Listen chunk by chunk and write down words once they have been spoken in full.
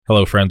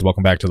Hello, friends.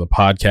 Welcome back to the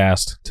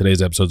podcast.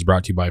 Today's episode is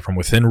brought to you by From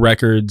Within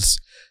Records.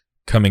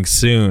 Coming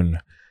soon,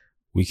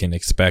 we can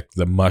expect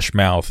the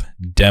Mushmouth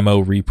demo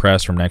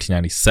repress from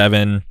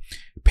 1997,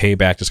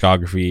 Payback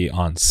discography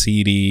on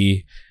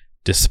CD,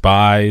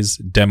 Despise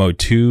Demo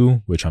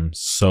 2, which I'm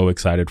so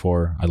excited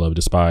for. I love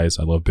Despise.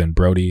 I love Ben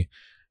Brody.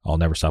 I'll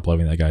never stop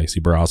loving that guy.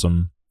 Super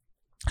awesome.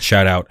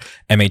 Shout out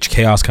MH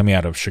Chaos coming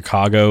out of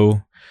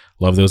Chicago.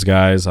 Love those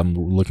guys. I'm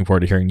looking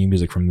forward to hearing new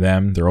music from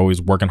them. They're always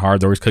working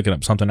hard. They're always cooking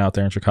up something out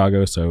there in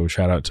Chicago. So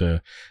shout out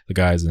to the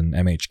guys in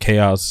MH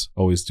Chaos,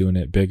 always doing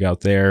it big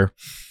out there.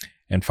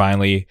 And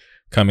finally,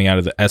 coming out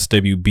of the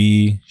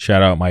SWB,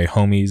 shout out my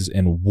homies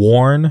in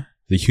Warn,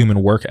 the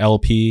Human Work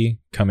LP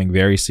coming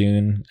very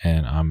soon.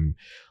 And I'm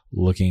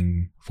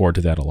looking forward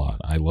to that a lot.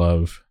 I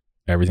love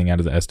everything out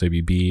of the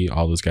SWB.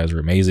 All those guys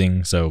are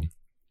amazing. So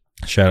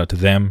shout out to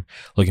them.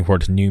 Looking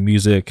forward to new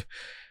music.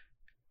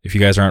 If you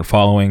guys aren't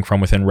following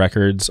From Within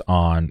Records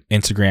on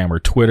Instagram or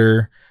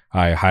Twitter,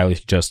 I highly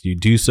suggest you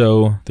do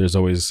so. There's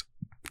always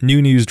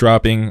new news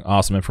dropping,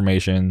 awesome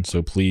information.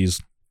 So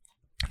please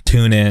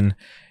tune in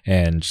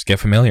and just get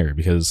familiar,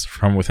 because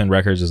From Within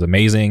Records is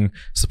amazing.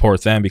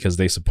 Support them because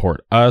they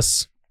support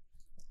us.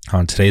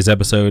 On today's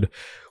episode,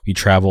 we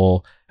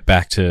travel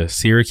back to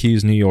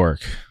Syracuse, New York.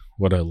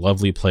 What a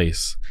lovely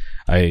place.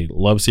 I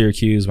love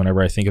Syracuse.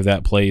 Whenever I think of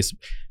that place,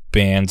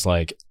 bands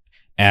like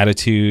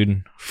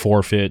Attitude,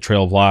 Forfeit,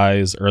 Trail of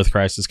Lies, Earth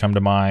Crisis come to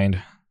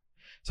mind.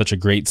 Such a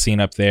great scene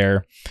up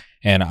there.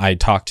 And I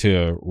talked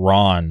to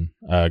Ron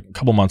a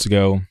couple months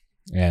ago,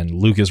 and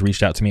Lucas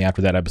reached out to me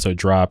after that episode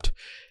dropped,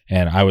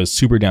 and I was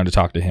super down to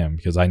talk to him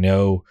because I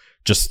know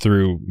just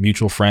through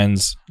mutual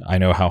friends, I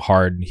know how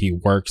hard he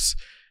works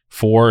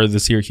for the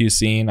Syracuse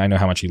scene. I know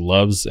how much he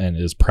loves and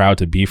is proud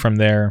to be from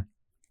there.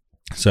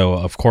 So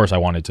of course I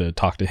wanted to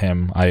talk to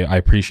him. I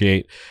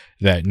appreciate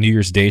that New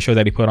Year's Day show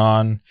that he put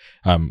on,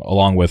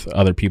 along with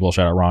other people.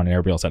 Shout out Ron and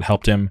everybody else that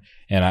helped him.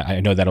 And I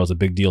know that it was a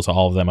big deal to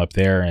all of them up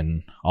there.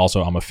 And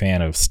also I'm a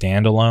fan of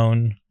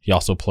Standalone. He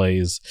also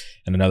plays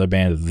in another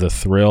band, The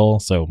Thrill.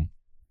 So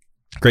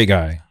great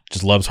guy,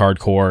 just loves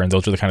hardcore. And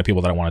those are the kind of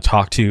people that I want to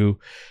talk to.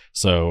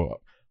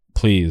 So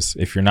please,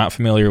 if you're not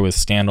familiar with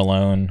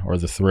Standalone or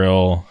The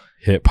Thrill,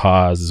 hit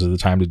pause. This is the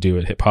time to do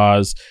it. Hit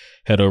pause.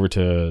 Head over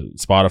to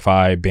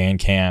Spotify,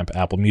 Bandcamp,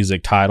 Apple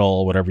Music,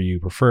 Tidal, whatever you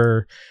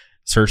prefer.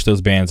 Search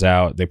those bands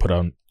out. They put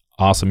on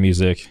awesome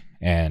music,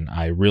 and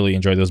I really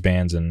enjoy those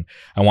bands, and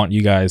I want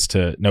you guys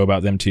to know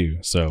about them too.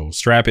 So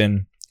strap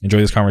in, enjoy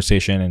this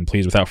conversation, and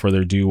please, without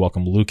further ado,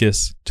 welcome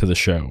Lucas to the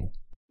show.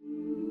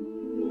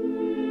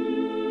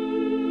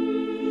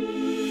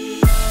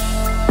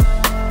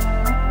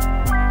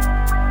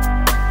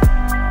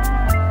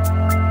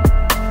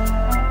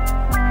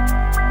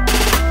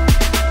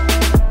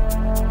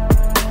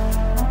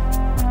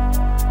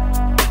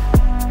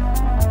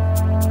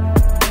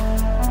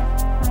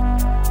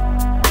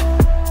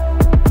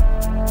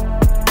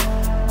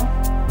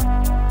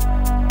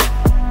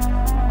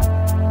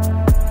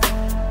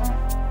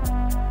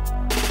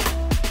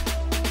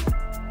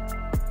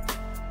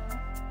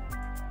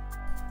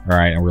 All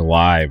right, and we're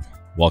live.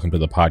 Welcome to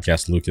the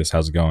podcast, Lucas.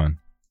 How's it going?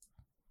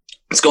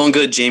 It's going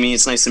good, Jamie.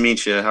 It's nice to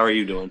meet you. How are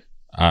you doing?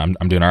 I'm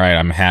doing all right.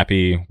 I'm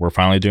happy we're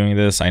finally doing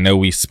this. I know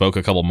we spoke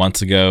a couple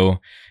months ago,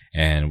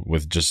 and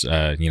with just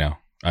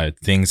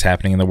things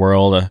happening in the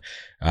world,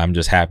 I'm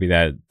just happy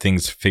that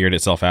things figured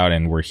itself out,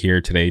 and we're here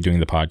today doing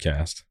the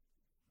podcast.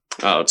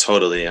 Oh,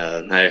 totally.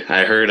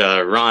 I heard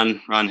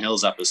Ron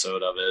Hill's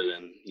episode of it,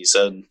 and he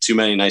said too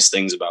many nice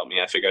things about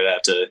me. I figured I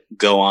have to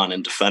go on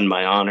and defend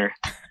my honor.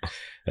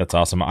 That's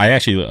awesome. I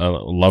actually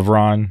love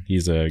Ron.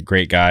 He's a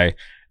great guy.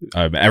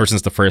 Ever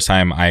since the first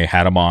time I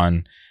had him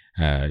on,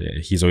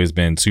 he's always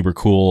been super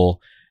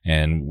cool,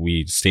 and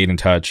we stayed in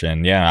touch.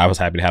 And yeah, I was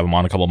happy to have him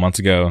on a couple of months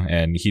ago,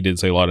 and he did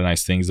say a lot of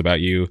nice things about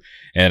you.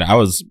 And I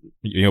was,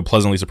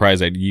 pleasantly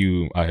surprised that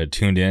you had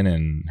tuned in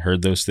and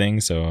heard those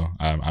things. So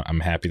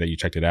I'm happy that you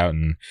checked it out,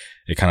 and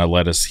it kind of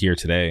led us here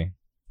today.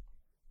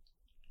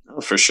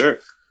 Oh, for sure.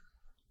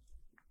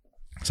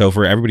 So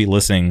for everybody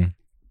listening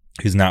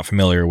who's not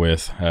familiar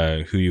with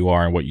who you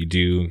are and what you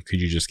do,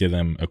 could you just give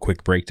them a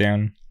quick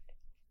breakdown?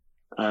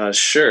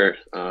 Sure.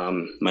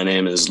 My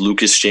name is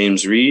Lucas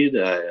James Reed.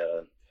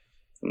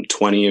 I'm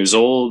 20 years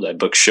old. I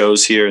book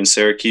shows here in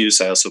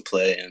Syracuse. I also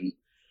play in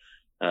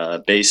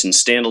bass and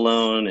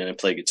Standalone, and I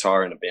play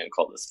guitar in a band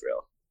called The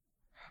Thrill.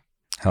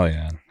 Hell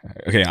yeah.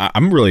 Okay,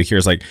 I'm really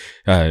curious,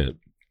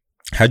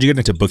 how'd you get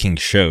into booking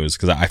shows?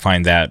 Because I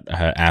find that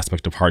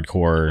aspect of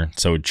hardcore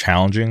so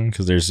challenging,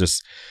 because there's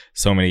just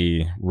so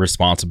many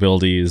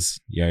responsibilities.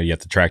 You have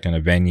to track down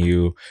a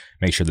venue,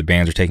 make sure the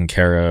bands are taken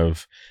care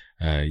of,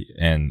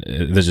 and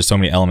there's just so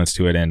many elements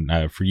to it.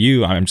 And for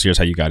you, I'm curious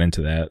how you got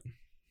into that.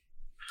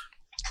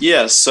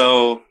 Yeah,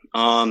 so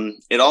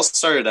it all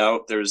started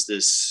out, there was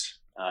this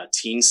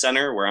teen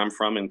center where I'm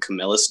from in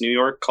Camillus, New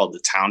York, called the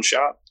Town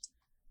Shop.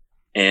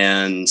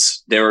 And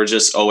they were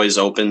just always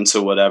open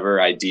to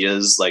whatever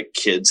ideas like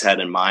kids had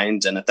in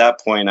mind. And at that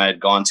point, I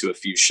had gone to a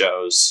few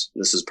shows.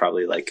 This is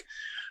probably like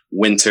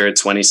winter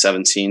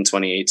 2017,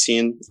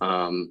 2018.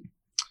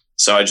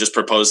 So I just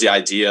proposed the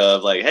idea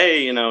of like,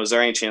 hey, is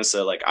there any chance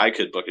that like I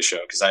could book a show?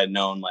 Because I had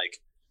known like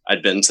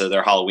I'd been to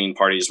their Halloween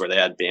parties where they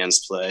had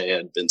bands play.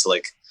 I'd been to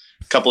like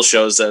a couple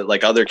shows that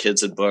like other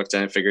kids had booked,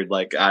 and I figured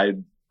like I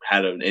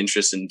had an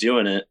interest in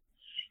doing it.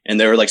 And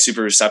they were like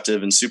super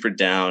receptive and super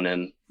down.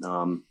 And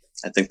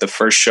I think the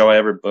first show I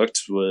ever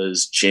booked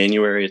was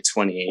January of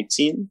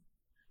 2018.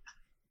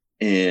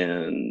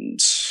 And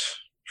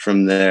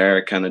from there,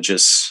 I kind of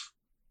just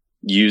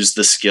used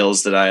the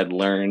skills that I had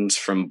learned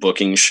from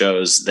booking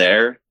shows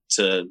there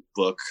to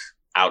book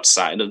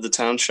outside of the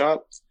Town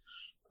Shop.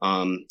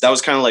 That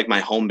was kind of like my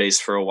home base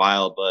for a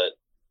while, but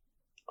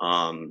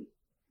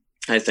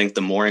I think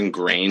the more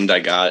ingrained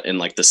I got in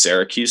like the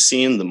Syracuse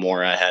scene, the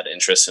more I had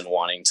interest in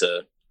wanting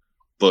to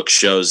book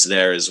shows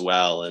there as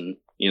well. And,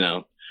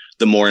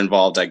 the more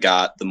involved I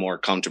got, the more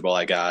comfortable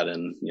I got.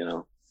 And,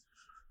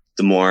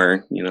 the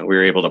more, we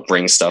were able to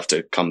bring stuff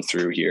to come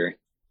through here.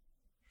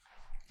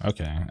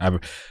 Okay.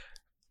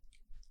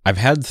 I've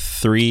had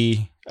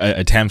 3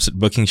 attempts at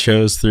booking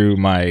shows through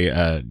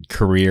my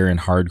career in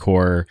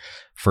hardcore.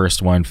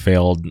 First one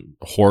failed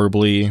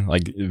horribly.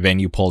 Like,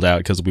 venue pulled out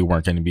because we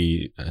weren't going to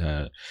be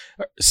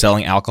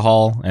selling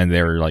alcohol, and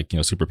they were like,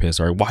 super pissed.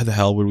 Or why the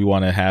hell would we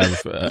want to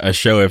have a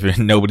show if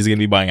nobody's going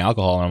to be buying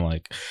alcohol? And I'm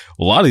like,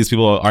 well, a lot of these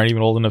people aren't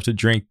even old enough to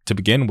drink to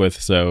begin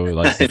with. So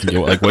like,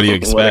 like, what do you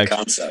expect? What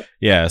a concept.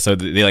 Yeah. So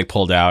they like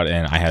pulled out,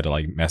 and I had to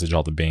like message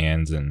all the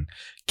bands and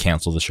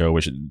cancel the show,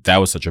 which that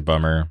was such a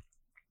bummer.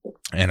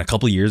 And a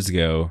couple of years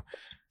ago,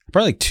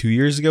 probably like 2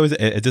 years ago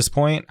at this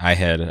point, I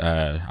had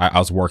I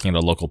was working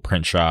at a local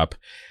print shop,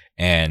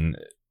 and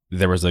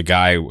there was a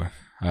guy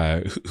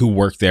who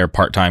worked there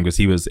part-time because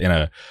he was in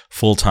a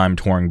full-time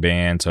touring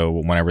band. So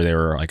whenever they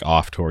were like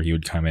off tour, he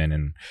would come in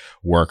and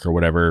work or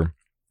whatever.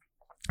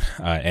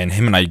 And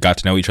him and I got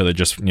to know each other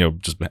just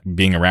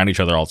being around each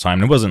other all the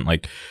time. And it wasn't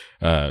like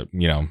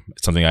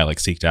something I like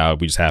seeked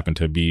out. We just happened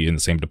to be in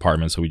the same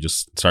department, so we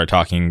just started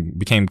talking,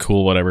 became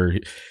cool, whatever.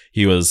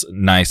 He was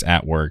nice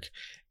at work,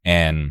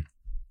 and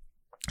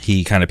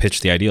he kind of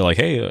pitched the idea like,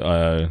 hey,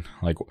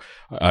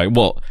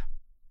 well,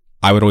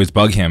 I would always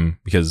bug him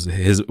because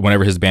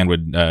whenever his band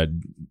would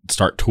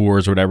start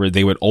tours or whatever,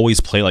 they would always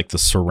play like the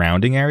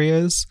surrounding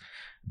areas,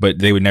 but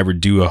they would never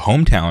do a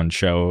hometown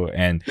show.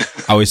 And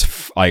I always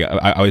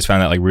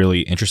found that like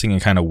really interesting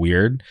and kind of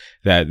weird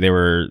that they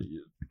were,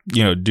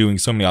 doing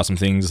so many awesome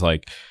things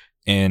like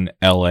in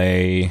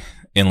LA,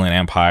 Inland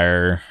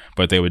Empire,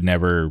 but they would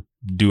never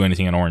do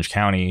anything in Orange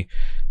County.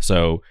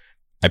 So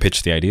I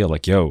pitched the idea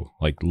like, yo,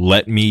 like,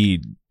 let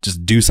me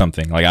just do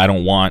something. Like, I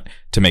don't want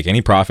to make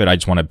any profit. I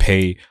just want to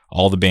pay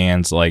all the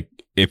bands. Like,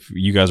 if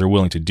you guys are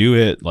willing to do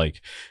it,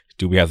 like,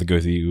 do we have to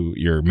go through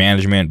your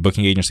management,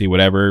 booking agency,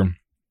 whatever?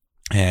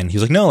 And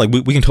he's like, no, like,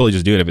 we can totally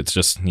just do it if it's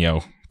just,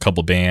 a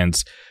couple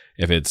bands.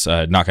 If it's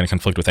not going to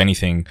conflict with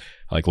anything,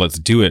 like, let's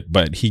do it.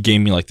 But he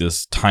gave me like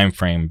this time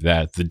frame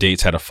that the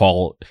dates had to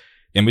fall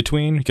in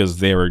between because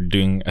they were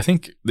doing, I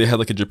think they had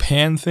like a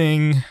Japan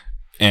thing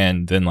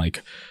and then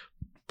like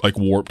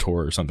Warped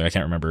Tour or something. I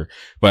can't remember,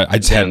 but I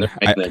just had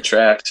that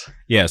tracked.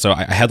 Yeah, so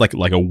I had like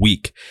a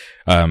week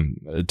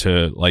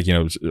to like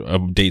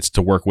of dates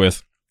to work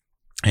with,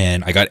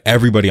 and I got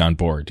everybody on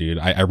board, dude.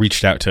 I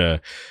reached out to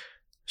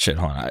hold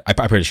on. I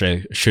probably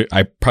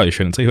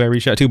shouldn't say who I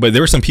reached out to, but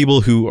there were some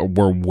people who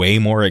were way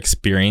more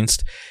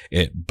experienced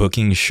at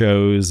booking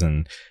shows,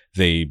 and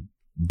they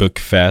book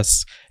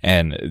fests,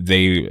 and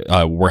they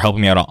were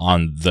helping me out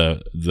on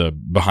the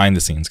behind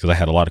the scenes because I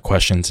had a lot of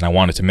questions and I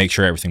wanted to make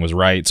sure everything was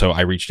right. So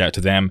I reached out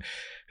to them.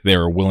 They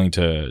were willing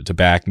to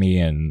back me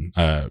and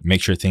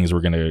make sure things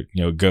were going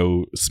to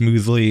go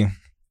smoothly.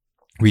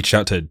 Reached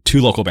out to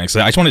 2 local bands.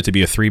 So I just wanted it to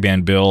be a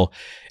 3-band bill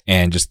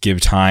and just give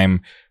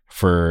time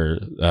for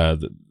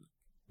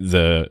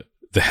the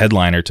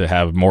headliner to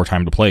have more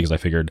time to play, because I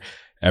figured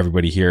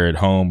everybody here at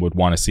home would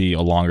want to see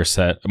a longer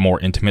set, a more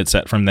intimate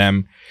set from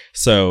them.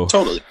 So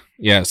totally.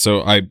 Yeah.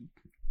 So I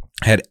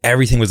had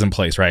everything was in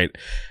place, right?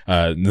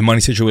 The money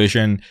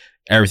situation,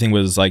 everything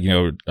was like,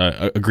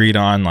 agreed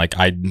on. Like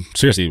I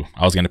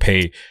was going to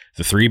pay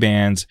the 3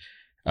 bands,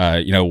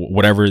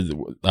 whatever,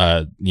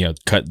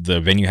 cut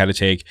the venue had to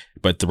take,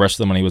 but the rest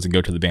of the money was to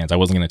go to the bands. I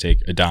wasn't going to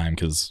take a dime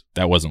because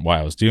that wasn't why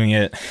I was doing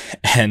it.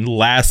 And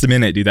last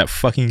minute, dude, that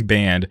fucking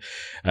band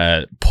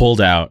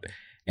pulled out.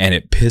 And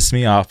it pissed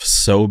me off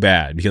so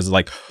bad because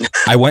like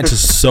I went to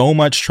so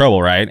much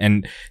trouble, right?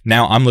 And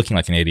now I'm looking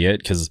like an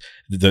idiot because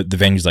the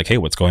venue's like, hey,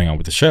 what's going on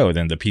with the show?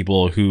 Then the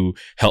people who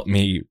helped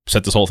me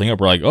set this whole thing up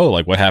were like, oh,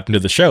 like what happened to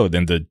the show?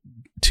 Then the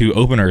 2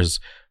 openers,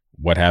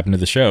 what happened to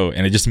the show?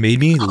 And it just made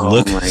me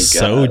look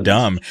so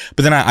dumb.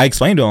 But then I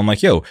explained to him, I'm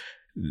like, yo,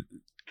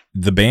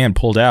 the band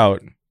pulled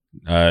out.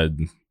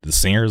 The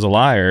singer's a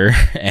liar.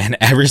 And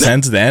ever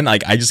since then,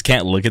 like I just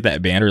can't look at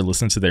that band or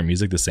listen to their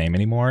music the same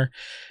anymore.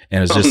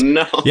 And it's just,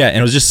 yeah. And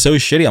it was just so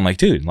shitty. I'm like,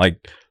 dude,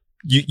 like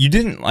you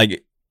didn't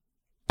like,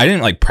 I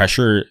didn't like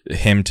pressure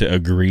him to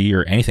agree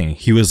or anything.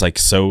 He was like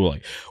so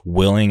like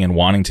willing and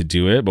wanting to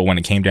do it. But when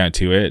it came down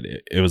to it,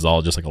 it was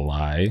all just like a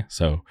lie.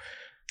 So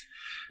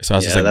I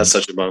was just like, that's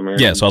such a bummer.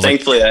 Yeah. So I was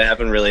thankfully I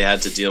haven't really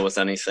had to deal with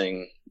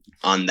anything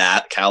on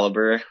that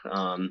caliber.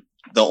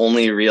 The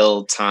only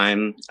real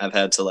time I've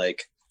had to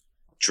like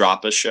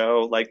drop a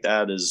show like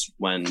that is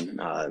when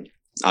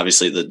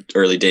obviously the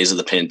early days of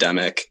the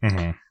pandemic,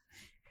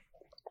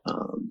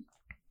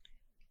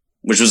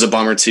 which was a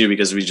bummer too,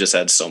 because we just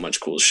had so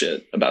much cool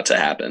shit about to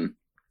happen.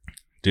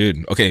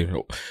 Dude, okay.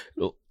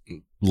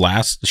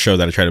 Last show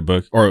that I tried to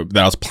book, or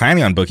that I was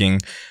planning on booking,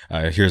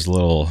 here's a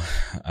little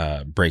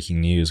breaking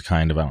news,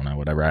 kind of. I don't know,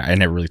 whatever. I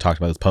never really talked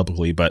about this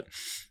publicly, but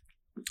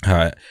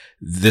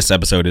this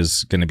episode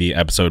is going to be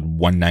episode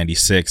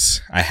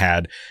 196. I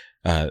had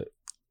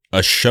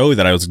a show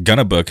that I was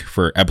gonna book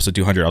for episode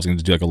 200. I was going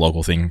to do like a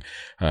local thing.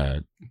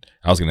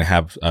 I was going to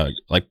have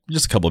like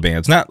just a couple of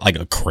bands, not like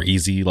a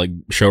crazy like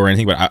show or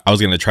anything, but I was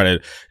going to try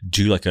to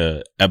do like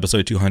a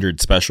episode 200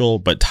 special,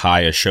 but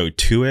tie a show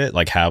to it.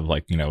 Like have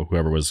like, you know,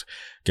 whoever was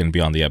going to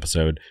be on the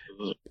episode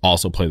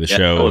also play the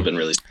show. That would have been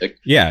really sick.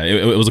 Yeah,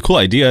 it was a cool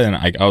idea. And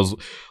I was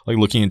like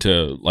looking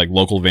into like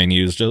local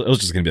venues. It was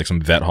just going to be like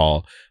some vet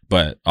hall,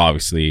 but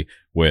obviously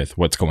with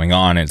what's going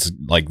on, it's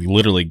like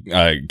literally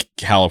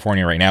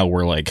California right now,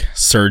 we're like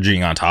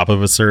surging on top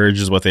of a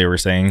surge is what they were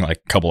saying like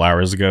a couple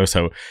hours ago.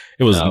 So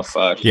it was,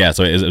 yeah,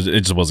 so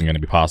it just wasn't going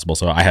to be possible.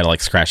 So I had to like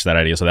scratch that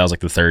idea. So that was like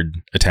the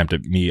third attempt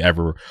at me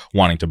ever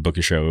wanting to book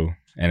a show,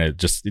 and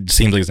it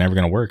seems like it's never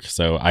going to work.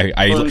 So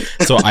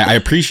I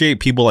appreciate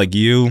people like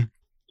you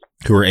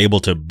who are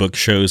able to book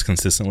shows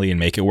consistently and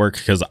make it work,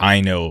 because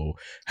I know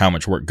how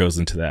much work goes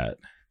into that.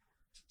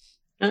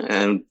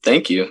 And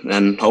thank you.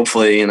 And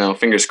hopefully, you know,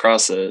 fingers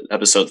crossed at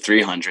episode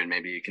 300,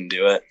 maybe you can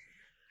do it.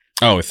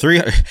 Oh,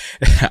 300.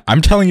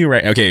 I'm telling you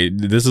right. Okay.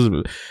 This is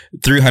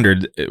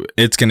 300.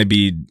 It's going to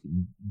be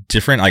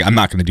different. Like, I'm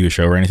not going to do a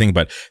show or anything,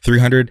 but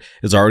 300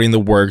 is already in the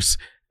works.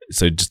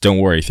 So just don't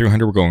worry.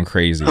 300, we're going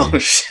crazy. Oh,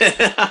 shit.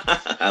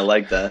 I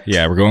like that.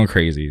 Yeah, we're going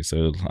crazy.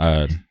 So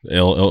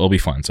it'll be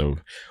fun. So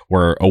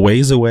we're a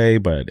ways away,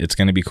 but it's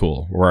going to be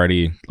cool. We're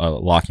already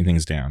locking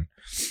things down.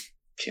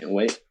 Can't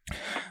wait.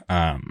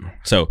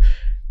 So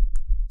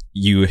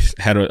you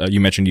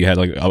mentioned you had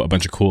like a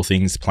bunch of cool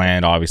things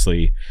planned.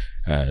 Obviously,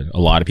 a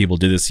lot of people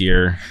did this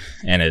year,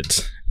 and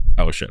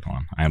oh shit, hold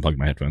on, I unplugged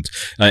my headphones.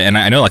 And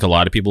I know like a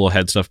lot of people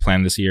had stuff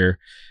planned this year,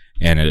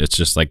 and it's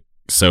just like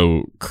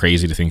so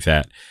crazy to think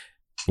that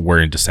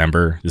we're in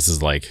December. This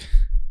is like,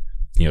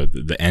 you know,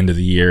 the end of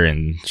the year,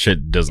 and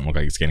shit doesn't look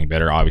like it's getting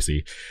better.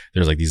 Obviously,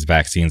 there's like these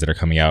vaccines that are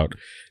coming out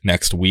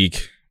next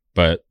week,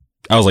 but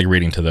I was like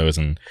reading to those,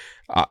 and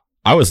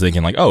I was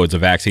thinking like, oh, it's a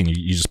vaccine.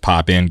 You just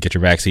pop in, get your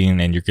vaccine,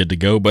 and you're good to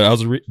go. But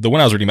the one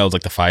I was reading about was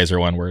like the Pfizer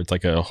one, where it's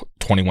like a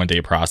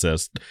 21-day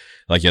process.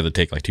 Like you have to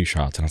take like 2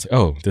 shots. And I was like,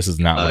 oh, this is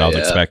not what I was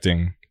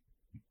expecting.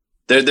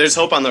 There's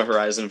hope on the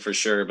horizon for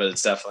sure, but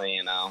it's definitely,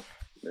 you know,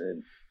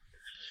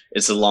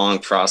 it's a long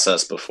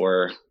process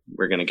before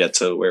we're going to get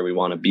to where we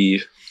want to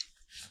be.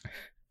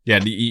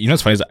 Yeah. You know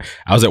what's funny is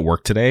I was at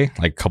work today,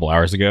 like a couple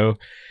hours ago,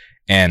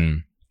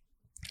 and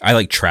I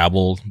like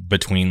travel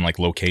between like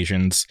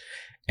locations.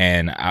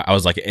 And I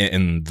was like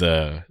in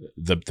the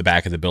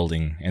back of the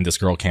building, and this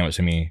girl came up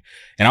to me,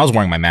 and I was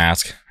wearing my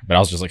mask, but I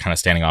was just like kind of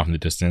standing off in the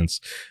distance.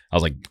 I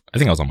was like, I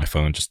think I was on my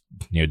phone, just,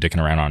 you know,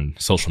 dicking around on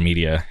social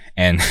media.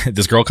 And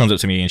this girl comes up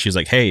to me, and she's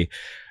like, "Hey,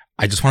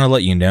 I just want to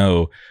let you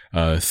know,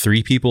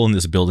 3 people in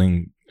this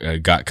building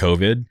got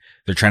COVID.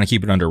 They're trying to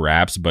keep it under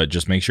wraps, but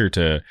just make sure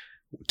to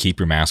keep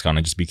your mask on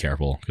and just be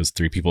careful, because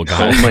 3 people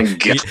got it." Oh my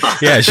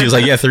god! Yeah, she was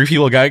like, "Yeah, 3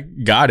 people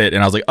got it,"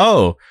 and I was like,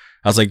 "Oh,"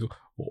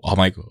 I'm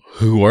like,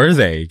 who are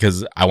they?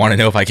 Because I want to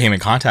know if I came in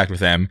contact with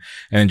them.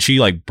 And then she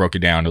like broke it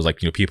down. It was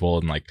like, you know, people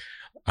in like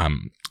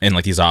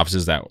these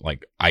offices that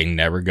like I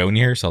never go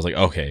near. So I was like,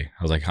 okay.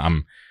 I was like,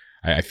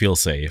 I feel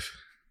safe.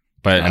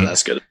 But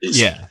that's good.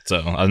 Yeah. So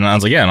I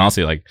was like, yeah. And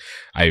honestly, like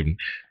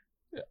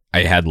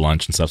I had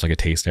lunch and stuff, so I could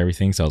taste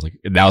everything. So I was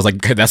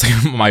like, that's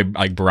like my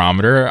like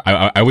barometer.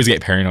 I always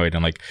get paranoid.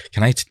 I'm like,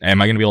 am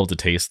I gonna be able to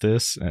taste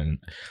this? And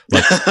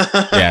like,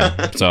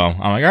 yeah. So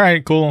I'm like, all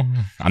right, cool.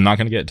 I'm not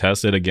gonna get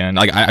tested again.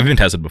 Like I've been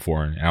tested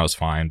before and I was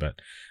fine, but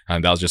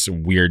that was just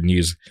weird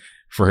news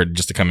for her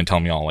just to come and tell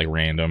me all like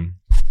random.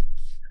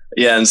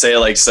 Yeah, and say it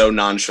like so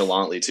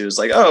nonchalantly too. It's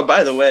like, oh,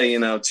 by the way,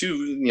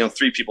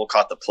 3 people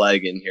caught the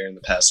plague in here in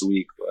the past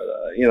week,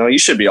 but you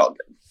should be all good.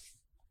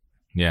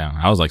 Yeah,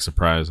 I was like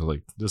surprised. I was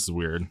like, this is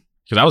weird,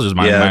 because I was just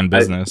minding my own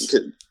business.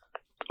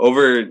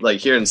 Over like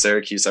here in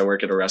Syracuse, I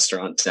work at a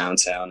restaurant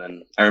downtown,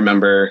 and I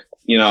remember,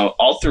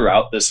 all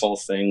throughout this whole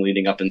thing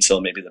leading up until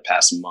maybe the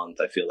past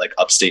month, I feel like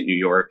upstate New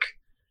York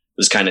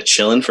was kind of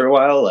chilling for a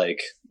while.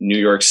 Like New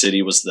York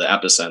City was the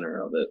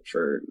epicenter of it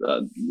for a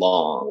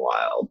long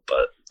while,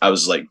 but I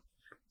was like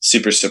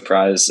super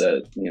surprised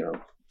that,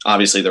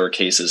 obviously there were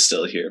cases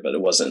still here, but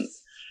it wasn't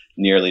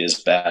nearly as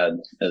bad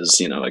as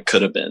it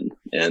could have been.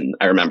 And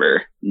I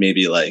remember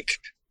maybe like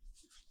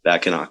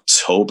back in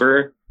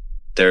October,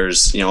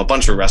 there's a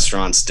bunch of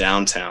restaurants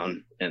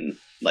downtown, and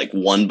like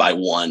one by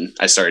one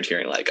I started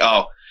hearing like,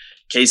 oh,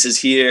 cases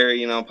here,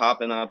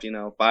 popping up,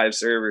 5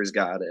 servers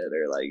got it,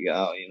 or like,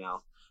 oh,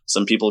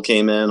 some people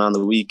came in on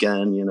the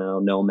weekend,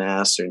 no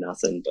masks or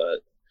nothing. But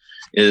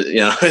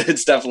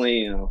it's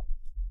definitely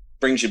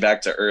brings you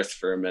back to earth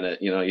for a minute.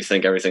 You know, you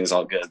think everything's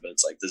all good, but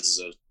it's like this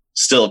is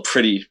still a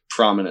pretty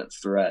prominent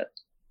threat.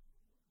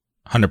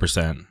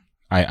 100%.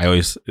 I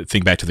always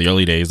think back to the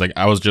early days. Like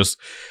I was just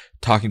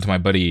talking to my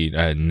buddy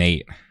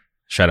Nate.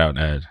 Shout out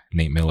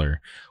Nate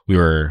Miller. We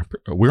were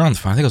on the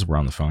phone. I think we're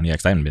on the phone. Yeah,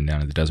 because I haven't been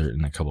down in the desert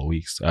in a couple of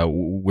weeks.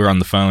 We're on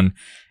the phone,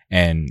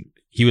 and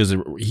he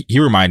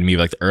reminded me of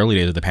like the early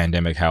days of the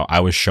pandemic. How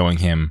I was showing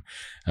him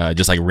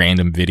just like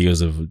random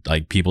videos of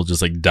like people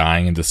just like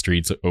dying in the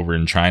streets over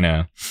in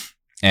China,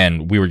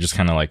 and we were just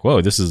kind of like,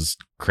 whoa, this is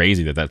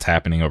crazy that's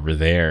happening over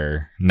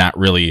there. Not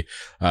really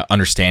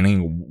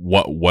understanding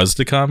what was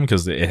to come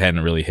because it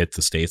hadn't really hit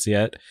the States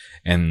yet.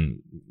 And,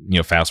 you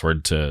know, fast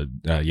forward to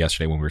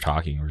yesterday when we were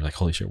talking, we were like,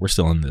 holy shit, we're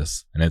still in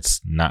this and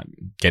it's not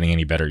getting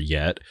any better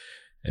yet.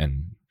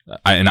 And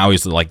I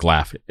always like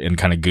laugh and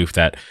kind of goof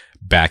that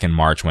back in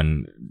March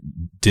when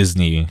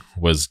Disney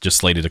was just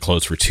slated to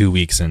close for 2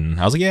 weeks.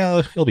 And I was like, yeah,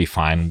 it'll be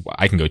fine.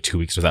 I can go 2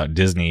 weeks without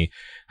Disney.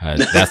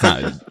 That's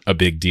not a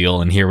big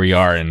deal. And here we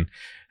are in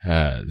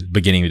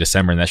beginning of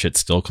December and that shit's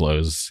still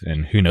closed.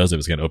 And who knows if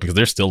it's going to open because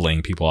they're still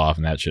laying people off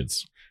and that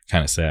shit's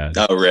kind of sad.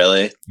 Oh,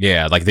 really?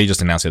 Yeah. Like they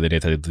just announced the other day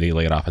that they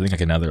laid off, I think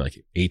like another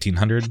like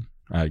 1,800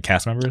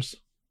 cast members.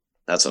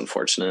 That's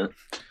unfortunate.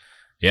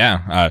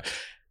 Yeah.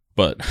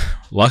 But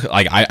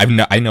like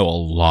I know a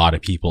lot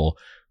of people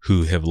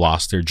who have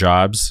lost their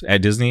jobs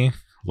at Disney.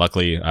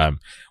 Luckily, one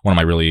of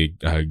my really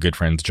good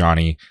friends,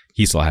 Johnny,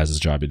 he still has his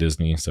job at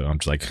Disney. So I'm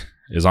just like,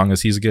 as long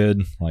as he's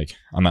good, like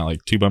I'm not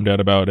like too bummed out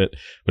about it,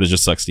 but it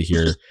just sucks to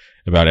hear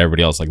about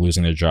everybody else like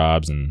losing their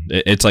jobs. And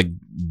it's like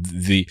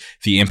the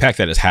impact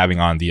that it's having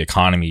on the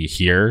economy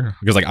here.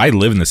 Because like I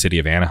live in the city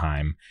of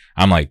Anaheim.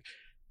 I'm like,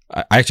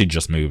 I actually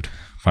just moved.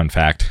 Fun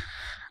fact.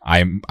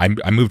 I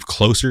moved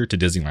closer to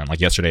Disneyland.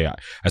 Like yesterday,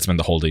 I spent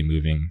the whole day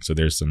moving. So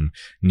there's some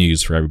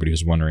news for everybody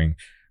who's wondering.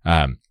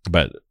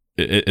 But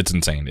it's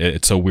insane.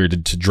 It's so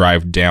weird to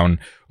drive down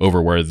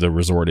over where the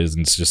resort is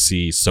and just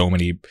see so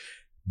many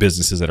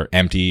businesses that are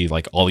empty,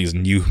 like all these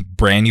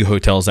brand new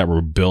hotels that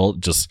were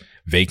built just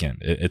vacant.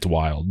 It's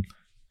wild.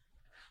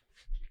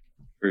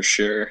 For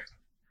sure.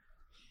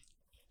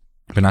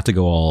 But not to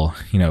go all,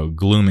 you know,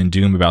 gloom and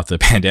doom about the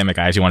pandemic.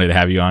 I actually wanted to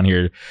have you on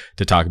here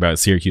to talk about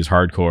Syracuse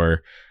hardcore.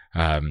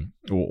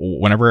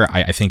 Whenever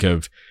I think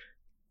of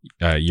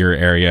your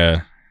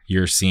area,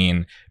 your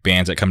scene,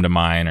 bands that come to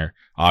mind are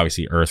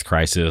obviously Earth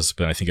Crisis,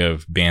 but I think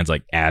of bands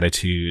like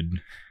Attitude,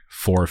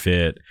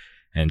 Forfeit,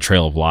 and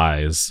Trail of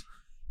Lies.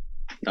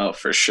 Oh,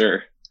 for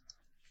sure.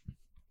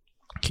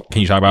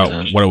 Can you talk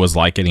about what it was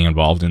like getting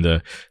involved in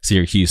the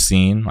Syracuse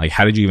scene? Like,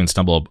 how did you even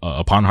stumble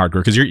upon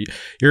hardcore? Because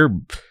you're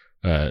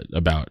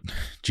about,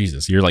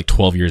 Jesus, you're like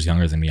 12 years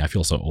younger than me. I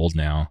feel so old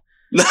now.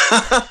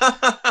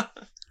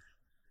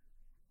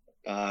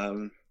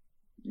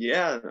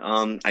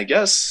 I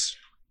guess,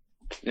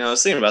 you know, I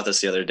was thinking about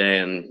this the other day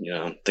and, you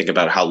know, think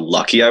about how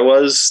lucky I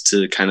was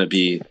to kind of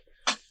be,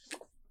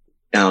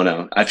 I don't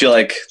know. I feel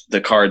like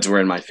the cards were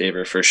in my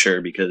favor for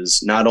sure,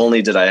 because not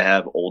only did I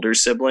have older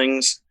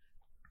siblings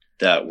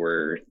that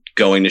were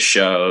going to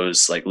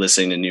shows, like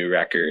listening to new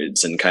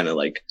records and kind of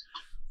like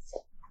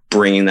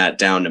bringing that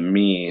down to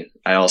me,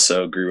 I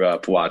also grew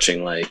up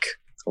watching like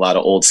a lot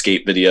of old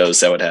skate videos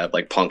that would have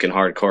like punk and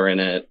hardcore in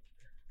it.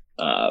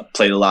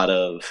 Played a lot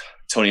of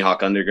Tony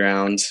Hawk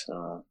Underground,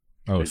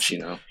 which, you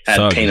know,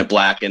 had Painted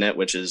Black in it,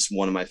 which is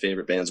one of my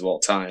favorite bands of all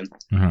time.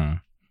 Mm-hmm.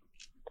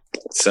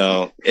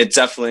 So it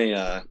definitely,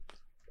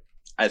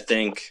 I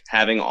think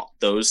having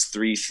those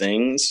three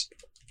things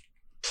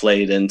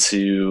played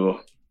into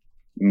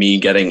me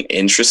getting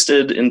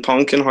interested in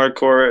punk and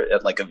hardcore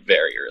at like a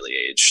very early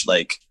age.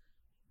 Like,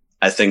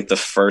 I think the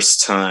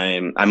first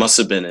time I must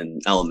have been in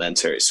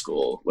elementary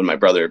school when my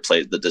brother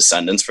played The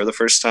Descendants for the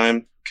first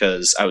time,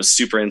 because I was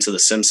super into The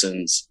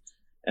Simpsons.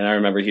 And I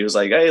remember he was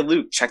like, "Hey,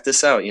 Luke, check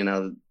this out. You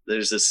know,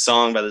 there's this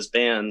song by this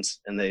band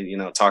and they, you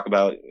know, talk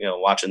about, you know,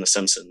 watching The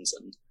Simpsons."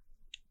 And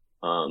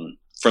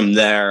from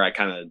there, I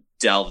kind of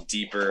delved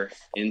deeper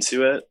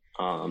into it.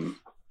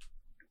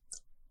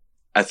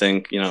 I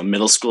think, you know,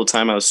 middle school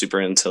time, I was super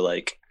into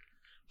like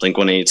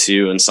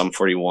Blink-182 and Sum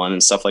 41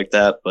 and stuff like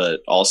that.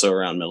 But also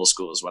around middle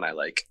school is when I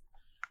like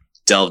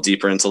delved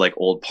deeper into like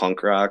old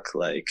punk rock,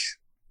 like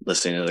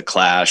listening to The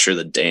Clash or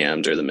The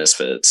Damned or The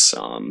Misfits,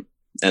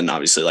 and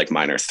obviously like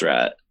Minor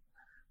Threat.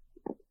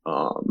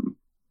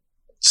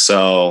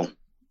 So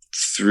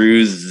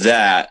through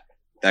that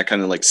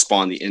kind of like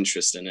spawned the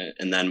interest in it.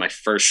 And then my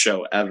first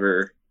show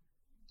ever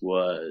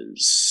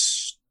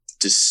was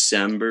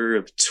December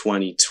of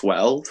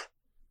 2012.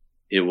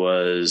 It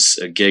was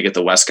a gig at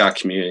the Westcott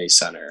Community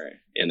Center,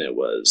 and it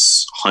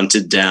was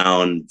Hunted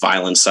Down,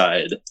 Violent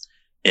Side,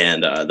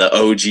 and the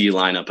OG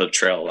lineup of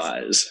Trail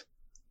Lies.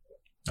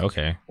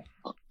 Okay.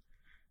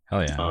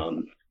 Hell yeah.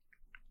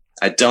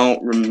 I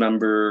don't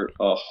remember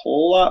a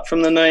whole lot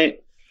from the night.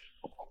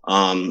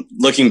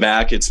 Looking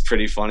back, it's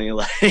pretty funny.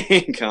 Like,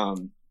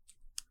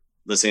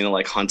 listening to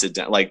like Hunted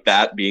Down, like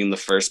that being the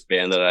first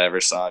band that I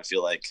ever saw, I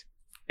feel like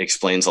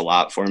explains a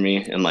lot for me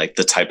and like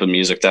the type of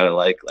music that I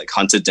like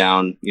Hunted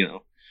Down, you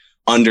know,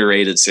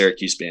 underrated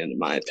Syracuse band in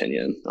my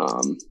opinion.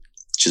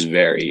 Just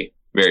very,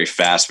 very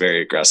fast,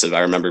 very aggressive.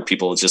 I remember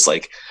people just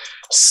like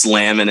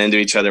slamming into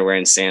each other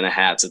wearing Santa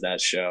hats at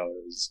that show.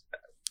 It was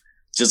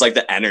just like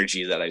the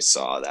energy that I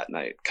saw that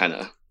night kind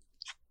of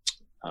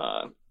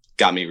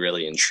got me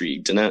really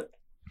intrigued in it.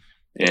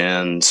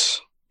 And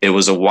it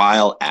was a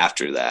while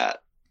after that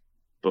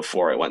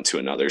before I went to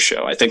another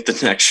show. I think the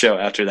next show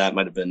after that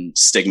might have been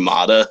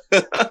Stigmata.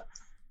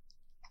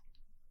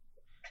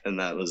 And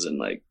that was in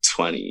like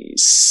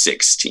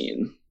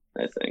 2016,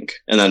 I think.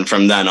 And then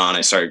from then on,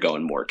 I started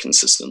going more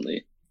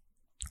consistently.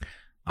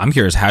 I'm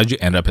curious, how did you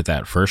end up at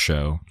that first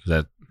show?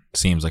 That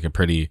seems like a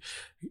pretty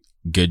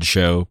good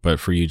show, but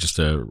for you just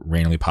to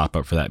randomly pop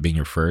up for that being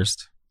your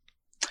first?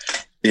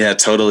 Yeah,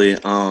 totally.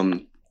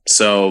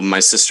 So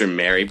my sister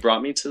Mary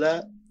brought me to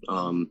that.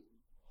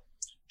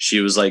 She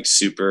was like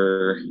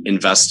super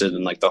invested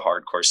in like the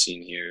hardcore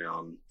scene here.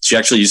 She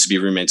actually used to be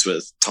roommates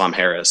with Tom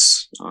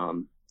Harris.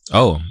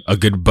 A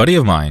good buddy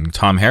of mine,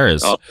 Tom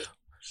Harris. Oh,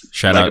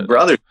 Shout like out, a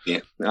brother.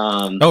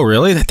 Oh,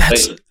 really?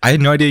 That's I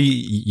had no idea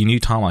you knew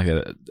Tom like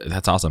that.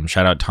 That's awesome.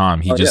 Shout out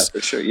Tom. He yeah,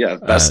 for sure. Yeah,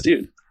 best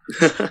dude.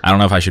 I don't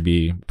know if I should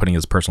be putting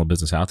his personal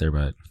business out there,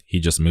 but he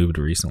just moved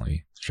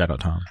recently. Shout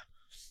out Tom.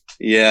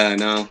 Yeah, I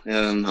know.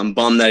 I'm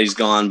bummed that he's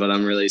gone, but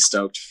I'm really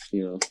stoked,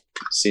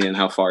 seeing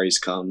how far he's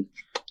come.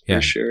 Yeah,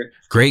 for sure.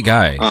 Great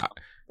guy.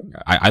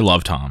 I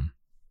love Tom.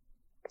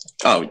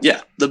 Oh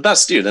yeah, the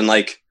best dude. And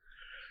like,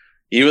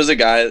 he was a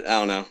guy. I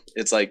don't know.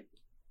 It's like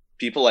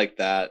people like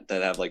that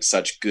have like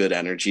such good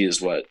energy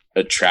is what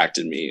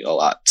attracted me a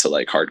lot to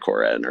like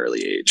hardcore at an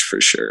early age, for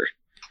sure.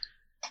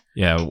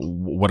 Yeah,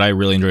 what I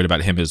really enjoyed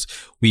about him is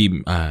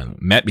we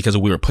met because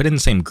we were put in the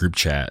same group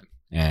chat,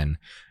 and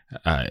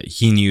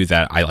he knew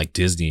that I like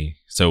Disney,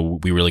 so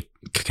we really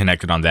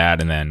connected on that.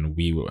 And then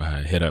we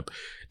hit up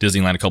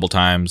Disneyland a couple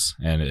times,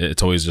 and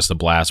it's always just a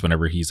blast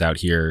whenever he's out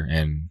here.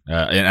 And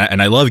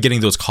I love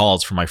getting those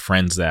calls from my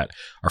friends that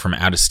are from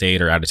out of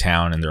state or out of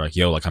town, and they're like,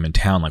 "Yo, like I'm in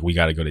town, like we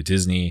got to go to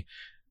Disney."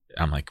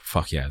 I'm like,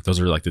 "Fuck yeah!" Those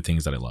are like the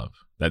things that I love.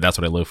 That's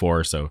what I live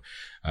for. So,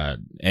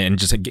 and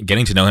just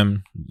getting to know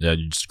him,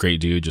 just a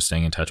great dude. Just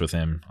staying in touch with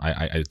him,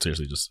 I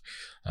seriously just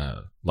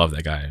love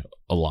that guy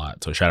a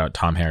lot. So shout out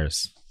Tom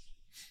Harris.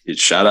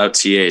 Shout out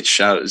TH.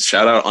 Shout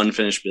out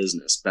Unfinished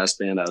Business, best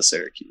band out of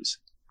Syracuse.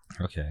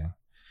 Okay,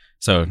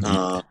 so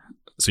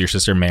your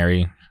sister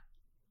Mary.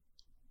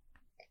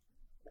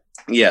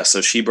 Yeah, so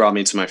she brought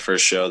me to my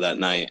first show that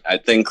night. I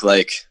think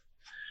like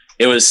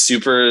it was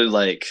super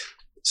like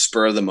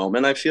spur of the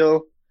moment, I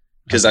feel,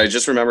 because I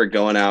just remember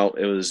going out.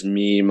 It was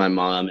me, my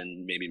mom,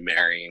 and maybe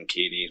Mary and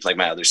Katie, like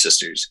my other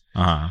sisters.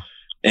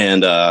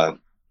 And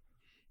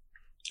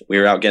we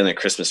were out getting a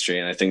Christmas tree,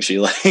 and I think she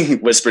like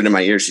whispered in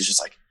my ear. She's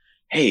just like,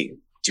 "Hey, do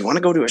you want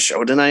to go to a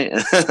show tonight?"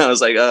 And I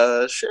was like,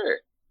 sure.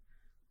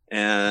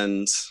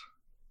 And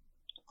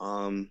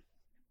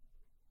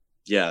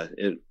yeah,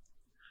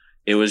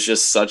 it was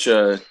just such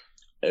a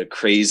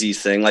crazy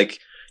thing. Like,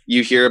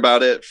 you hear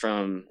about it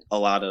from a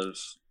lot of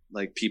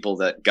like people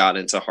that got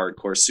into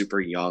hardcore super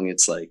young.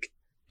 It's like,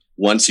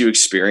 once you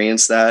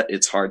experience that,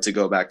 it's hard to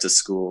go back to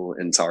school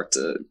and talk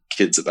to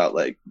kids about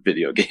like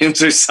video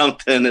games or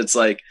something. It's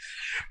like,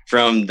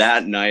 from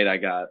that night,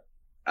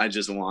 I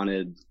just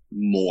wanted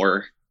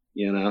more,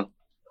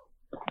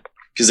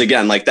 because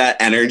again, like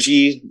that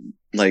energy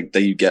like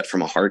that you get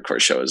from a hardcore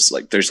show is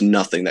like, there's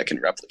nothing that can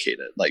replicate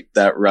it. Like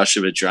that rush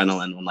of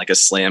adrenaline when like a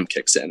slam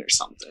kicks in or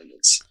something,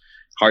 it's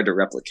hard to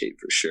replicate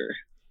for sure.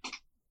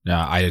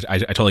 Yeah, I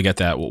totally get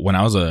that. When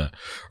I was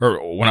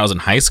in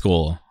high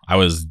school, I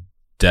was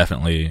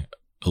definitely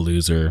a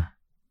loser.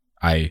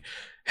 I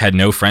had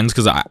no friends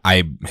because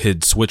I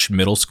had switched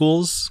middle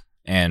schools,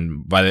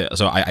 and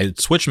so I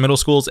switched middle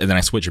schools, and then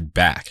I switched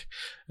back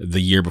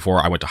the year before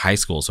I went to high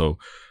school. So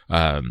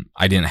I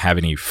didn't have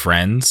any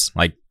friends.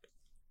 Like,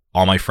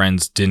 all my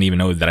friends didn't even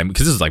know that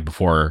because this is like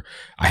before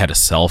I had a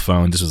cell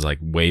phone. This was like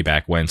way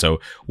back when.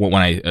 So when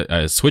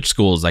I switched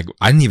schools, like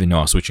I didn't even know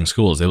I was switching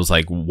schools. It was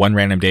like one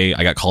random day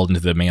I got called into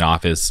the main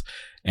office,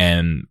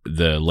 and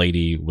the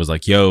lady was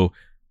like, "Yo,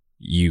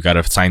 you got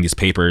to sign these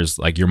papers.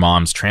 Like your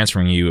mom's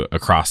transferring you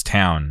across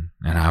town."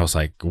 And I was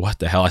like, "What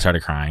the hell?" I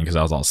started crying because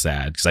I was all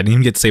sad because I didn't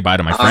even get to say bye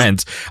to my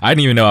friends. I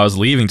didn't even know I was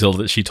leaving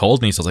till she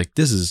told me. So I was like,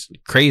 "This is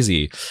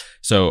crazy."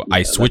 So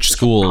I switched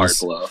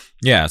schools.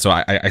 Yeah. So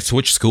I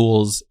switched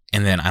schools,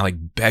 and then I like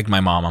begged my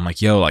mom. I'm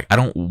like, "Yo, like I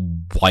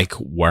don't like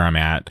where I'm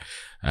at.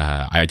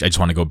 I just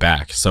want to go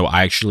back." So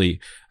I actually,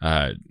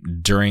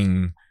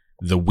 during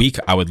the week,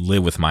 I would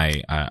live with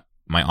my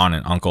aunt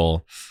and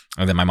uncle,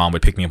 and then my mom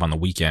would pick me up on the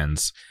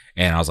weekends.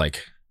 And I was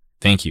like,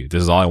 "Thank you.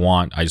 This is all I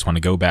want. I just want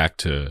to go back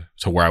to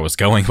where I was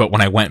going." But when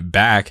I went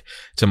back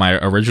to my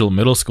original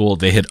middle school,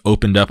 they had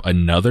opened up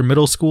another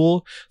middle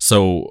school.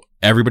 So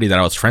everybody that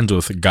I was friends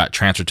with got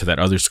transferred to that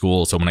other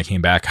school. So when I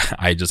came back,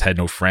 I just had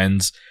no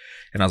friends.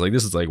 And I was like,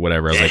 this is like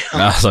whatever. I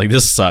was like,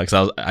 this sucks.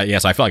 So I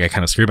felt like I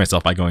kind of screwed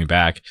myself by going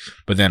back.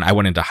 But then I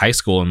went into high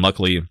school, and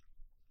luckily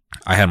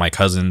I had my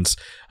cousins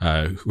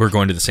who were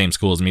going to the same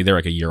school as me. They're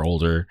like a year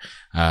older,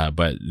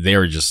 but they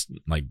were just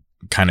like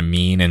kind of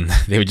mean, and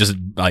they would just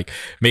like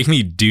make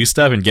me do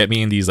stuff and get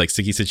me in these like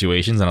sticky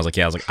situations. And I was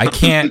like, I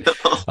can't. No.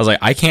 I was like,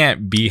 I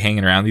can't be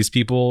hanging around these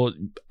people,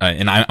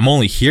 and I'm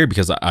only here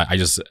because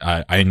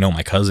I know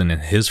my cousin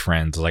and his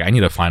friends. Like, I need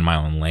to find my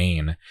own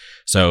lane.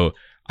 So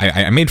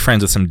I made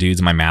friends with some dudes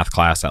in my math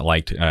class that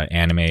liked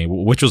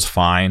anime, which was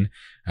fine.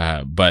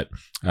 But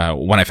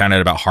when I found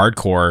out about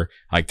hardcore,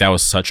 like that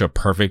was such a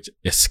perfect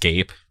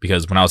escape,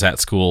 because when I was at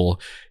school,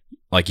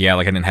 like, yeah,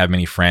 like I didn't have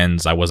many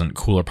friends. I wasn't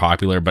cool or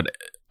popular, but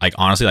like,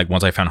 honestly, like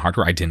once I found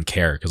hardcore, I didn't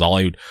care, because all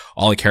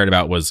I cared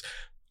about was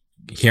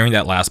hearing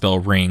that last bell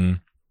ring.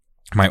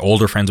 My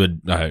older friends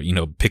would,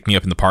 pick me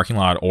up in the parking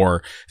lot,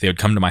 or they would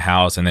come to my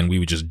house, and then we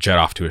would just jet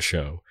off to a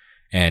show.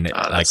 And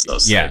like, so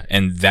yeah,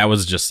 and that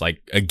was just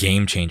like a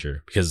game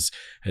changer, because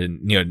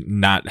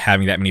not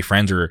having that many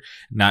friends or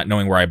not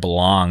knowing where I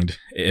belonged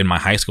in my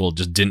high school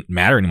just didn't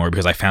matter anymore,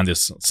 because I found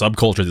this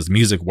subculture, this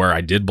music where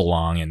I did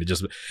belong, and it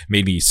just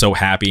made me so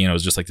happy. And it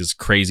was just like this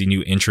crazy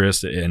new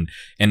interest, and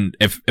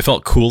it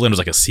felt cool, and it was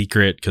like a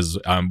secret, because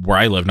where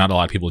I live, not a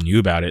lot of people knew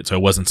about it, so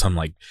it wasn't some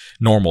like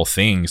normal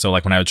thing. So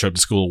like when I would show up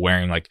to school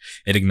wearing like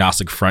an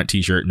Agnostic Front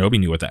t-shirt, nobody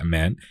knew what that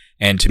meant,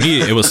 and to me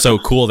it was so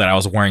cool that I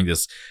was wearing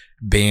this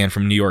band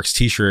from New York's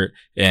t-shirt,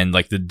 and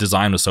like the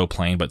design was so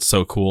plain but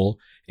so cool,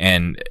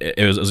 and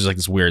it was just like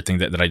this weird thing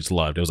that I just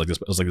loved. It was like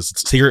this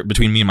secret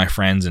between me and my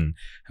friends, and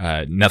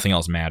nothing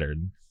else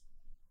mattered.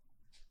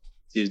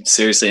 Dude,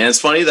 seriously. And it's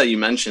funny that you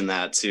mentioned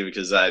that too,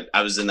 because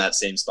I was in that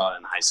same spot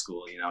in high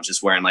school,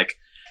 just wearing like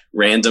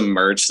random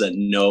merch that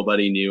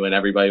nobody knew and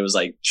everybody was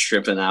like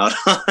tripping out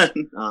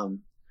on.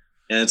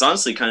 And it's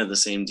honestly kind of the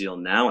same deal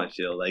now. I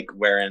feel like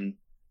wearing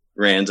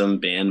random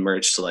band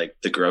merch to like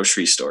the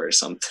grocery store or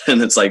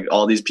something. It's like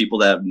all these people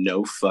that have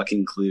no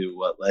fucking clue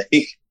what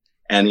like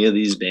any of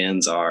these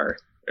bands are,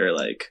 or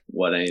like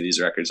what any of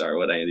these records are,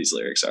 what any of these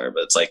lyrics are.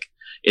 But it's like,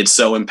 it's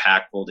so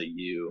impactful to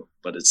you,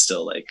 but it's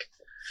still like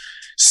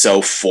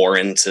so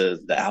foreign to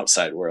the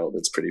outside world.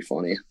 It's pretty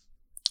funny.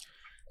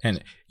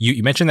 And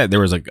you mentioned that there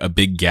was like a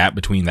big gap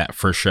between that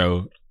first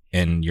show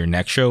and your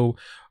next show.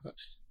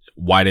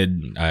 Why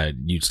did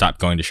you stop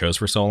going to shows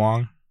for so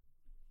long?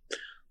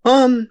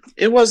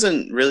 It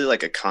wasn't really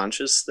like a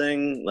conscious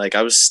thing. Like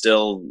I was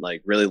still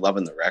like really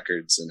loving the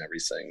records and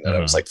everything that I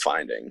was like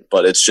finding,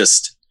 but it's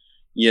just,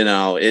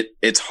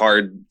 it's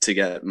hard to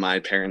get my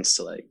parents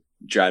to like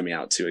drive me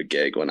out to a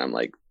gig when I'm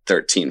like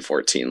 13,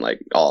 14, like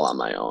all on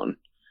my own.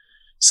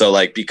 So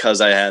like,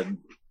 because I had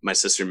my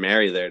sister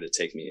Mary there to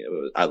take me,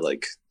 I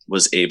like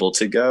was able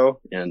to go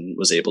and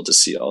was able to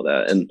see all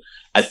that. And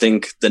I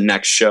think the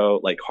next show,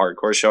 like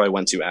hardcore show I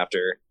went to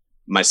after,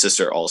 my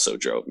sister also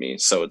drove me.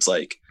 So it's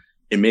like,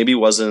 it maybe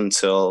wasn't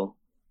until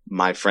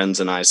my friends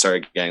and I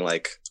started getting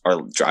like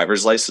our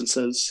driver's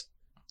licenses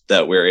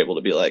that we were able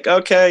to be like,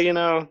 okay,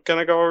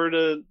 gonna go over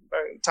to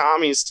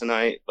Tommy's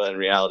tonight. But in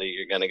reality,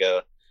 you're gonna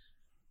go,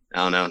 I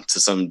don't know, to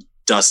some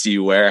dusty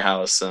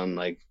warehouse, some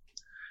like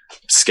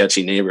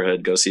sketchy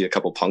neighborhood, go see a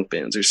couple punk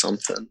bands or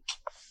something.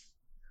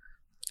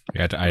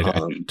 I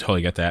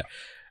totally get that.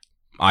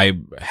 I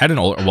had an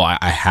older, well,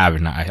 I have,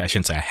 I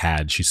shouldn't say I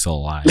had, she's still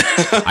alive.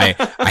 I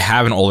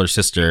have an older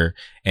sister,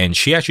 and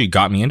she actually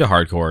got me into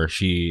hardcore.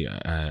 She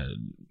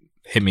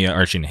hit me,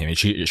 or she didn't hit me,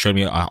 she showed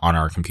me on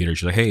our computer.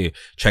 She's like, hey,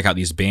 check out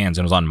these bands.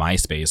 And it was on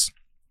MySpace.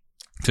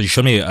 So she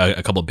showed me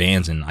a couple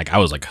bands, and like I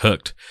was like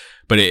hooked.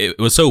 But it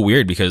was so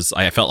weird, because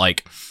I felt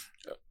like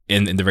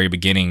in the very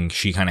beginning,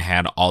 she kind of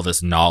had all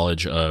this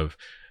knowledge of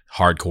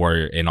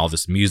hardcore and all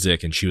this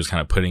music, and she was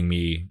kind of putting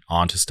me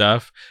onto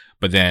stuff.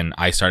 But then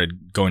I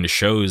started going to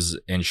shows,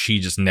 and she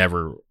just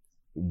never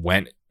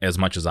went as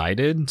much as I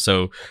did.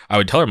 So I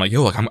would tell her, I'm like,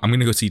 yo, look, I'm going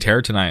to go see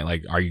Terror tonight.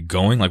 Like, are you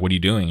going? Like, what are you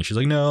doing? And she's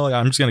like, no, like,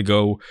 I'm just going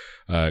to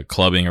go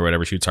clubbing or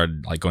whatever. She would start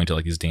like going to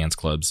like these dance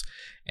clubs.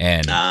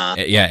 And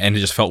yeah, and it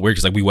just felt weird,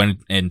 because like we went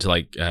into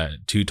like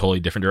two totally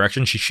different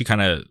directions. She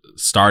kind of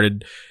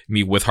started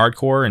me with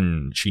hardcore,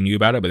 and she knew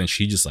about it, but then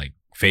she just like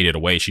faded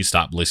away. She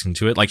stopped listening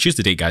to it. Like, she used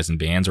to date guys in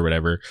bands or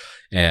whatever.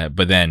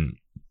 But then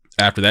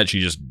after that, she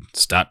just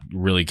stopped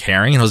really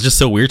caring. And it was just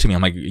so weird to me.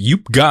 I'm like, you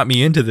got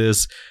me into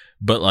this,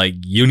 but like,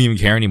 you don't even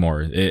care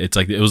anymore. It's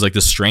like, it was like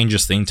the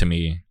strangest thing to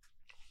me.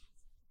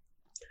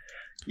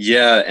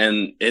 Yeah.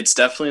 And it's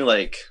definitely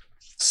like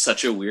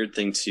such a weird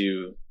thing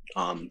to,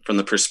 from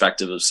the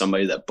perspective of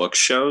somebody that books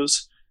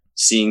shows,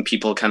 seeing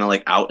people kind of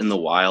like out in the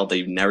wild that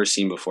you've never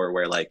seen before,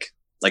 wear like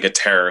a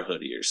Terror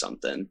hoodie or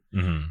something.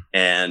 Mm-hmm.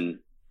 And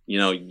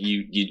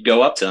you'd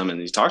go up to them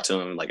and you talk to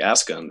them and like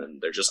ask them,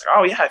 and they're just like,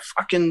 oh yeah,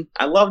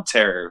 I love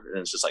Terror.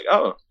 And it's just like,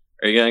 oh,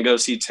 are you gonna go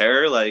see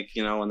Terror like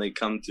when they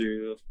come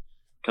through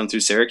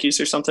Syracuse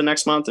or something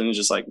next month? And it's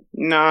just like,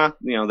 nah,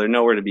 they're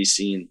nowhere to be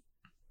seen.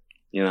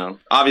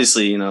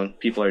 Obviously,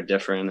 people are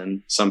different,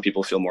 and some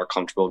people feel more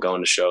comfortable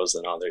going to shows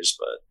than others,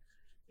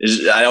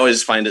 but I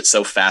always find it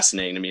so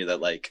fascinating to me that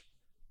like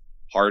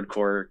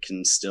hardcore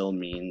can still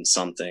mean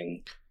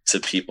something to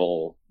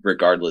people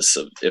regardless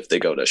of if they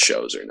go to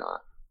shows or not.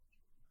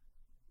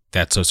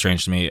 That's so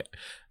strange to me.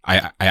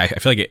 I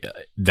feel like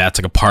that's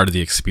like a part of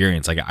the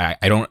experience. Like I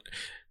don't,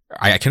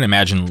 I can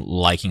imagine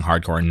liking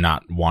hardcore and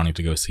not wanting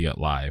to go see it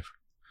live.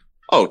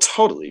 Oh,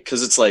 totally.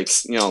 Because it's like,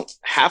 you know,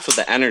 half of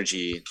the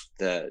energy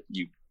that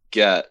you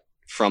get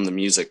from the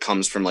music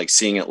comes from like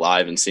seeing it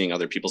live and seeing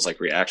other people's like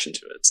reaction to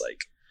it. It's like,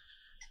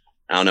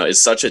 I don't know,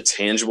 it's such a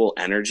tangible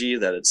energy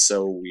that it's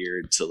so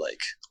weird to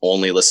like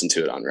only listen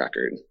to it on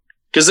record.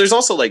 Because there's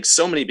also like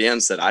so many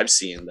bands that I've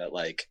seen that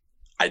like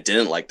I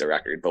didn't like the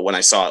record, but when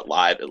I saw it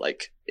live,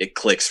 it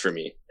clicks for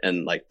me,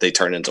 and like they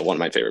turn into one of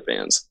my favorite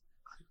bands.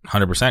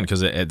 100%,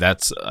 because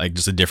that's like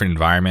just a different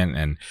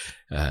environment,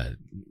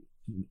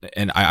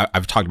 and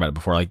I've talked about it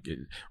before. Like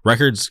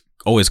records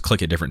always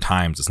click at different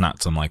times. It's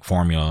not some like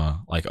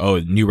formula like, oh,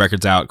 new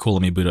record's out, cool,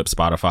 let me boot up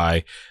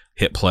Spotify,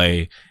 hit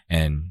play,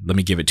 and let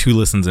me give it 2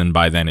 listens, and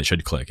by then it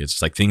should click. It's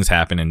just like things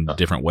happen in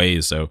different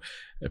ways. So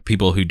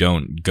people who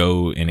don't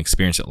go and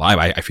experience it live,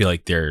 I feel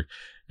like they're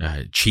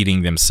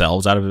cheating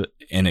themselves out of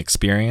an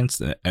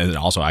experience, and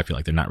also I feel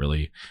like they're not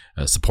really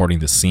supporting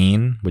the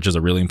scene, which is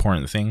a really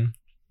important thing.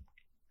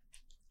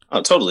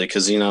 Oh, totally.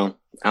 Because, you know,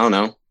 I don't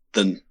know,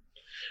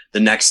 the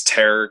next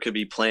Terror could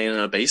be playing in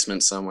a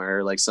basement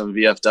somewhere, like some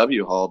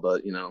VFW hall,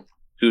 but, you know,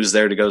 who's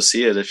there to go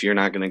see it if you're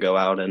not going to go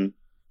out and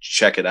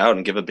check it out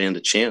and give a band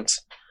a chance?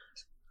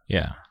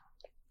 Yeah.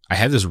 I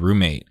had this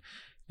roommate,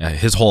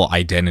 his whole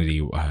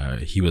identity,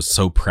 he was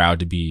so proud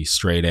to be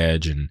straight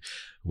edge and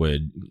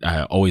would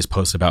always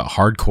post about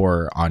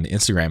hardcore on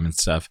Instagram and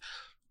stuff,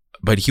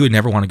 but he would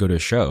never want to go to a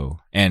show.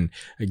 And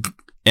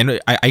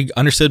I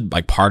understood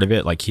like part of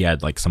it, like he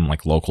had like some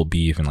like local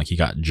beef and like he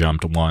got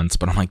jumped once,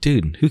 but I'm like,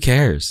 dude, who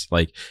cares?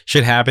 Like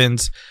shit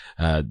happens.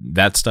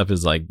 That stuff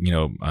is like, you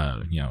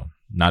know,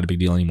 not a big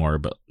deal anymore,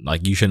 but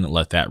like you shouldn't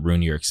let that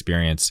ruin your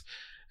experience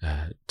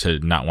to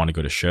not want to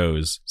go to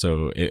shows.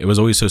 So it was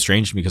always so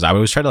strange to me, because I would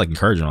always try to like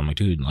encourage him. I'm like,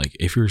 dude, like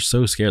if you're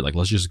so scared, like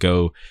let's just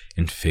go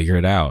and figure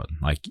it out.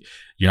 Like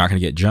you're not going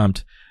to get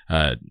jumped.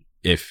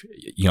 If,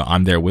 you know,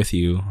 I'm there with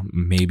you,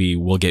 maybe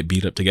we'll get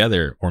beat up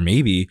together, or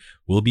maybe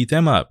we'll beat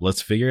them up.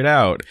 Let's figure it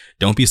out.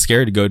 Don't be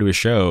scared to go to a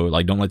show.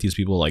 Like, don't let these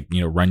people like,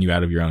 you know, run you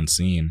out of your own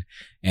scene.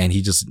 And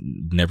he just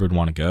never would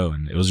want to go.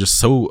 And it was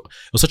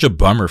such a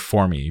bummer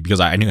for me, because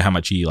I knew how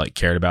much he like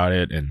cared about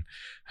it. And,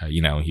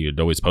 you know, he would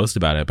always post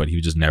about it, but he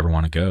would just never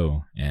want to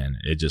go. And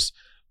it just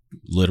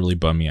literally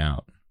bummed me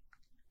out.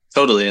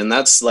 Totally. And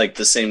that's like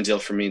the same deal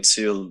for me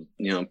too.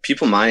 You know,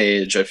 people my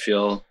age, I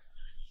feel,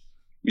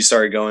 we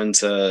started going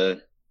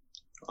to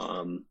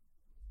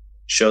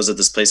shows at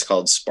this place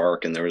called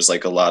Spark, and there was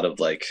like a lot of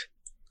like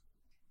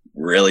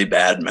really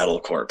bad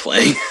metalcore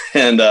playing,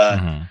 and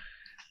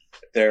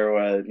there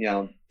was, you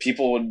know,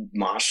 people would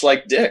mosh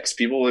like dicks.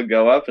 People would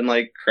go up and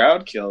like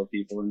crowd kill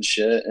people and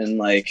shit. And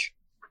like,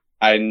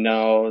 I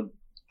know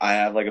I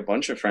have like a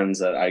bunch of friends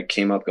that I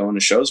came up going to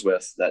shows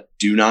with that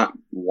do not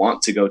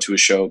want to go to a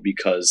show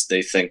because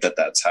they think that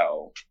that's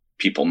how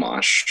people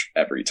mosh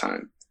every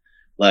time.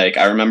 Like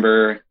I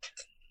remember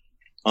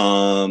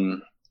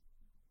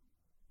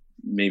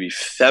maybe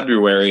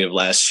February of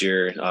last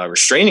year,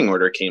 Restraining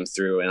Order came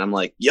through, and I'm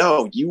like,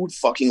 yo, you would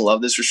fucking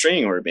love this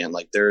Restraining Order band.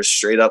 Like they're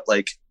straight up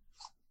like,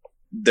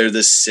 they're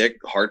this sick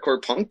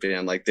hardcore punk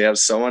band. Like they have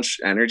so much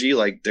energy.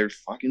 Like they're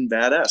fucking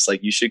badass.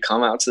 Like you should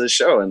come out to the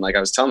show. And like I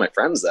was telling my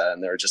friends that,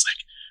 and they were just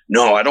like,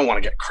 no, I don't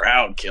want to get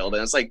crowd killed.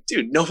 And it's like,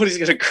 dude, nobody's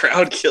gonna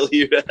crowd kill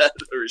you at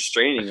a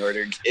Restraining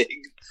Order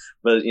gig.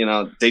 But, you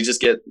know, they just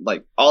get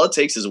like, all it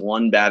takes is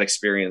one bad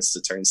experience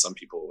to turn some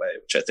people away,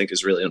 which I think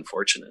is really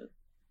unfortunate.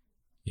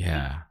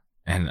 Yeah.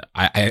 And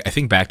I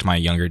think back to my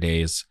younger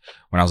days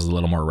when I was a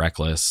little more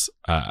reckless.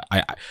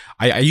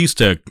 I used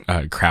to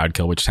crowd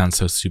kill, which sounds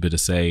so stupid to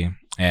say.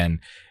 And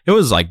it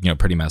was like, you know,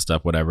 pretty messed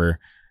up, whatever.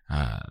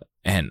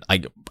 And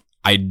like,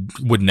 I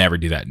would never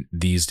do that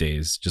these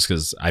days, just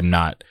because I'm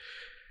not...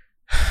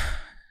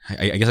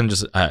 I guess I'm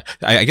just,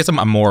 I guess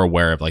I'm more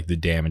aware of like the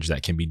damage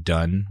that can be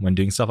done when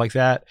doing stuff like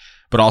that.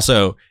 But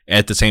also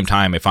at the same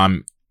time, if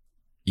I'm,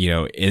 you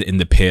know, in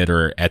the pit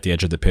or at the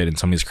edge of the pit and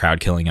somebody's crowd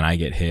killing and I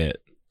get hit,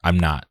 I'm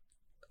not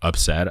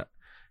upset,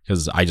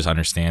 because I just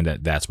understand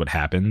that that's what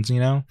happens, you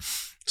know?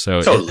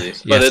 So totally.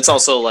 But it's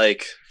also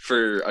like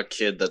for a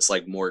kid that's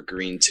like more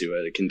green to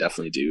it, it can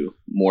definitely do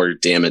more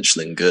damage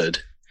than good.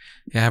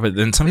 Yeah. But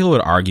then some people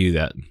would argue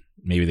that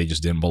maybe they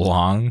just didn't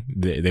belong.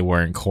 They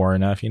weren't core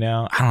enough, you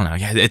know? I don't know.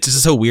 Yeah, it's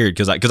just so weird,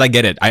 because I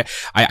get it. I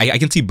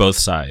can see both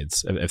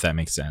sides, if that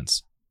makes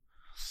sense.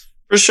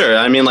 For sure.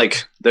 I mean,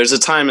 like, there's a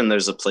time and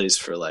there's a place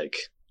for like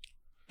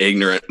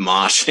ignorant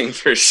moshing,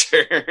 for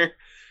sure.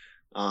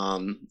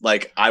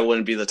 Like, I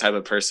wouldn't be the type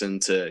of person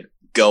to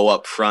go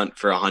up front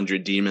for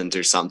 100 Demons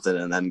or something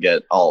and then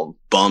get all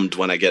bummed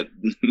when I get,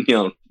 you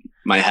know,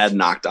 my head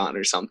knocked on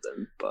or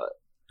something. But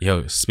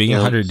yo, speaking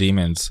of 100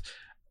 Demons,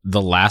 the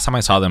last time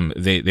I saw them,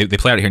 they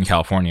play out here in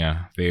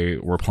California. They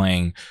were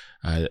playing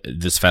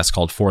this fest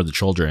called For the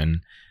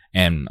Children,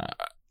 and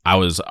I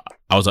was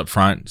up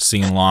front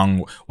singing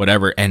along,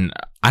 whatever. And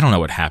I don't know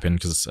what happened,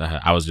 because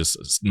I was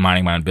just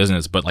minding my own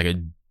business. But like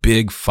a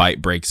big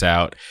fight breaks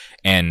out,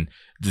 and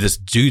this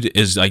dude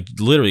is like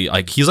literally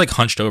like he's like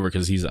hunched over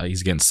because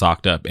he's getting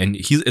socked up, and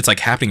it's like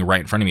happening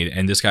right in front of me.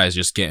 And this guy is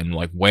just getting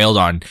like wailed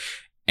on.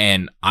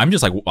 And I'm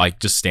just like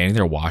just standing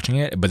there watching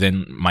it, but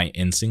then my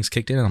instincts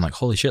kicked in and I'm like,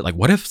 holy shit, like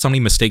what if somebody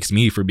mistakes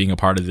me for being a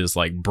part of this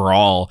like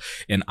brawl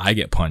and I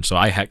get punched? So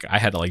I had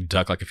to like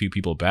duck like a few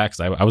people back,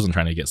 because I wasn't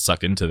trying to get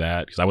sucked into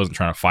that, because I wasn't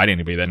trying to fight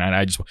anybody that night.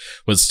 I just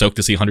was stoked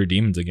to see 100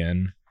 Demons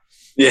again.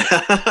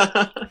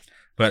 Yeah.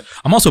 But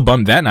I'm also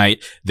bummed that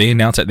night they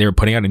announced that they were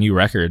putting out a new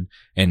record,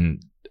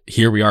 and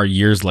here we are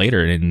years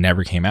later and it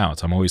never came out.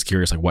 So I'm always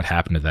curious, like what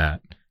happened to that?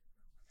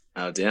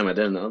 Oh damn, I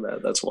didn't know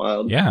that. That's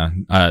wild. Yeah.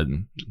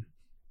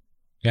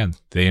 Yeah,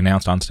 they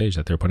announced on stage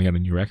that they're putting out a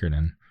new record,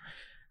 and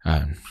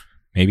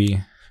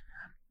maybe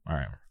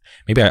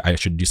I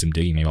should do some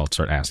digging. Maybe I'll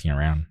start asking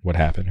around what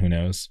happened. Who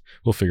knows?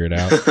 We'll figure it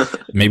out.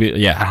 Maybe,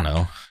 yeah, I don't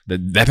know.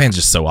 That band's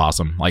just so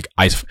awesome. Like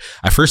I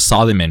first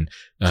saw them in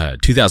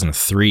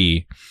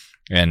 2003,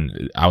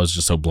 and I was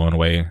just so blown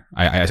away.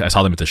 I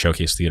saw them at the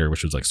Showcase Theater,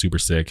 which was like super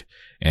sick,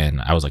 and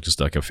I was like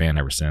just like a fan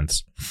ever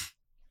since.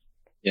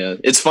 Yeah,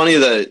 it's funny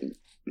that,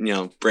 you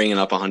know, bringing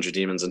up 100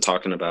 Demons and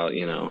talking about,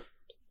 you know,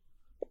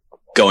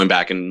 going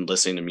back and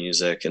listening to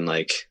music and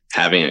like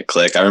having it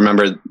click. I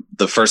remember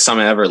the first time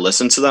I ever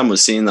listened to them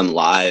was seeing them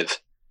live,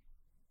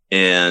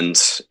 and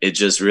it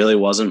just really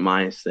wasn't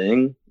my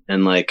thing.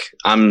 And like,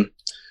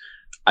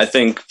 I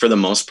think for the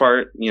most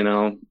part, you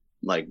know,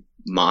 like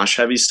mosh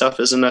heavy stuff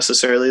isn't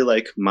necessarily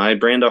like my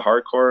brand of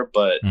hardcore,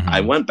 but I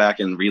went back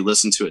and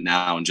re-listened to it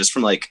now, and just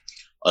from like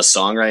a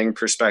songwriting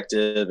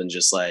perspective and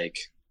just like,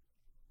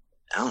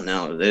 I don't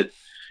know,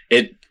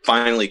 it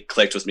finally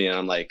clicked with me, and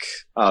I'm like,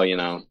 oh, you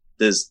know,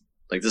 this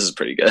is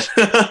pretty good.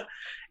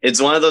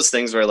 It's one of those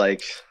things where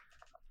like,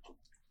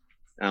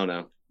 I don't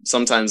know,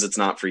 sometimes it's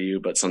not for you,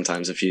 but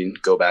sometimes if you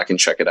go back and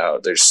check it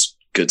out, there's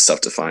good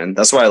stuff to find.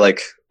 That's why,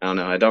 like, I don't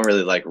know, I don't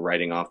really like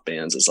writing off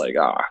bands. It's like,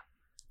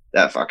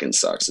 that fucking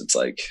sucks. It's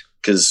like,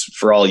 because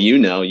for all you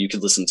know, you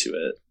could listen to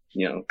it,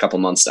 you know, a couple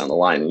months down the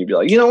line and you'd be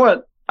like, you know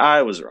what,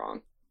 I was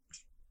wrong.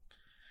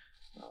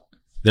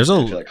 I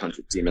feel like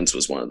 100 Demons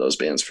was one of those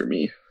bands for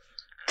me.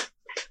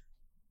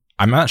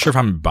 I'm not sure if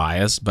I'm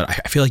biased, but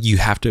I feel like you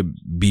have to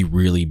be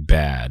really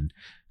bad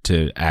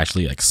to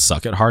actually like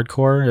suck at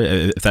hardcore,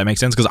 if that makes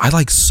sense. Because I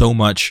like so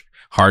much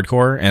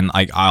hardcore, and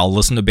like I'll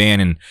listen to a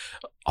band and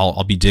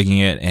I'll be digging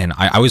it, and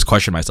I always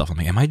question myself. I'm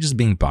like, am I just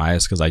being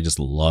biased because I just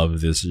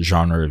love this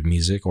genre of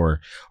music, or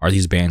are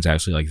these bands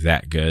actually like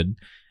that good?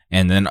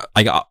 And then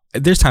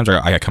there's times where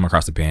I come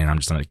across a band and I'm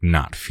just like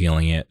not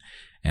feeling it,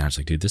 and I'm just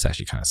like, dude, this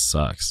actually kind of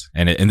sucks.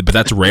 But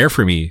that's rare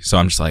for me, so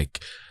I'm just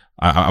like.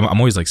 I'm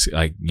always like,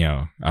 you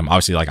know, I'm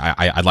obviously like,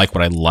 I like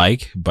what I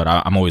like, but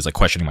I'm always like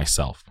questioning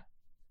myself.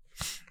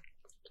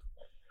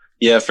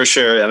 Yeah, for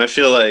sure. And I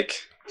feel like,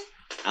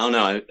 I don't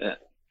know,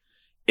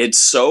 it's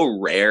so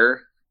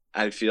rare,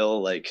 I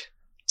feel like,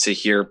 to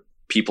hear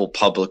people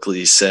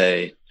publicly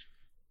say,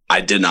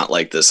 I did not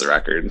like this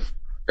record,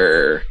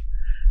 or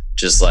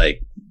just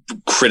like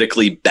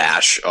critically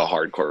bash a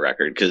hardcore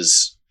record.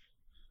 Cause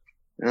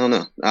I don't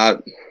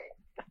know,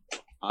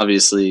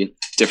 obviously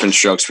different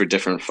strokes for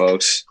different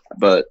folks,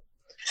 but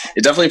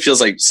it definitely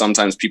feels like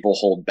sometimes people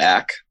hold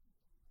back,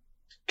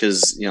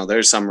 because, you know,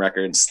 there's some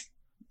records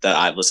that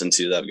I've listened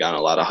to that have gotten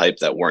a lot of hype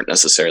that weren't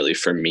necessarily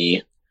for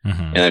me.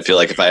 And I feel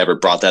like if I ever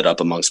brought that up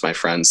amongst my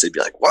friends, they'd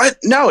be like, what?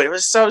 No, it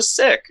was so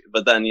sick.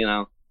 But then, you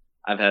know,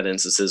 I've had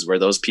instances where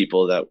those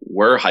people that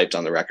were hyped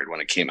on the record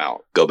when it came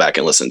out go back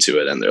and listen to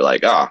it, and they're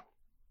like,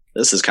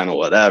 this is kind of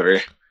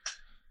whatever.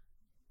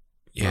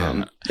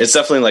 Yeah. It's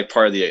definitely like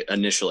part of the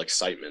initial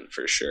excitement,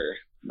 for sure,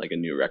 like a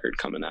new record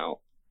coming out.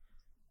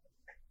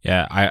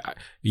 Yeah, I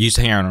used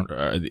to hang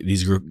around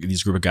these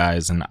group of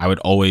guys, and I would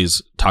always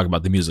talk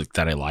about the music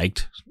that I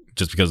liked,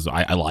 just because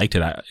I liked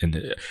it. I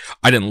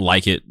didn't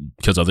like it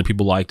because other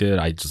people liked it.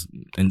 I just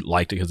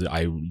liked it because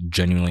I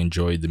genuinely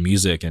enjoyed the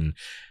music. And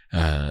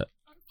a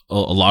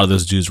lot of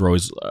those dudes were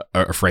always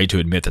afraid to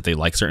admit that they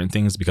like certain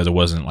things, because it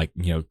wasn't like,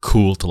 you know,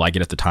 cool to like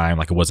it at the time.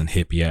 Like it wasn't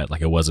hip yet.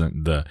 Like it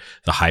wasn't the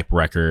hype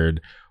record,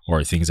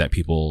 or things that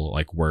people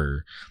like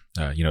were,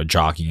 you know,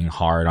 jockeying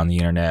hard on the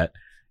internet.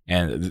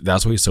 And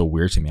that's always so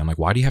weird to me. I'm like,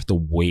 why do you have to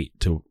wait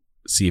to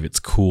see if it's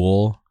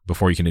cool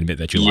before you can admit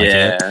that you like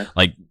it?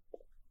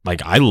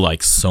 Like I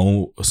like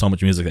so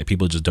much music that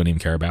people just don't even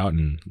care about,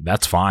 and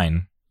that's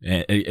fine.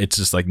 It's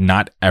just like,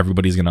 not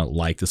everybody's gonna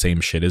like the same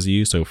shit as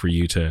you. So for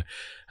you to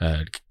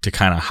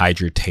kind of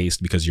hide your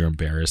taste because you're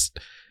embarrassed,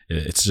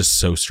 it's just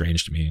so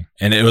strange to me.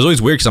 And it was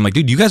always weird, because I'm like,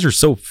 dude, you guys are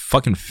so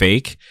fucking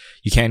fake.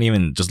 You can't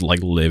even just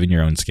like live in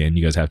your own skin.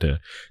 You guys have to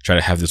try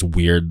to have this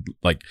weird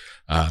like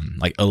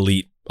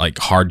elite, like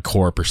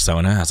hardcore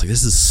persona. I was like,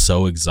 this is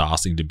so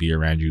exhausting to be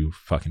around you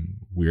fucking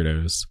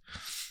weirdos.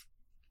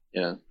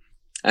 Yeah.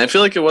 And I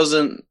feel like it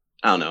wasn't,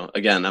 I don't know,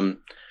 again,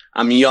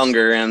 I'm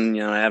younger, and,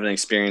 you know, I haven't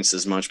experienced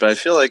as much, but I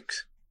feel like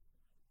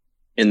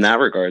in that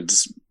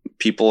regards,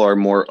 people are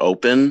more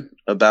open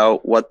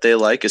about what they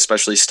like,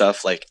 especially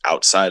stuff like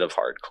outside of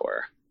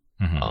hardcore,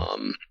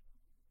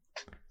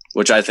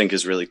 which I think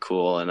is really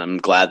cool. And I'm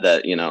glad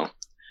that, you know,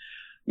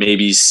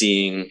 maybe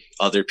seeing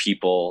other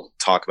people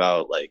talk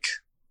about, like,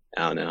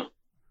 I don't know,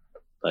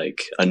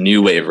 like a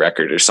new wave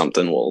record or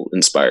something will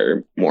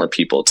inspire more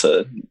people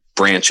to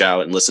branch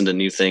out and listen to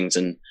new things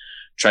and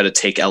try to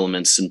take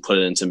elements and put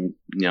it into,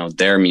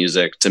 their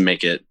music to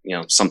make it,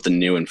 something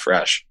new and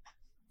fresh.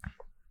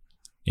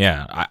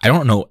 Yeah. I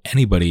don't know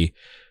anybody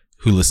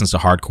who listens to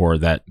hardcore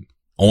that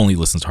only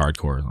listens to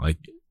hardcore. Like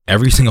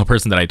every single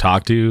person that I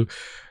talk to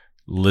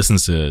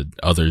listens to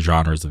other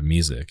genres of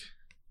music.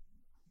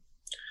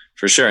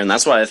 For sure. And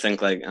that's why I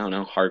think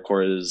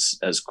hardcore is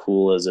as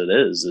cool as it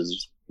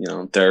is,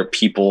 there are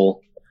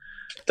people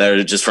that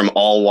are just from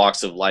all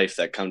walks of life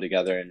that come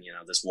together in,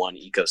 this one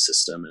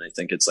ecosystem. And I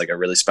think it's like a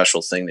really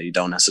special thing that you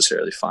don't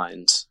necessarily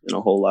find in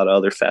a whole lot of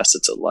other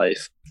facets of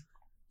life.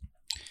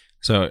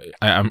 So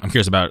I'm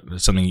curious about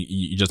something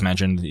you just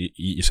mentioned.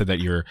 You said that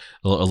you're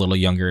a little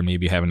younger and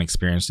maybe haven't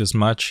experienced as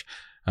much.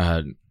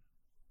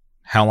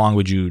 How long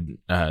would you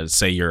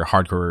say your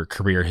hardcore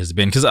career has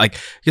been? Because I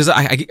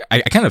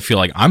kind of feel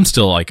like I'm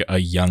still like a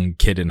young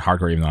kid in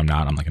hardcore, even though I'm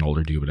not. I'm like an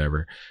older dude,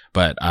 whatever.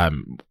 But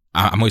I'm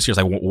always curious,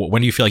 like,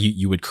 when do you feel like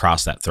you would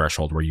cross that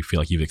threshold where you feel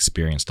like you've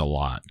experienced a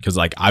lot? Because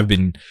like I've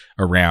been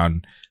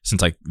around since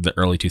like the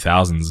early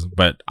 2000s,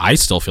 but I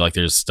still feel like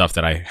there's stuff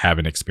that I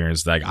haven't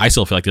experienced. Like I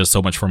still feel like there's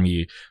so much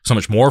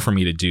more for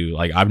me to do.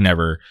 Like I've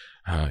never,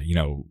 I've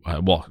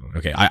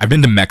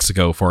been to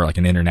Mexico for like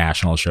an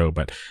international show,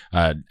 but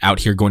out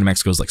here going to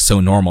Mexico is like so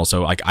normal.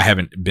 So like I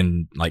haven't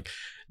been like,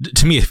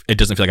 to me, it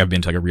doesn't feel like I've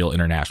been to like a real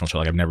international show.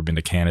 Like I've never been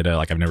to Canada.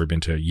 Like I've never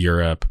been to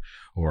Europe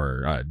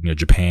or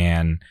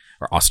Japan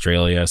or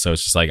Australia. So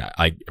it's just like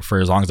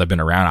for as long as I've been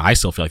around, I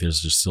still feel like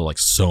there's just still like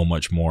so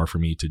much more for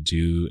me to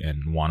do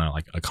and want to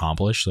like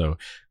accomplish. So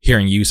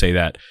hearing you say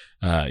that,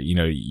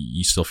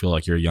 you still feel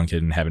like you're a young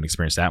kid and haven't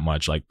experienced that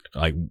much. Like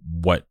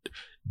what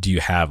do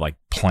you have like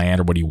planned,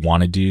 or what do you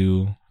want to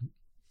do?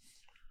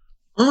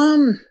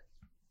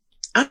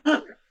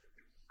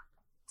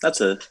 That's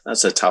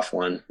a tough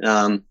one.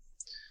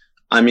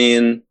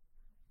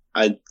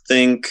 I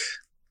think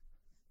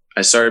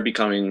I started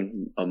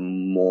becoming a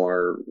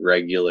more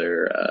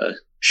regular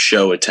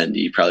show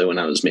attendee probably when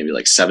I was maybe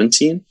like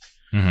 17.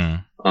 Mm-hmm.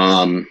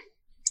 And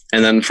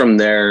then from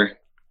there,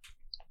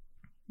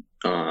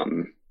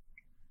 from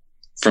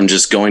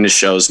just going to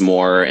shows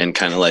more and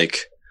kind of like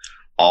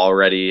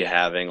already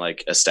having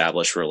like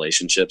established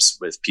relationships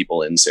with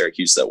people in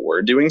Syracuse that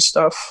were doing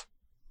stuff,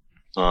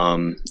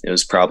 it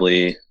was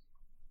probably,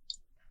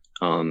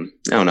 I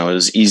don't know, it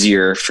was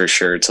easier for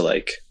sure to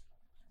like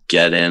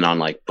get in on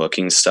like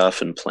booking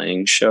stuff and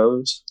playing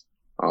shows.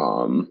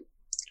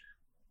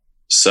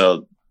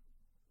 So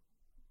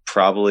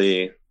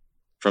probably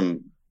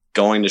from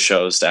going to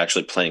shows to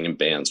actually playing in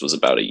bands was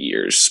about a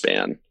year's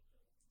span.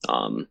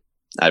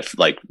 I've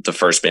like the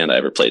first band I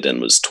ever played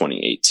in was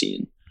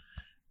 2018.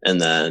 And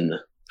then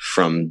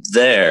from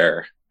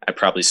there, I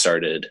probably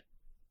started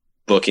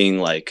booking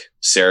like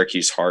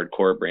Syracuse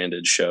hardcore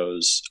branded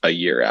shows a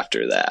year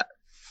after that.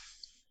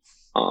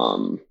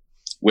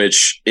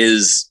 Which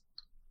is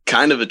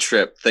kind of a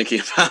trip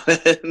thinking about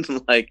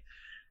it. Like,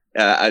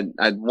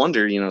 I'd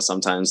wonder,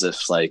 sometimes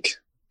if like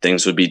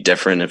things would be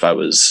different if I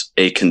was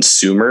a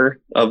consumer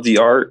of the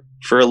art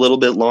for a little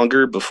bit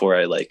longer before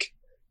I like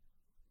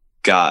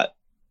got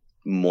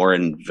more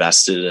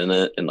invested in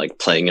it and like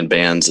playing in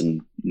bands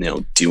and,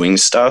 doing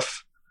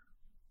stuff.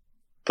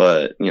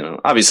 But,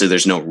 obviously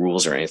there's no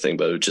rules or anything,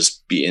 but it would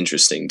just be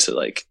interesting to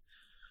like,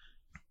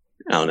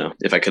 I don't know,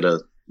 if I could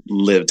have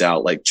lived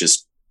out like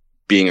just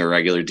being a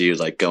regular dude,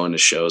 like going to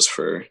shows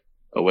for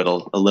a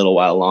little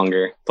while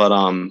longer. But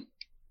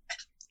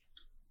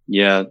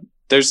yeah,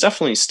 there's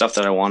definitely stuff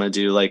that I want to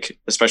do, like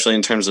especially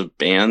in terms of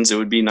bands. It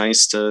would be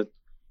nice to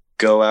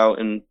go out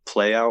and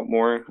play out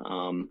more.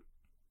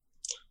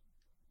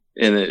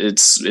 And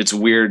it's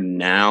weird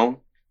now,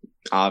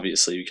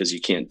 obviously, because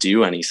you can't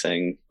do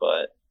anything,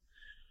 but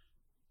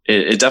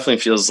it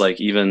definitely feels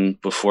like even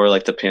before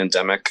like the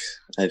pandemic,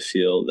 I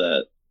feel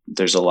that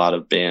there's a lot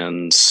of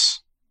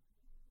bands,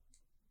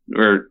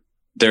 or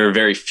there are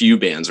very few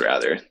bands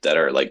rather, that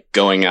are like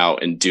going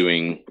out and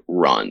doing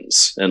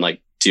runs and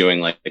like doing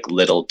like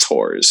little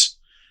tours.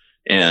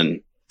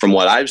 And from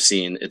what I've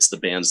seen, it's the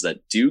bands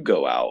that do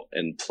go out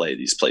and play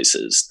these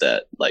places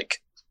that like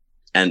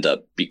end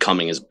up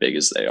becoming as big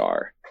as they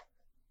are.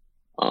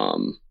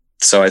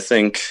 So I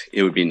think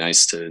it would be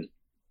nice to,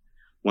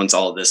 once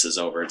all of this is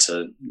over,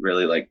 to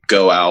really like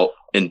go out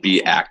and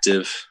be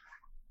active,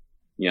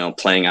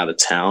 playing out of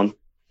town.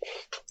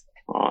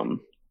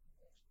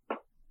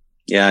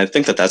 Yeah, I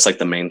think that's like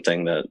the main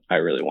thing that I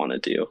really want to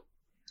do.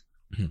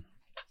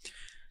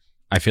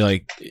 I feel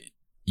like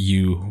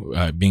you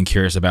being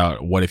curious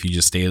about what if you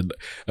just stayed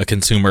a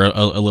consumer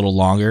a little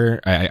longer.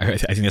 I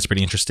think that's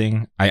pretty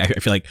interesting. I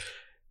feel like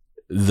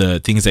the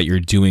things that you're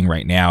doing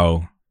right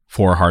now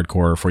for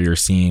hardcore, for your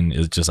scene,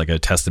 is just like a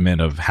testament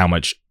of how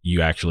much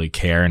you actually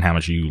care and how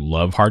much you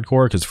love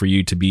hardcore. Because for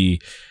you to be,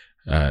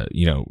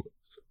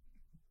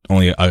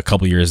 only a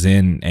couple years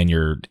in and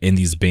you're in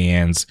these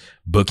bands,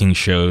 booking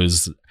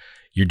shows,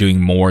 you're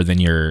doing more than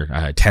your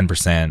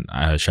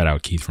 10%. Shout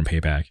out Keith from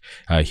Payback.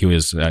 He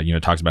was,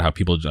 talks about how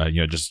people,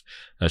 just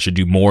should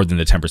do more than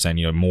the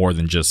 10%, more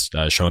than just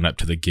showing up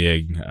to the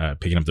gig,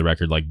 picking up the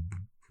record, like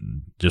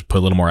just put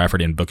a little more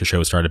effort in, book a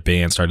show, start a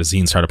band, start a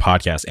zine, start a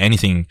podcast,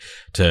 anything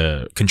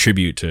to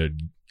contribute to,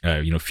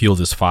 fuel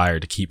this fire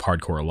to keep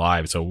hardcore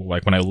alive. So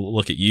like when I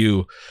look at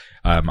you,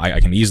 I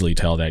can easily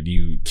tell that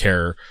you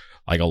care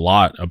like a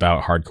lot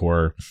about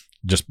hardcore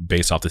just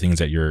based off the things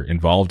that you're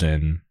involved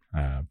in.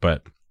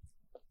 But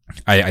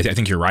I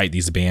think you're right.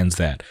 These bands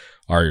that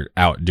are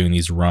out doing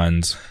these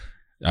runs,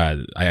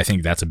 I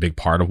think that's a big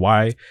part of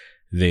why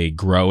they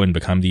grow and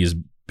become these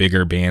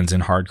bigger bands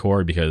in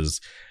hardcore, because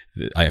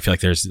I feel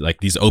like there's like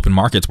these open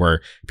markets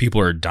where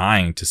people are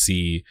dying to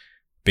see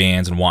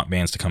bands and want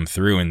bands to come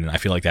through. And I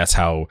feel like that's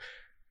how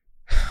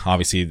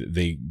obviously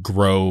they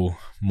grow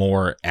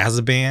more as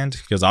a band,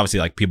 because obviously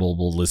like people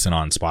will listen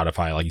on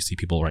Spotify. Like you see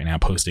people right now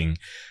posting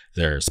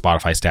their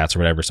Spotify stats or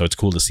whatever. So it's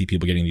cool to see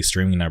people getting these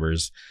streaming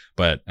numbers,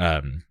 but,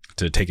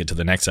 to take it to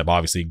the next step,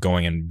 obviously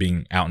going and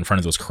being out in front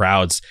of those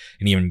crowds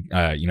and even,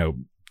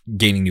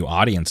 gaining new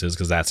audiences,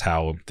 because that's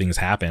how things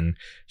happen.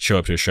 Show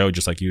up to a show,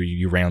 just like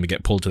you randomly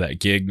get pulled to that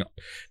gig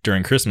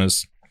during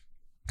Christmas.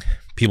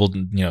 People,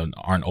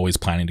 aren't always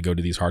planning to go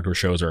to these hardcore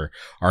shows or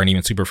aren't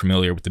even super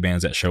familiar with the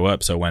bands that show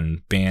up. So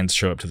when bands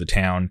show up to the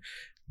town,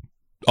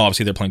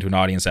 obviously they're playing to an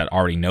audience that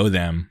already know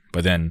them,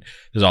 but then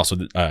there's also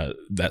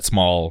that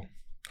small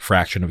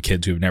fraction of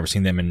kids who've never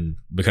seen them and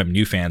become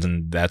new fans,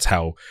 and that's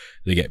how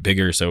they get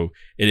bigger. So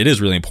it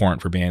is really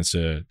important for bands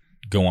to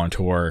go on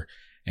tour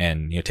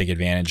and take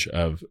advantage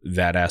of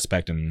that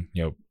aspect and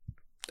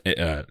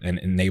and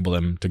enable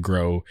them to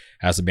grow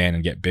as a band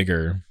and get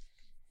bigger.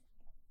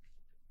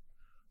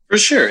 For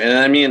sure. And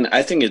I mean,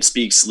 I think it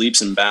speaks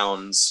leaps and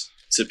bounds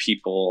to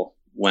people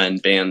when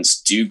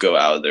bands do go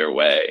out of their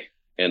way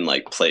and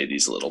like play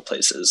these little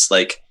places.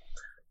 Like,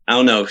 I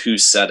don't know who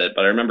said it,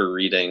 but I remember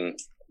reading,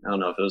 I don't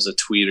know if it was a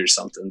tweet or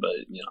something, but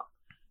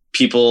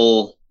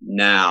people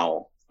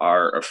now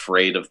are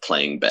afraid of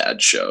playing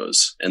bad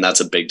shows. And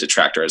that's a big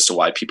detractor as to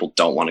why people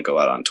don't want to go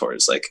out on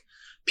tours. Like,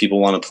 people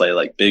want to play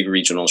like big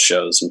regional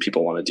shows and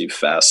people want to do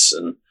fests,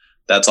 and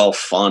that's all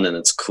fun and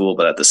it's cool.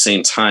 But at the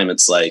same time,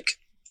 it's like,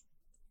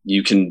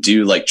 you can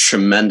do like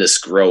tremendous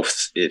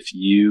growth if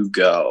you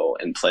go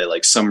and play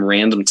like some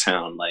random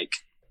town, like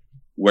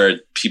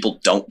where people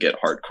don't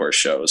get hardcore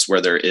shows,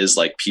 where there is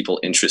like people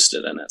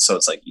interested in it. So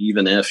it's like,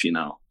 even if,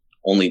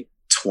 only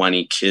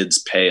 20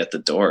 kids pay at the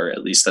door,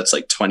 at least that's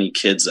like 20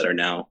 kids that are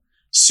now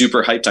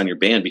super hyped on your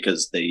band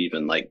because they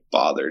even like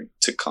bothered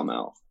to come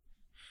out.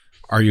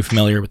 Are you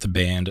familiar with the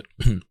band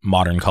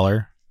Modern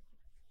Color?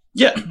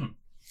 Yeah.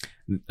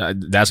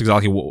 That's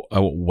exactly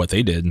what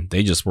they did.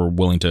 They just were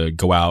willing to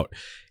go out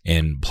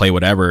and play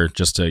whatever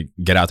just to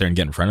get out there and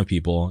get in front of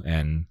people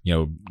and,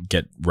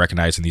 get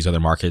recognized in these other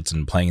markets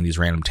and playing in these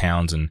random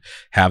towns and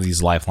have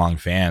these lifelong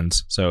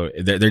fans. So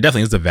there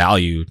definitely is the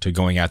value to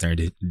going out there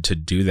and to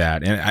do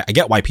that. And I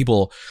get why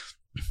people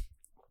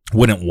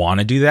wouldn't want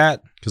to do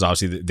that, because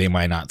obviously they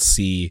might not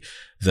see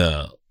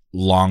the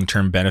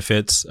long-term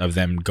benefits of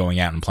them going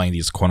out and playing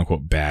these quote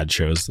unquote bad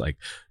shows. Like,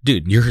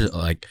 dude, you're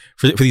like,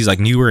 for these like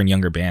newer and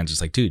younger bands,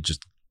 it's like, dude,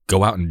 just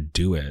go out and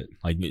do it.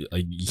 Like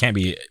you can't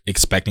be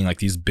expecting like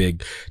these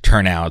big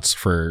turnouts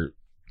for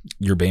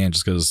your band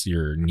just because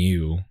you're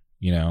new,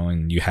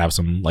 and you have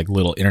some like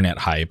little internet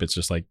hype. It's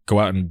just like, go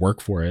out and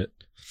work for it.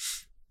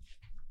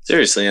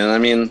 Seriously. And I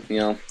mean,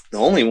 the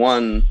only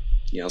one,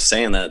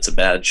 saying that it's a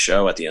bad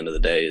show at the end of the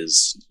day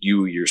is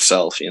you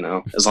yourself,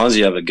 as long as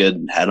you have a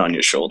good head on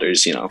your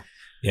shoulders, yeah,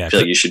 I feel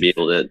like you should be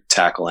able to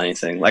tackle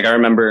anything. Like, I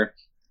remember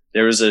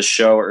there was a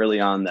show early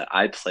on that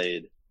I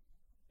played,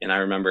 and I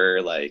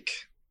remember like,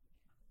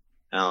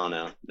 I don't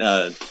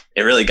know,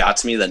 it really got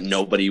to me that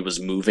nobody was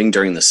moving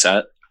during the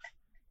set.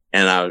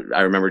 And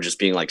I remember just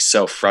being like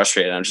so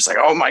frustrated. I'm just like,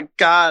 oh my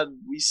God,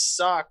 we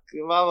suck,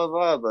 blah, blah,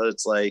 blah. But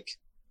it's like,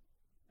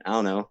 I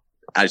don't know.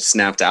 I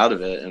snapped out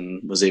of it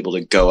and was able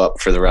to go up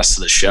for the rest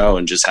of the show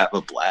and just have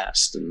a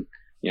blast. And,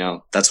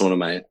 that's one of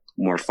my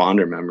more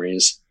fonder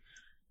memories.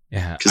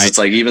 Yeah. Because it's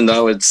like, even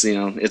though it's,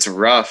 it's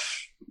rough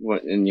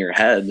in your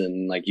head,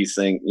 and like you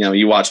think,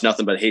 you watch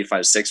nothing but Hate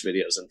 5/6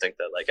 videos and think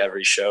that like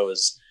every show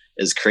is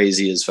as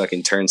crazy as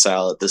fucking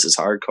Turnstile at This Is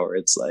Hardcore.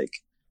 It's like,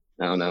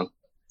 I don't know.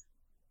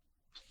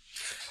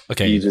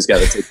 Okay. You just got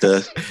to take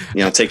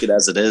take it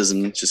as it is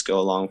and just go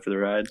along for the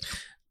ride.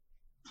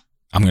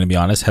 I'm going to be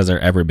honest. Has there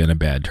ever been a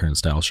bad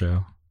Turnstile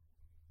show?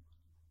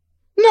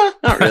 No,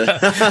 not really.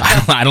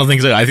 I don't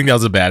think so. I think that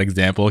was a bad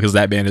example, because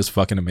that band is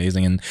fucking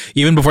amazing. And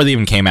even before they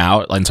even came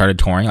out and started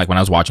touring, like when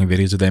I was watching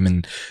videos of them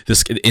in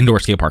this indoor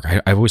skate park,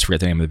 I always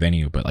forget the name of the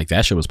venue, but like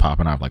that shit was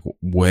popping off like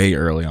way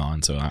early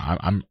on. So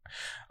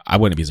I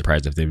wouldn't be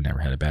surprised if they've never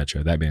had a bad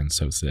show. That band's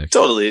so sick.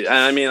 Totally.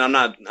 I mean, I'm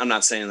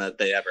not saying that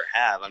they ever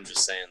have. I'm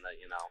just saying that,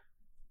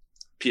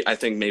 I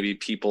think maybe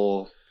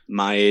people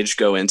my age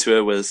go into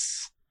it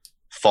with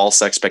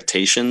false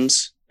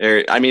expectations.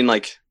 Or, I mean,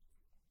 like,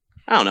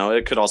 I don't know.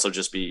 It could also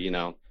just be,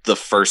 the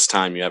first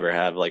time you ever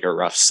have like a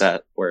rough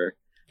set where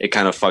it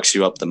kind of fucks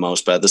you up the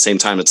most. But at the same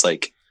time, it's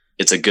like,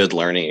 it's a good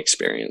learning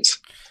experience.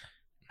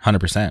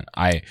 100%.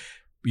 I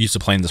used to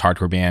play in this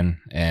hardcore band,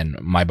 and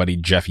my buddy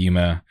Jeff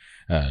Yuma,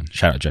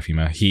 shout out Jeff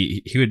Yuma,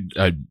 he would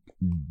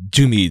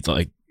do me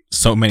like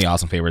so many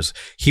awesome favors.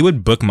 He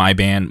would book my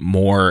band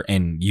more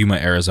in Yuma,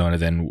 Arizona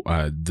than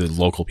the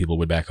local people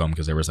would back home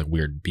because there was like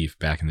weird beef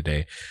back in the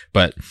day.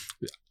 But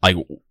like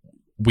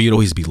we'd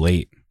always be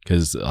late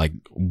because like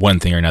one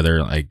thing or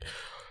another, like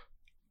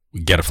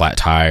get a flat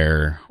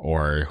tire,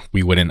 or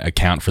we wouldn't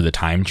account for the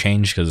time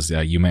change because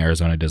Yuma,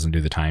 Arizona doesn't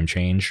do the time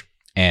change.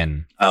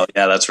 And oh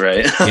yeah, that's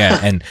right. yeah,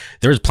 and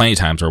there was plenty of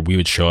times where we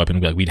would show up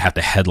and like we'd have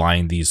to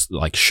headline these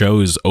like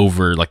shows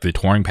over like the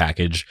touring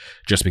package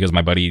just because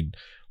my buddy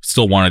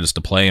still wanted us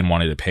to play and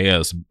wanted to pay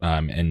us,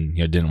 and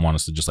didn't want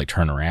us to just like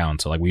turn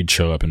around. So like we'd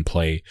show up and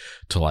play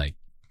to like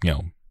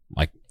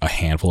like a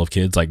handful of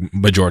kids, like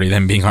majority of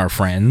them being our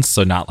friends,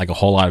 so not like a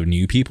whole lot of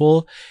new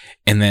people.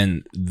 And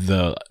then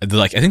the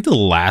like I think the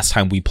last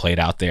time we played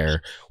out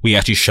there, we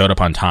actually showed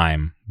up on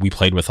time. We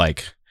played with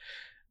like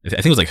I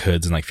think it was like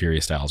Hoods and like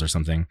Furious Styles or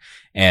something.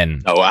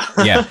 And oh wow.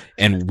 yeah,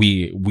 and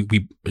we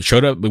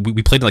showed up.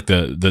 We played like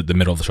the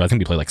middle of the show. I think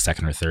we played like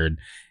second or third,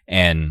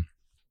 and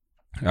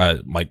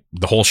like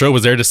the whole show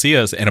was there to see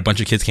us. And a bunch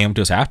of kids came up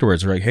to us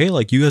afterwards. They're like, "Hey,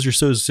 like you guys are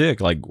so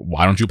sick. Like,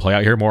 why don't you play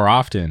out here more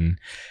often?"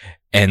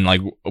 And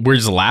like we're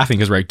just laughing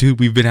because we're like,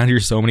 dude, we've been out here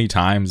so many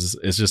times.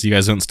 It's just you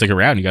guys don't stick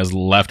around. You guys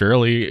left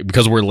early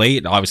because we're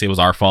late. Obviously, it was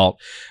our fault,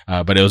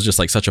 but it was just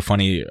like such a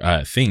funny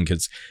thing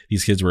because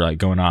these kids were like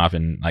going off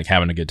and like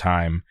having a good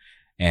time,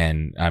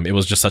 and it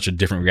was just such a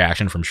different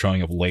reaction from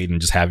showing up late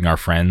and just having our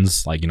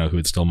friends like who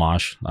would still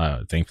mosh,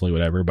 thankfully,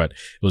 whatever. But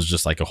it was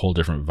just like a whole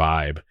different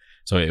vibe.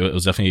 So it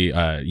was definitely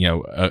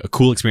a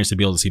cool experience to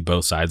be able to see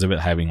both sides of it,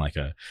 having like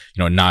a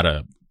not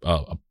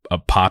a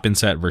pop-in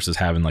set versus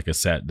having like a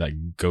set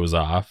that goes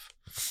off.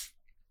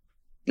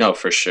 No,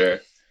 for sure.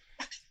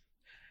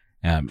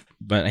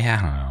 But yeah,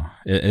 I don't know.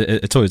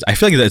 It's always, I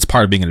feel like it's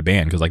part of being in a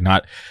band because like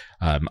not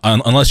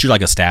unless you're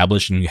like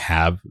established and you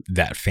have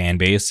that fan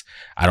base,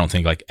 I don't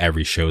think like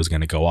every show is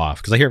going to go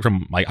off. Because I hear it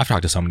from like I've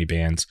talked to so many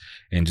bands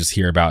and just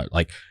hear about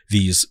like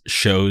these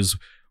shows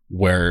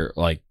where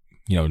like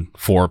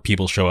 4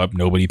 people show up,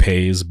 nobody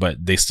pays,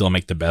 but they still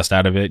make the best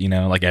out of it.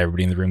 Like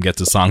everybody in the room gets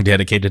a song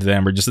dedicated to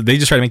them, or they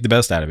just try to make the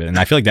best out of it. And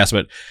I feel like that's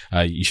what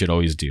you should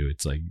always do.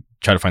 It's like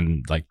try to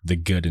find like the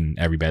good in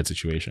every bad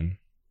situation,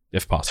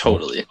 if possible.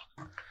 Totally.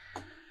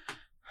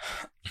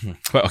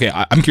 But okay,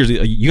 I'm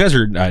curious. You guys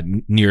are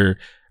near,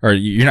 or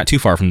you're not too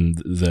far from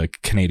the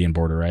Canadian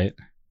border, right?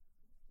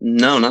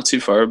 No, not too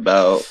far.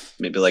 About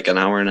maybe like an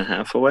hour and a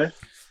half away.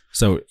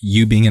 So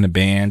you being in a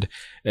band,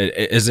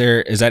 is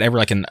that ever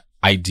like an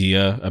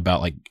idea about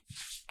like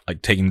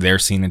taking their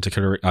scene into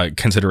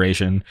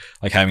consideration,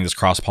 like having this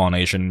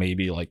cross-pollination,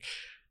 maybe like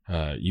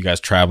you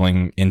guys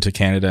traveling into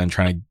Canada and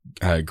trying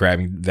to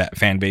grabbing that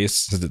fan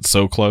base because it's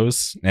so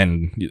close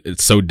and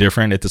it's so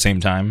different at the same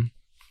time?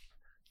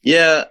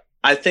 Yeah,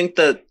 I think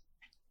that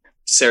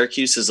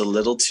Syracuse is a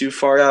little too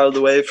far out of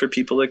the way for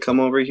people to come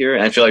over here,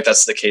 and I feel like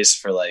that's the case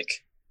for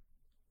like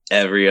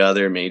every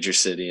other major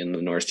city in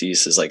the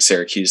Northeast. Is like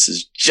Syracuse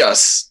is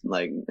just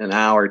like an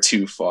hour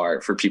too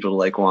far for people to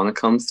like want to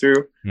come through.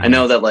 Mm-hmm. I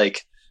know that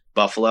like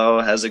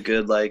Buffalo has a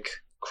good like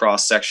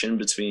cross section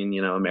between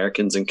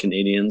Americans and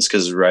Canadians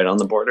because it's right on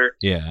the border.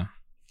 Yeah.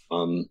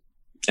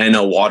 I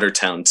know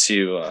Watertown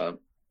too.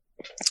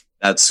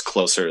 That's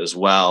closer as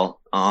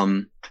well.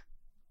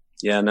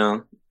 Yeah,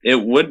 no, it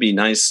would be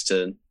nice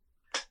to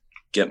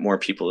get more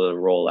people to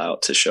roll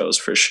out to shows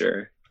for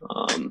sure.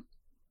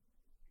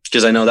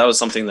 Because I know that was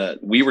something that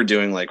we were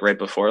doing like right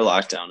before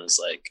lockdown, is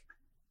like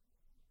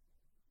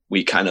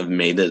we kind of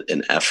made it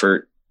an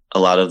effort, a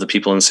lot of the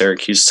people in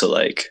Syracuse, to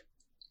like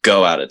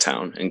go out of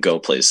town and go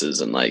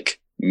places and like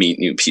meet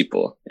new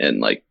people and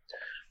like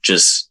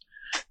just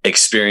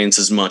experience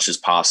as much as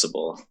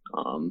possible.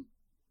 And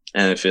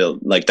I feel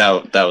like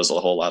that was a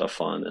whole lot of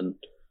fun, and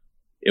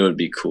it would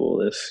be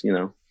cool if,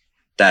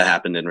 that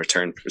happened in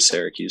return for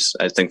Syracuse.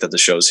 I think that the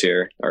shows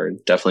here are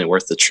definitely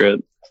worth the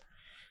trip.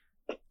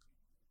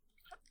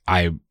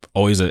 I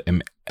always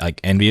am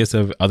like envious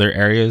of other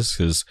areas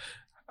because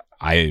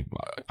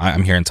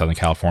I'm here in Southern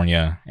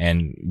California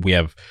and we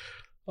have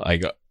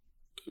like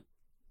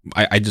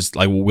I just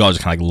like we all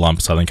just kind of like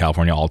lump Southern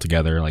California all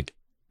together, like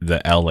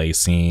the LA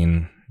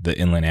scene, the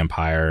Inland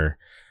Empire,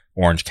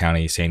 Orange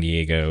County, San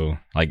Diego,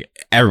 like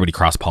everybody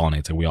cross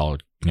pollinates and we all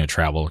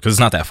travel because it's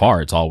not that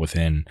far. It's all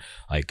within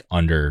like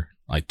under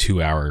like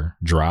 2-hour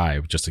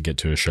drive just to get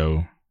to a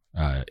show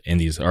in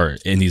these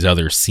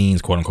other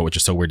scenes, quote unquote, which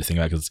is so weird to think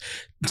about because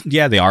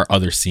yeah, they are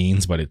other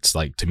scenes, but it's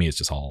like to me it's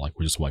just all like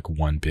we're just like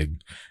one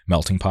big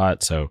melting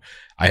pot. So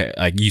I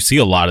like you see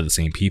a lot of the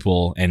same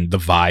people and the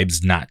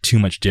vibe's not too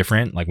much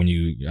different like when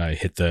you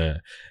hit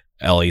the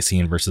LA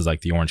scene versus like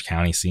the Orange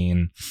County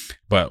scene.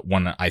 But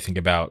when I think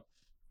about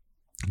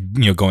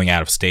going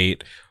out of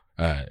state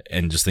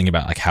and just thinking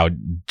about like how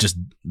just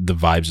the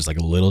vibe's just like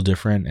a little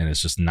different and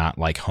it's just not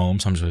like home.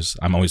 So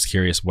I'm always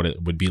curious what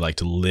it would be like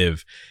to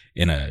live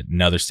in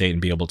another state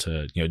and be able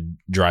to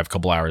drive a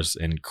couple hours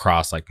and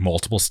cross like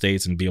multiple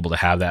states and be able to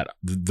have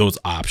those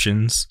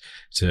options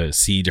to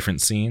see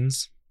different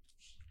scenes.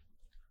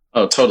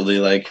 Oh, totally.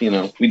 Like,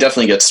 we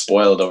definitely get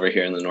spoiled over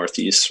here in the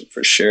Northeast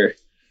for sure.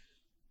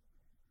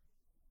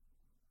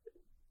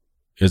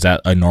 is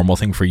that a normal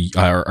thing for you,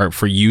 or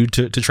for you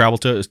to travel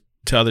to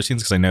other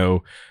scenes? Because I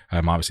know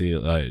obviously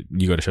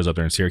you go to shows up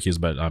there in Syracuse,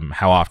 but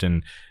how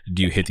often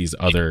do you hit these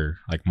other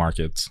like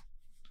markets?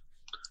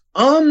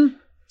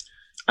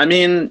 I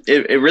mean,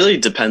 it really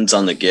depends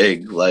on the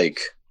gig. Like,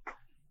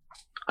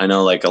 I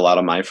know like a lot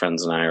of my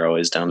friends and I are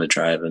always down to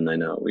drive, and I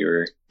know we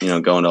were,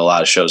 going to a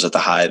lot of shows at the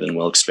Hive in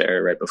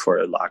Wilkes-Barre right before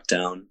it locked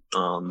down.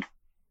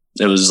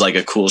 It was like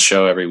a cool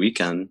show every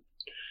weekend.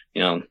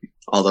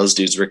 All those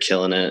dudes were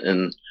killing it,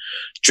 and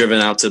driven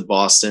out to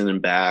Boston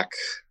and back,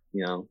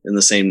 in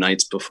the same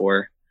nights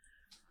before.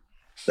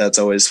 That's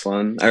always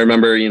fun. I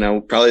remember,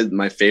 probably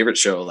my favorite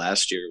show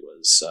last year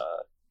was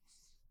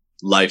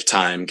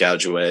Lifetime,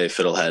 Gouge Away,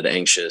 Fiddlehead,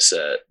 Anxious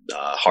at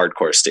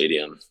Hardcore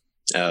Stadium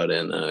out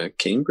in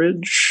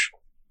Cambridge.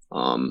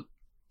 And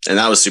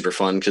that was super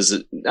fun because,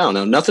 I don't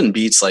know, nothing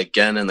beats like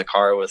getting in the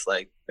car with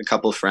like a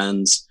couple of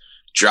friends,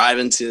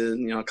 driving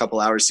to, a couple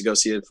hours to go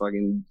see a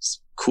fucking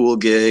cool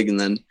gig, and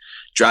then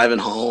driving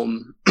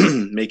home,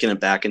 making it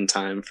back in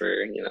time for,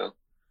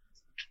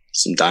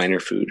 some diner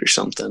food or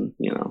something.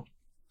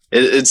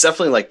 It's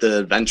definitely like the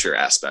adventure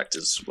aspect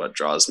is what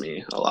draws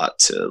me a lot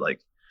to like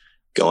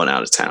going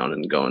out of town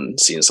and going and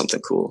seeing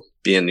something cool,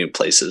 being new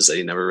places that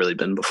you've never really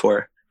been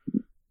before.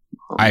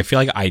 I feel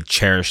like I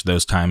cherish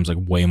those times like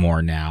way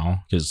more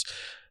now, because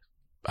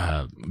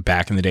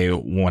back in the day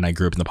when I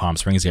grew up in the Palm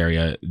Springs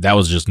area, that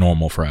was just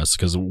normal for us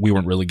because we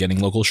weren't really getting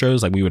local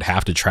shows. Like we would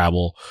have to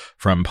travel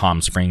from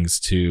Palm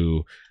Springs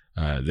to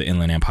the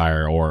Inland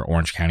Empire or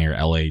Orange County or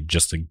LA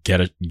just to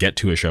get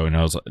to a show, and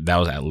that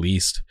was at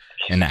least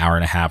an hour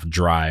and a half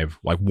drive,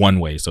 like one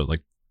way, so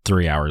like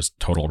 3 hours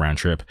total round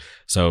trip.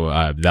 So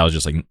that was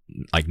just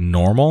like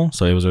normal.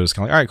 So it was always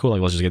kind of like, all right, cool,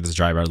 like let's just get this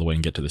drive out of the way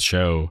and get to the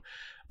show.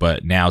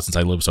 But now, since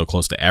I live so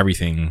close to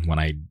everything, when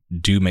I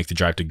do make the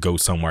drive to go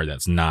somewhere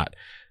that's not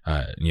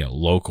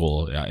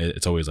local,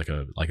 it's always like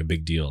a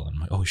big deal. I'm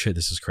like, oh shit,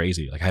 this is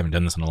crazy. Like I haven't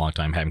done this in a long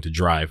time, having to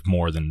drive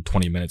more than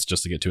 20 minutes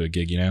just to get to a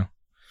gig,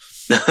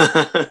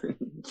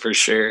 For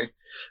sure.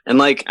 And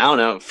like, I don't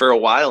know, for a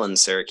while in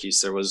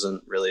Syracuse, there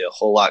wasn't really a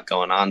whole lot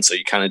going on. So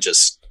you kind of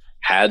just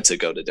had to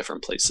go to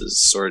different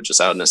places, sort of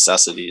just out of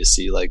necessity to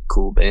see like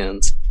cool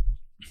bands.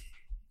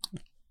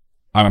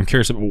 I'm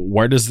curious,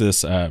 where does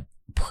this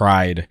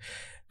pride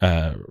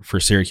for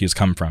Syracuse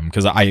come from?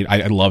 Because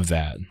I love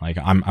that. Like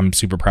I'm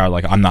super proud.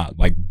 Like I'm not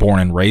like born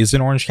and raised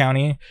in Orange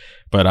County,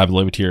 but I've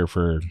lived here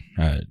for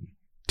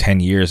 10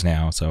 years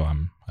now. So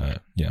I'm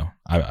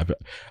I've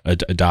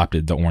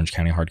adopted the Orange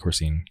County hardcore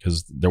scene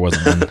because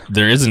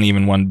there isn't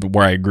even one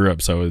where I grew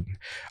up, so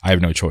I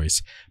have no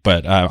choice.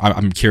 But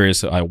I'm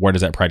curious, where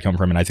does that pride come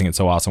from? And I think it's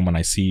so awesome when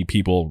I see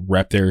people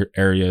rep their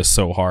area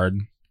so hard.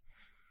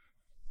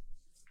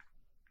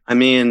 I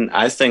mean,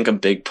 I think a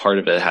big part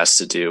of it has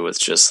to do with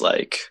just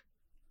like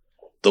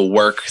the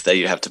work that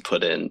you have to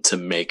put in to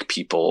make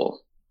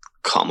people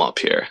come up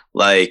here.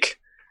 Like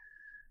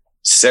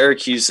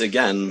Syracuse,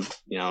 again,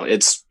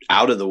 it's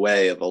out of the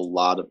way of a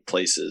lot of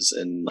places,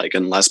 and like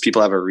unless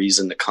people have a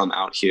reason to come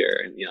out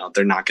here,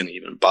 they're not going to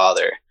even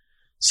bother.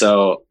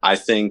 So I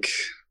think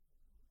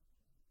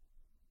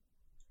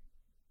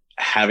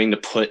having to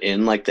put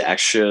in like the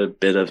extra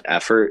bit of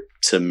effort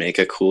to make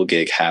a cool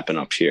gig happen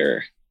up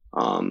here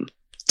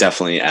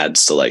definitely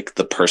adds to like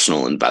the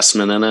personal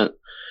investment in it.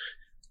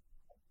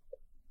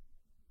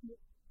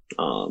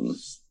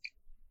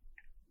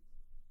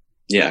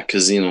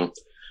 Because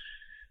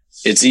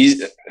it's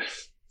easy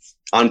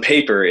on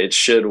paper, it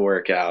should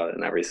work out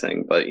and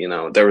everything, but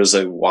there was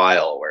a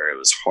while where it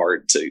was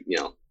hard to,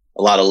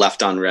 a lot of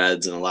left on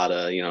reds and a lot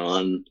of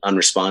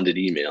unresponded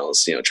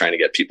emails, trying to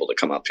get people to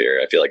come up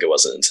here. I feel like it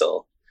wasn't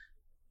until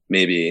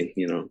maybe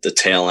the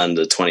tail end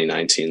of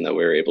 2019 that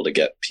we were able to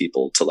get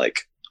people to like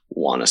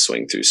want to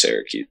swing through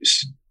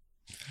Syracuse,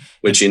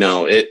 which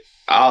it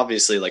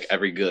obviously, like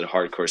every good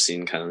hardcore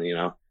scene kind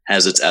of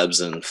has its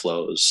ebbs and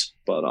flows,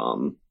 but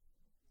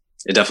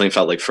it definitely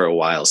felt like for a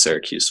while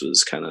Syracuse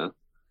was kind of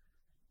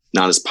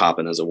not as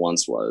poppin' as it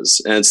once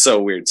was. And it's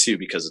so weird too,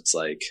 because it's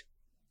like,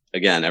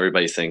 again,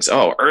 everybody thinks,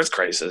 oh, Earth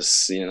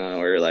Crisis,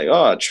 or like,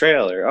 oh,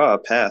 Trail, or oh,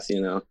 Path,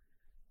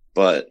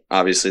 but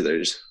obviously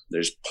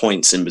there's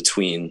points in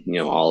between,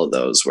 all of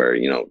those where,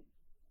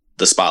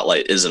 the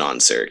spotlight isn't on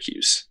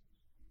Syracuse.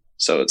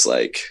 So it's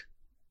like,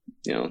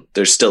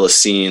 there's still a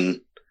scene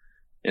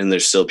and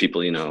there's still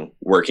people,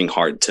 working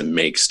hard to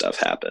make stuff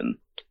happen,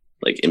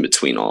 like in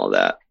between all of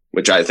that,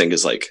 which I think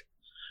is like,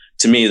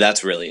 to me,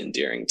 that's really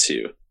endearing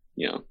too.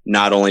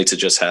 Not only to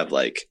just have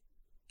like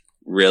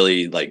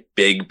really like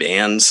big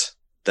bands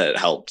that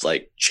helped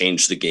like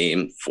change the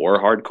game for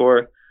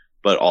hardcore,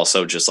 but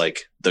also just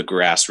like the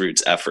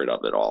grassroots effort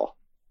of it all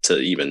to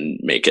even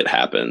make it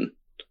happen.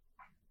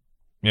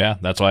 Yeah,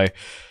 that's why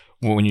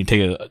when you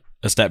take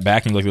a step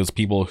back and you look at those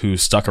people who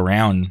stuck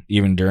around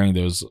even during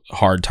those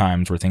hard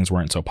times where things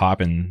weren't so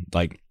popping,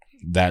 like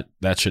that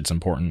shit's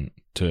important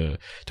to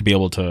be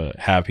able to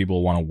have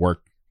people want to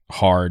work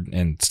hard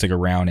and stick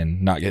around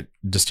and not get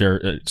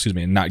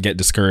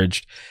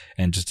discouraged,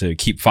 and just to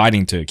keep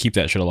fighting to keep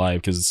that shit alive.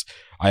 Because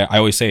I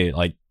always say,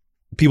 like,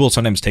 people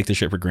sometimes take this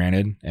shit for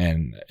granted.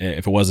 And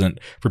if it wasn't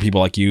for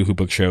people like you who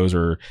book shows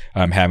or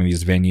having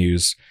these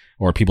venues,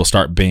 or people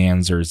start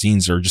bands or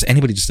zines or just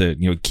anybody just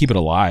to, keep it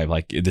alive,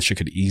 like this shit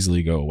could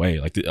easily go away.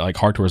 Like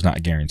hard tour is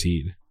not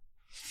guaranteed.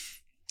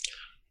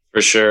 For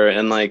sure.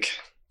 And like,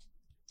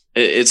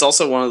 it's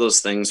also one of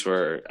those things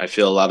where I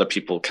feel a lot of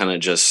people kind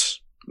of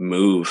just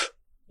move,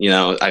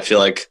 I feel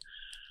like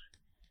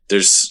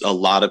there's a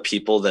lot of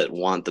people that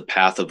want the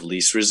path of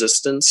least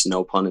resistance,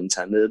 no pun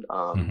intended,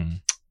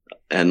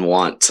 and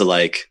want to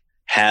like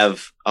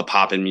have a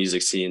poppin'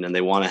 music scene, and they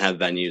want to have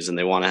venues, and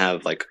they want to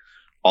have like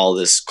all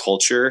this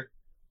culture.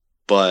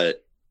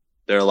 But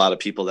there are a lot of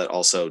people that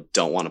also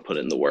don't want to put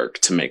in the work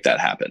to make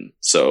that happen.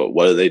 So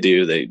what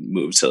do? They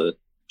move to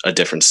a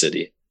different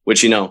city,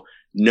 which,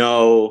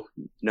 no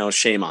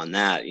shame on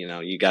that.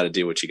 You got to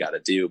do what you got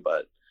to do.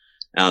 But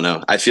I don't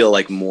know. I feel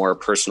like more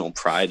personal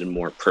pride and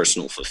more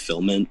personal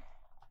fulfillment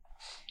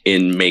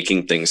in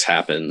making things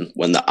happen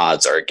when the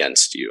odds are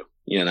against you,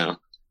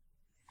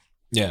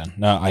 Yeah,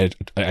 no, I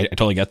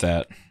totally get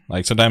that.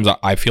 Like sometimes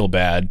I feel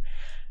bad.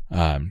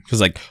 Because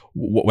like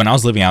when I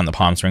was living out in the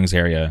Palm Springs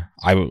area,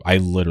 I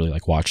literally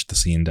like watched the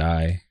scene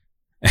die,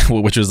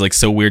 which was like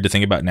so weird to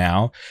think about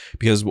now.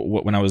 Because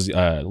when I was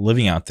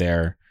living out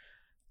there,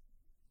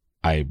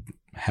 I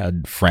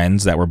had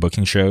friends that were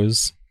booking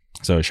shows.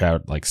 So shout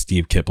out like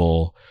Steve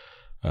Kipple,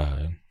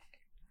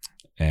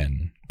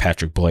 and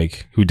Patrick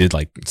Blake, who did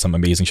like some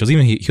amazing shows.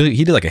 Even he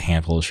did like a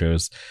handful of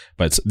shows,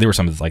 but they were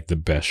some of like the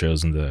best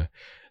shows in the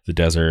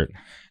desert.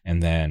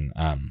 And then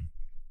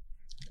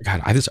God,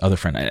 I have this other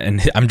friend,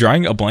 and I'm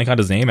drawing a blank on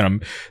his name,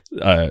 and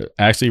I'm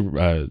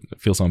actually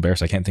feel so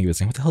embarrassed. I can't think of his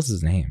name. What the hell is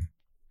his name?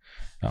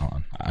 Hold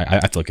on. I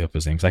have to look up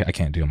his name because I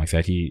can't do him like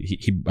that.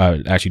 He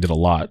actually did a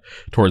lot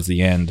towards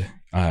the end.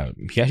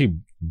 He actually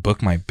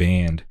booked my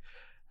band.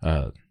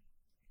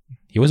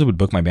 He always would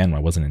book my band when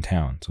I wasn't in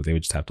town, so they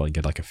would just have to like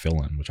get like a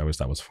fill-in, which I always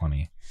thought was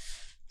funny.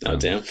 Oh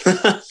damn!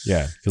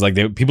 Yeah, because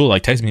like people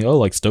like text me, oh,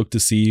 like stoked to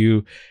see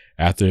you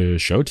at the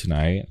show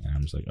tonight. And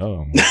I'm just like,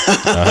 oh,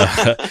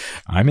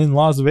 I'm in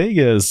Las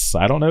Vegas.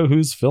 I don't know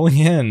who's filling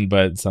in,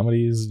 but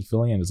somebody's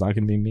filling in. It's not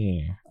going to be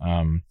me.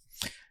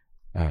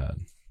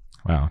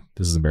 Wow,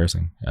 this is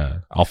embarrassing.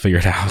 I'll figure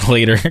it out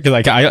later because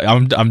like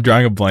I'm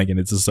drawing a blank and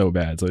it's just so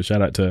bad. So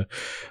shout out to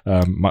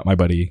my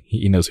buddy.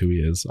 He knows who he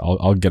is.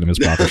 I'll get him his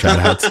proper shout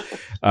outs.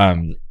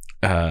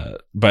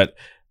 But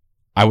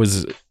I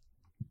was,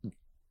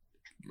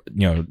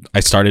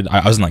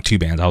 I was in like two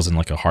bands. I was in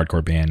like a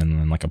hardcore band and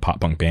then like a pop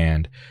punk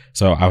band.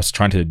 So I was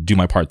trying to do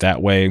my part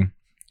that way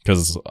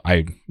because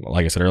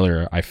like I said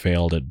earlier, I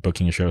failed at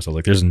booking a show. So I was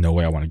like, there's no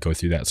way I want to go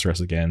through that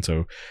stress again.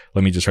 So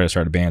let me just try to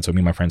start a band. So me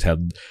and my friends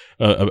had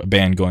a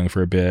band going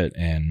for a bit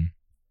and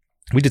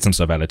we did some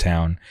stuff out of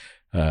town.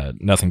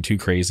 Nothing too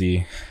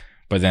crazy.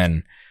 But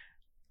then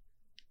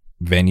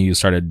venues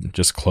started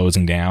just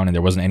closing down and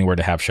there wasn't anywhere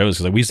to have shows.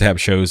 Because like, we used to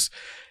have shows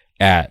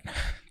at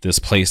this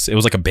place. It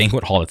was like a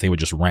banquet hall that they would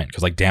just rent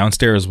because like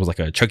downstairs was like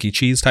a Chuck E.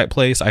 Cheese type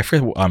place. I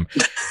forget.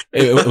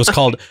 It was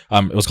called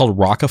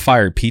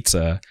Rock-A-Fire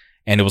Pizza,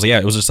 and it was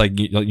just like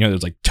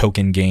there's like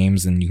token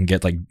games and you can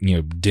get like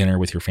dinner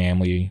with your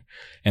family,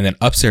 and then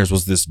upstairs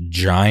was this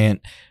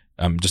giant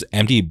just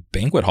empty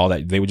banquet hall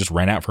that they would just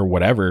rent out for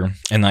whatever.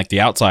 And like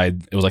the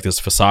outside, it was like this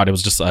facade. It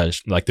was just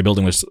like the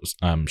building was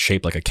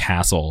shaped like a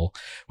castle,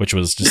 which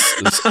was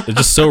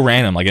just so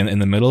random. Like in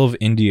the middle of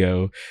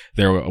Indio,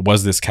 there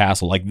was this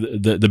castle. Like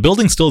the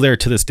building's still there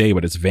to this day,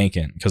 but it's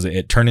vacant because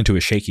it turned into a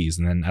Shakey's,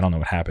 and then I don't know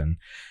what happened.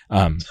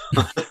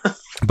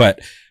 But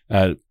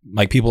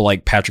like people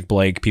like Patrick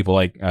Blake, people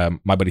like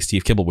my buddy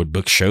Steve Kibble would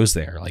book shows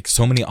there. Like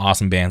so many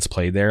awesome bands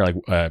played there.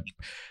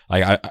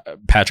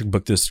 Patrick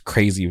booked this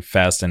crazy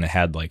fest and it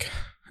had like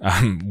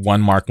One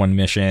Mark, One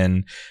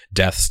Mission,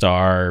 Death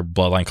Star,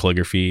 Bloodline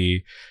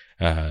Calligraphy,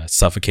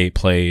 Suffocate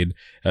played,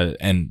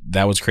 and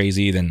that was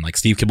crazy. Then like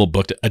Steve Kibble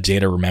booked A Day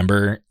to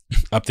Remember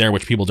up there,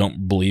 which people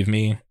don't believe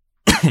me.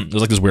 It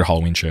was like this weird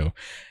Halloween show,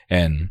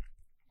 and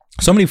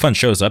so many fun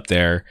shows up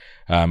there.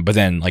 But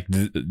then like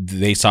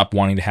they stopped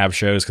wanting to have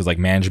shows because like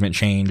management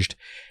changed,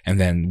 and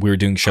then we were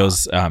doing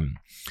shows.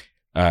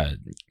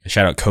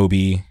 Shout out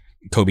Kobe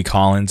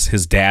Collins.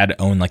 His dad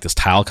owned like this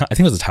I think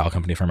it was a tile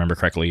company if I remember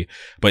correctly,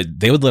 but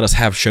they would let us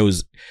have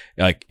shows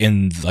like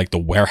in like the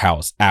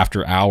warehouse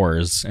after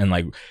hours, and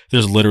like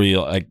there's literally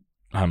like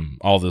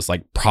all this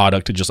like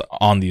product just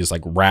on these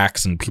like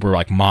racks, and people are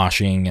like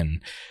moshing,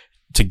 and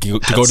to go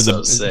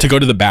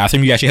to the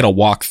bathroom, you actually had to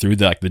walk through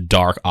the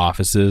dark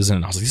offices.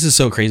 And I was like, this is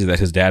so crazy that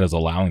his dad is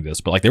allowing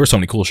this. But like there were so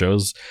many cool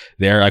shows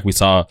there. Like we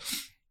saw,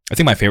 I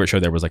think my favorite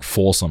show there was like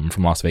Folsom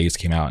from Las Vegas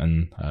came out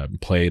and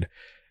played.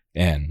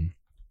 And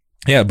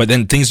yeah, but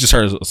then things just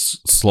started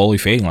slowly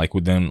fading. Like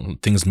then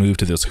things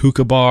moved to this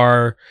hookah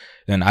bar.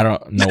 And I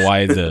don't know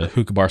why the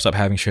hookah bar stopped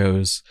having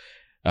shows.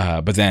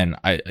 But then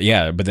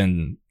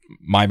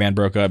my band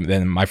broke up.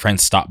 Then my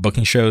friends stopped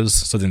booking shows.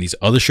 So then these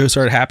other shows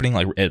started happening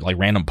like at like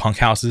random punk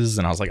houses.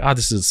 And I was like,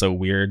 this is so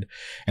weird.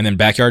 And then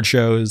backyard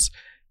shows.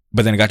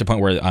 But then it got to a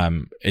point where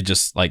it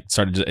just like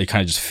it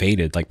kind of just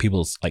faded. Like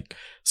people like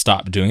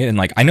stopped doing it. And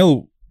like I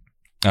know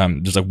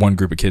there's like one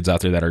group of kids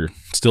out there that are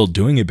still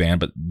doing a band,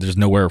 but there's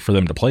nowhere for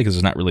them to play because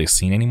there's not really a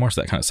scene anymore.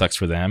 So that kind of sucks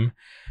for them.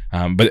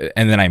 And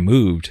then I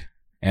moved,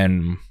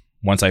 and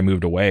once I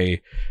moved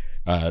away,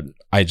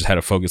 I just had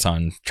to focus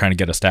on trying to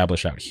get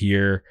established out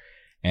here,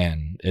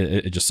 and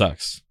it just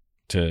sucks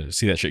to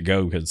see that shit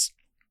go, because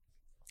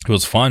it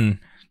was fun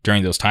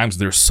during those times.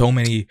 There's so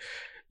many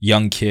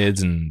young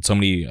kids and so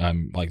many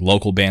like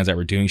local bands that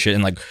were doing shit,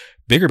 and like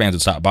bigger bands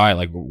would stop by,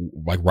 like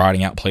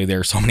Rotting Out play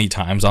there so many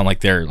times on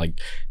like their like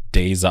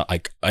days,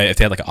 like if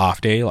they had like an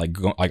off day, like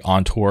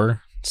on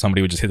tour,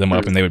 somebody would just hit them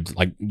up and they would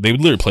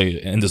literally play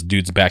in this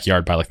dude's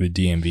backyard by like the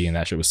DMV, and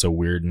that shit was so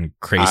weird and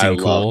crazy and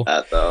cool. I love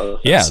that though.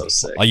 That's yeah, so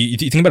sick. Like you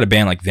think about a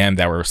band like them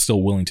that were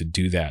still willing to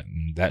do that,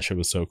 and that shit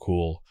was so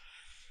cool.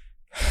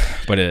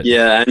 But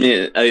I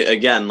mean,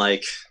 again,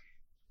 like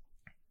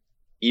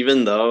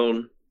even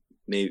though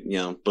maybe, you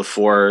know,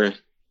 before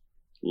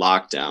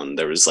lockdown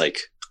there was like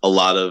a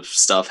lot of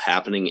stuff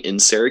happening in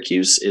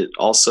Syracuse, it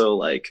also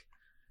like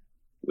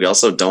we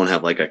also don't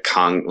have like a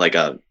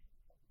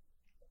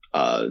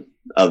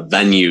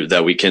venue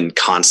that we can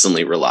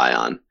constantly rely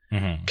on,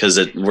 because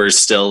we're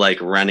still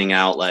like renting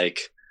out like,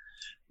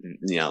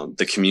 you know,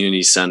 the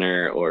community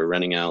center or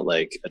renting out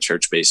like a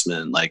church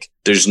basement. Like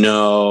there's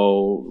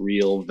no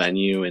real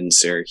venue in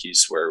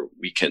Syracuse where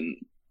we can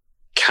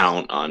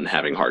count on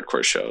having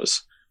hardcore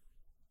shows,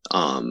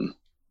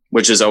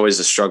 which is always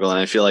a struggle. And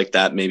I feel like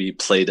that maybe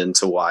played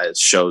into why its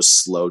shows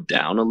slowed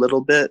down a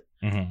little bit,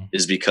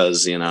 is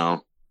because, you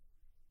know,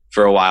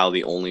 for a while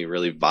the only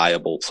really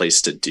viable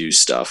place to do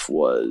stuff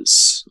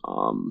was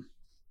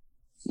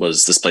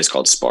this place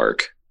called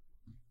Spark.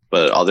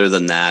 But other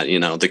than that, you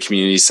know, the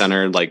community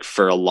center, like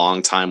for a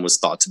long time was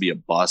thought to be a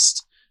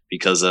bust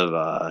because of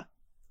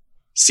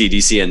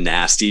CDC and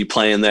Nasty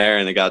playing there,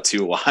 and it got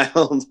too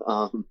wild.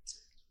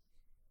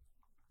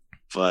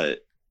 But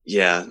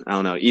yeah, I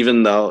don't know.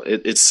 Even though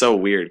it's so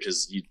weird,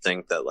 because you'd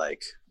think that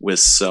like with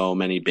so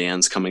many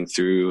bands coming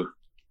through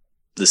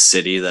the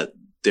city that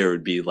there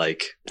would be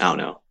like, I don't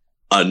know,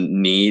 a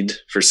need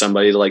for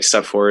somebody to like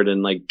step forward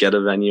and like get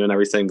a venue and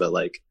everything. But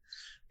like,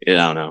 I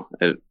don't know,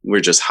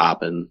 we're just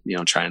hopping, you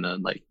know, trying to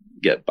like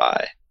get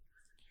by.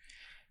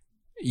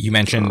 You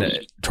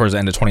mentioned towards the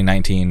end of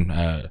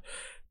 2019,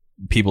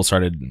 people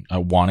started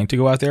wanting to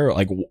go out there.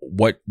 Like,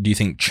 what do you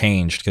think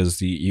changed?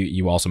 Because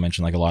you also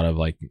mentioned like a lot of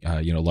like,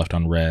 you know, left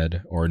on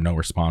red or no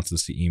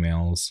responses to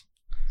emails.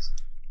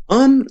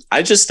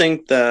 I just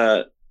think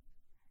that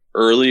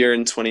earlier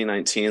in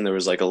 2019, there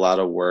was like a lot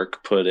of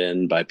work put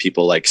in by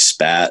people like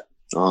Spat,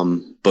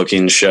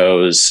 booking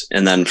shows.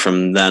 And then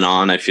from then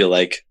on, I feel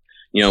like,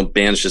 you know,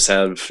 bands just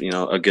have, you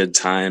know, a good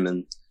time,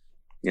 and,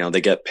 you know, they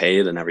get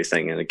paid and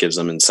everything, and it gives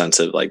them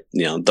incentive. Like,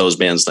 you know, those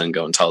bands then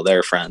go and tell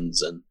their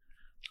friends, and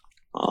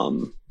I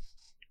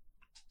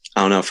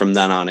don't know, from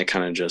then on, it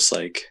kind of just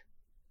like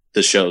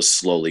the shows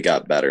slowly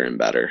got better and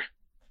better.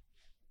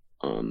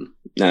 And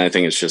I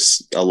think it's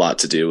just a lot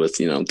to do with,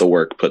 you know, the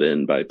work put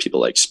in by people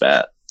like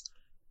Spat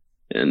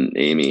and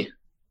Amy.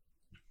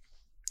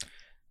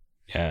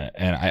 Yeah.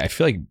 And I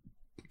feel like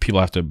people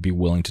have to be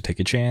willing to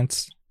take a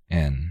chance,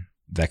 and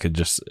that could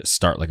just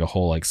start like a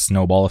whole like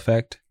snowball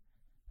effect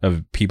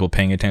of people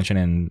paying attention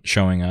and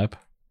showing up.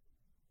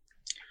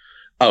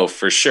 Oh,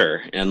 for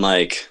sure. And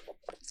like,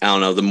 I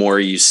don't know, the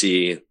more you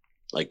see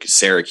like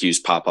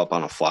Syracuse pop up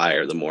on a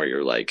flyer, the more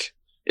you're like,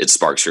 it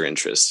sparks your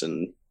interest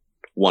and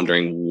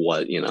wondering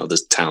what, you know,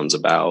 this town's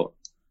about.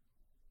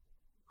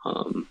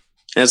 And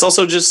it's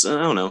also just,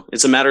 I don't know,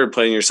 it's a matter of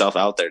putting yourself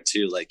out there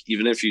too. Like,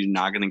 even if you're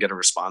not going to get a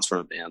response from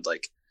a band,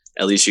 like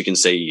at least you can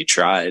say you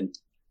tried.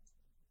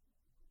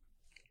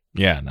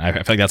 Yeah, I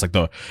feel like that's like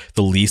the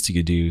least you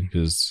could do,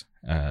 because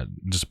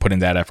just put in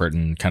that effort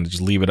and kind of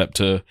just leave it up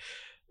to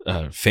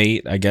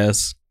fate, I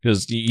guess,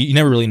 because you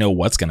never really know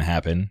what's going to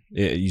happen.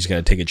 You just got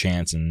to take a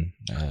chance and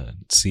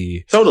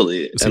see.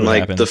 Totally. See and like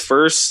happens. The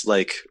first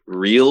like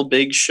real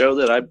big show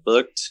that I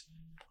booked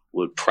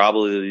would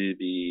probably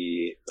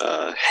be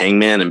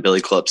Hangman and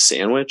Billy Club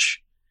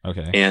Sandwich.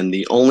 Okay. And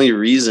the only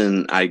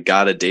reason I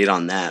got a date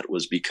on that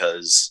was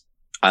because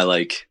I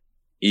like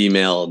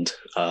emailed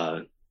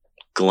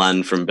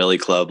Glenn from Billy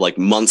Club like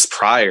months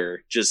prior,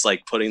 just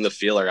like putting the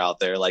feeler out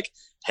there, like,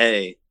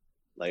 hey,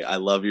 like, I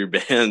love your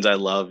band. I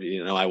love,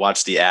 you know, I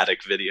watch the Attic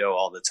video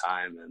all the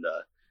time. And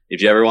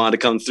if you ever wanted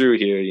to come through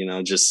here, you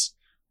know, just,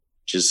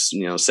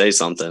 you know, say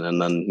something.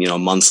 And then, you know,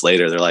 months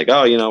later, they're like,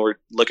 oh, you know, we're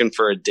looking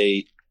for a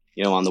date,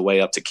 you know, on the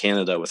way up to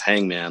Canada with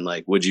Hangman.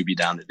 Like, would you be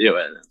down to do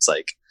it? And it's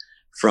like,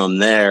 from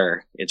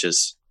there, it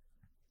just,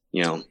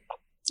 you know,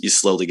 you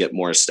slowly get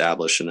more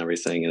established and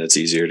everything. And it's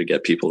easier to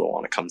get people to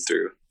want to come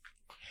through.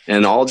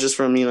 And all just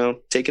from, you know,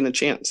 taking a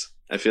chance.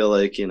 I feel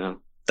like, you know,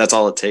 that's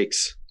all it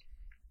takes.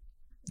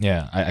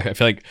 Yeah, I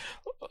feel like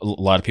a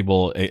lot of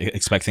people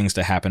expect things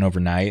to happen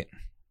overnight.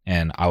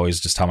 And I always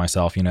just tell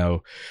myself, you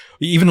know,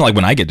 even like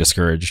when I get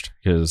discouraged,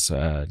 because,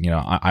 you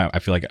know, I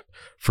feel like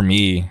for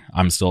me,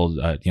 I'm still,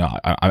 you know,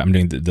 I'm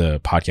doing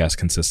the podcast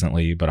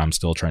consistently, but I'm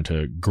still trying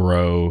to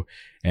grow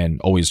and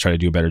always try to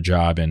do a better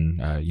job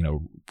and, you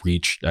know,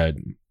 reach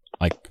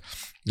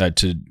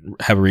to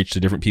have a reach to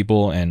different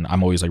people, and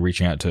I'm always like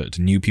reaching out to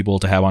new people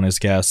to have on as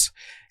guests,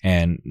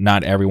 and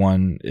not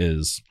everyone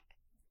is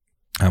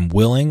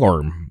willing,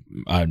 or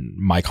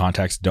my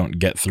contacts don't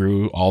get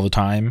through all the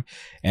time.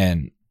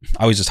 And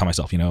I always just tell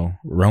myself,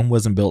 Rome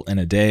wasn't built in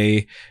a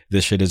day.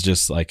 This shit is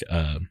just like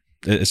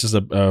it's just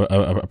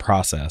a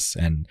process,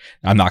 and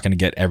I'm not going to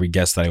get every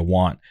guest that I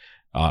want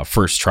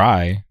first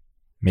try,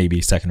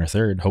 maybe second or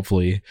third,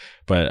 hopefully.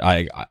 But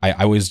I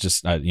always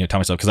just tell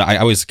myself, because I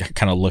always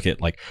kind of look at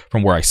like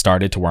from where I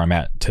started to where I'm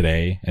at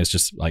today. And it's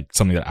just like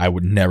something that I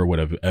never would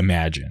have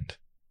imagined.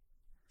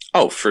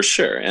 Oh, for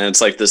sure. And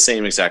it's like the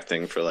same exact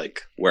thing for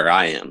like where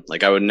I am.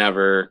 Like I would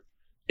never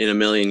in a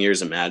million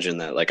years imagine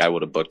that like I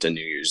would have booked a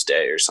New Year's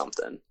Day or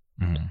something.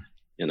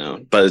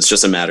 Mm-hmm. But it's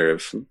just a matter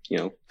of,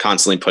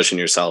 constantly pushing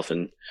yourself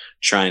and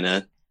trying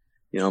to,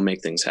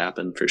 make things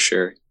happen, for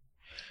sure.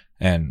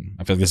 And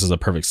I feel like this is a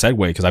perfect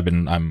segue, because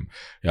I'm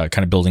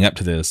kind of building up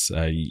to this.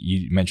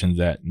 You mentioned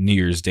that New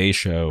Year's Day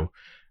show,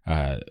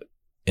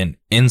 an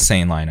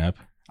insane lineup.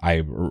 I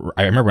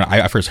remember when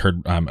I first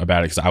heard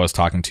about it, because I was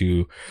talking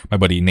to my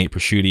buddy Nate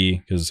Prosciutti,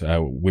 because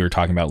we were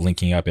talking about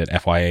linking up at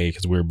FYA,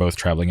 because we were both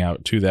traveling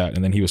out to that.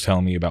 And then he was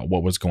telling me about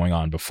what was going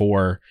on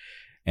before.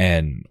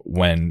 And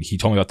when he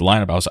told me about the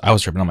lineup, I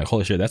was tripping. I'm like,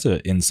 holy shit, that's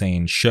an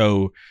insane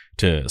show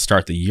to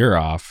start the year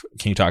off.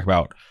 Can you talk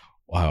about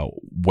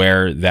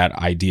where that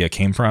idea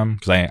came from?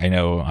 Because I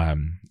know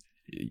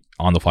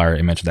on the flyer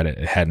it mentioned that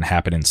it hadn't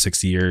happened in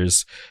 6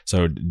 years.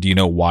 So do you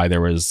know why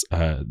there was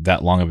that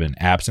long of an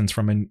absence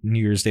from a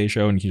New Year's Day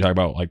show? And can you talk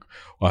about like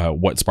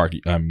what sparked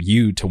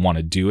you to want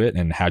to do it,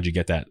 and how'd you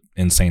get that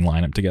insane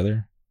lineup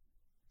together?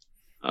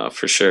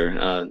 For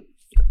sure.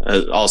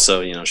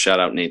 Also, shout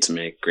out Nate to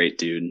make, great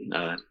dude,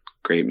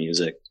 great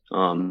music.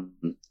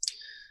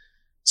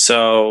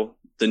 So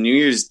the New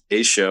Year's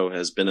Day show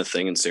has been a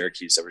thing in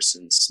Syracuse ever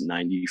since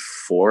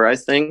 '94, I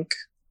think.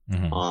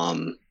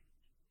 Mm-hmm.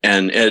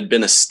 And it had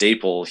been a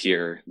staple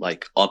here,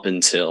 like up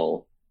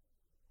until,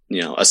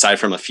 aside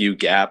from a few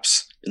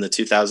gaps in the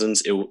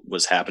 2000s, it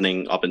was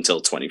happening up until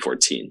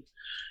 2014.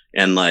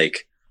 And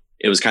like,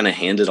 it was kind of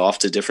handed off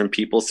to different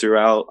people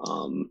throughout.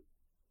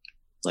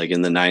 Like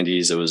in the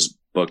 90s, it was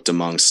booked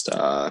amongst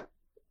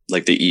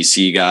like the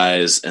EC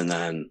guys. And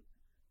then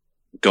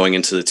going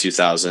into the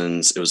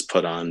 2000s, it was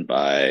put on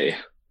by,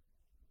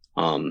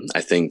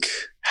 I think,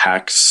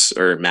 Hax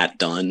or Matt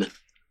Dunn.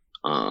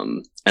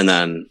 And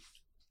then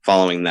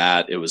following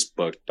that, it was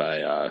booked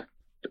by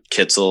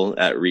Kitzel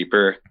at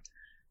Reaper.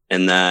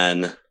 And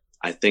then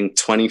I think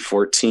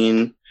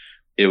 2014,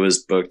 it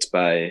was booked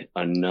by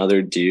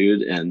another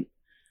dude. And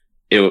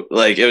it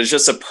was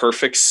just a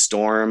perfect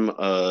storm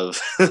of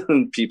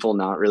people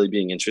not really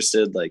being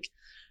interested. Like,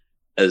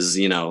 as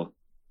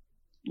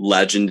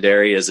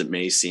legendary as it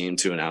may seem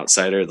to an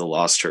outsider, the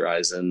Lost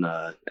Horizon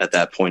at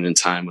that point in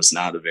time was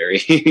not a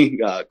very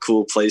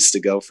cool place to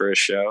go for a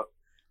show.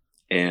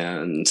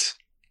 And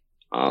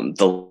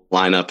the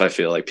lineup, I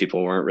feel like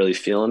people weren't really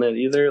feeling it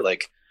either.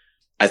 Like,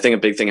 I think a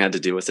big thing had to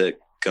do with it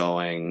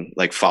going,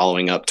 like,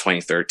 following up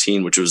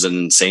 2013, which was an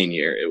insane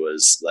year. It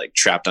was like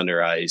Trapped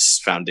Under Ice,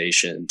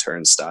 Foundation,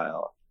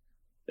 Turnstile,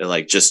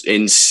 like just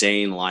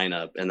insane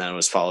lineup. And then it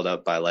was followed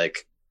up by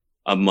like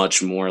a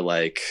much more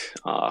like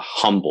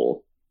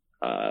humble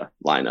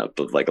lineup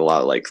of like a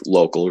lot of like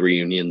local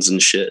reunions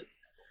and shit.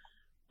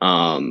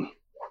 And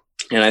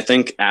I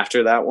think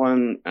after that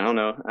one, I don't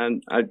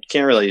know, I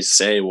can't really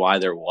say why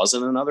there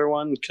wasn't another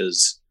one,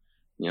 because,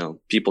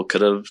 people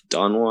could have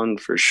done one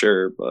for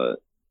sure, but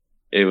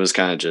it was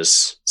kind of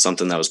just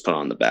something that was put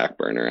on the back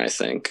burner, I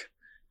think.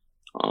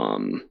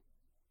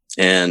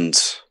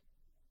 And,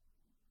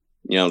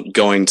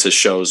 going to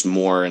shows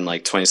more in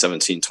like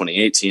 2017,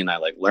 2018, I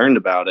like learned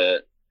about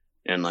it,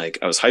 and like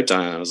I was hyped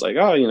on it. I was like,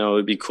 oh, it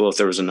would be cool if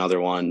there was another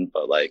one,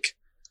 but like,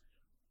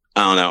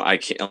 I don't know. I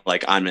can't,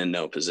 like, I'm in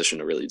no position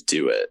to really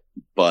do it.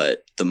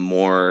 But the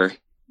more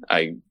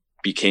I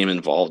became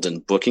involved in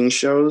booking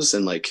shows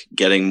and like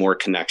getting more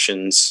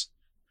connections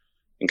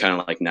and kind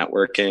of like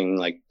networking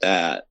like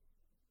that,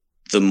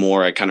 the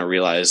more I kind of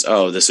realized,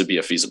 oh, this would be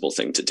a feasible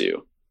thing to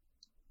do.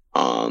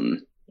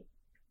 And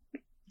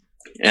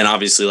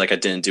obviously, like, I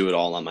didn't do it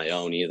all on my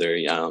own either.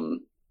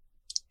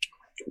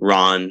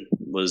 Ron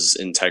was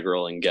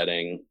integral in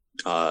getting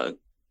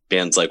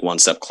bands like One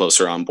Step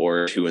Closer on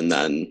board, who, and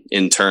then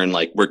in turn,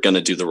 like, we're going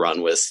to do the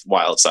run with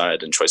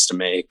Wildside and Choice to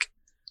Make.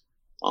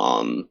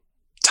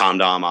 Tom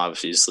Dom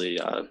obviously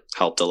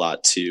helped a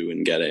lot too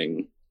in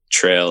getting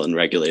Trail and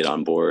Regulate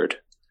on board.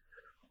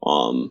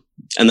 And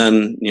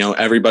then,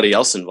 everybody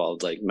else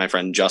involved, like my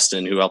friend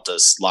Justin, who helped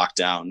us lock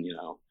down,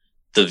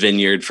 the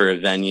Vineyard for a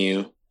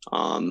venue.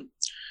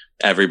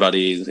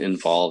 Everybody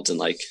involved in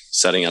like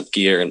setting up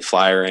gear and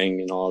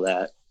flyering and all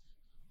that.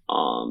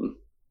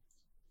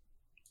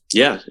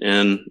 Yeah,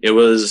 and it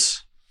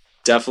was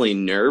definitely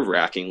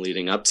nerve-wracking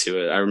leading up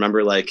to it. I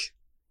remember like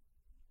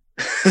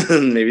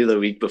maybe the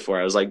week before,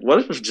 I was like, what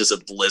if just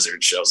a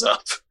blizzard shows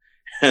up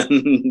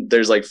and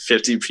there's like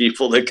 50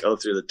 people that go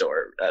through the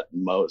door at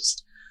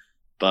most?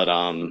 But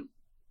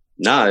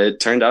nah, it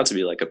turned out to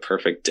be like a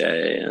perfect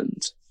day,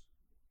 and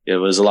it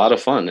was a lot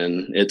of fun.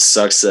 And it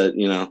sucks that,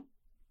 you know,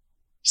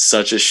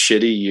 such a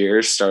shitty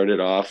year started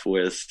off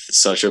with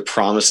such a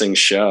promising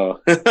show.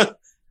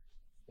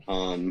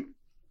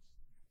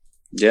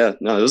 Yeah,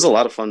 no, it was a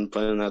lot of fun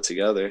putting that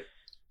together.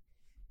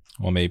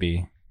 Well,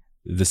 maybe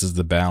this is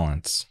the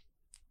balance.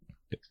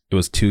 It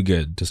was too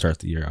good to start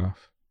the year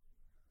off.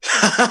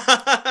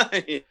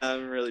 Yeah,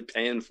 I'm really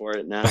paying for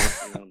it now.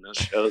 No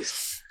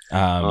shows.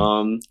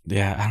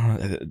 Yeah, I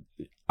don't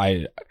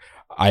know.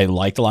 I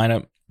like the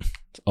lineup.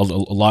 A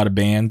lot of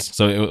bands,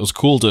 so it was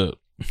cool to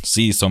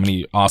see so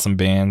many awesome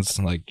bands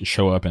like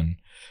show up and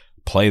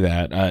play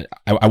that.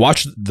 I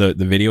watched the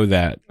video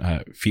that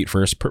Feet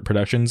First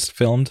Productions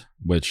filmed,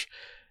 which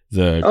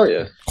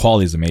the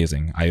quality is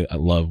amazing. I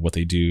love what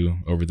they do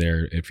over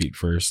there at Feet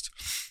First.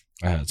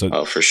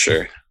 So for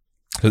sure.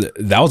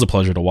 That was a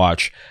pleasure to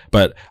watch,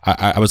 but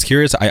I was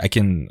curious. I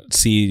can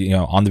see, you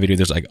know, on the video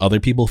there's like other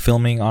people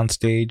filming on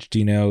stage. Do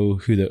you know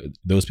who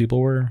those people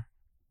were?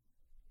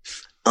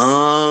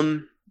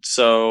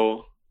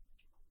 So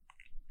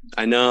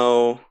I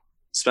know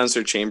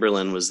Spencer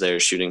Chamberlain was there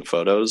shooting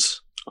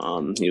photos.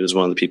 He was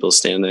one of the people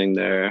standing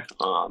there.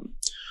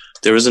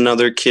 There was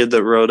another kid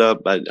that rode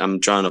up. I'm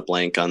drawing a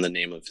blank on the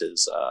name of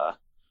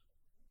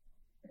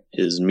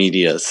his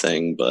media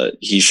thing, but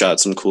he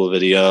shot some cool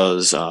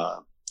videos.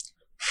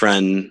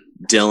 Friend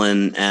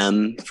Dylan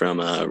M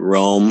from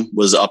Rome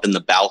was up in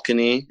the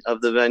balcony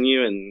of the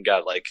venue and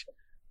got like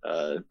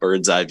a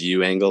bird's eye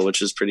view angle,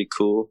 which is pretty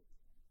cool.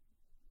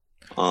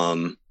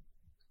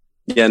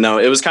 Yeah, no,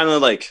 it was kind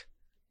of like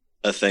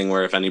a thing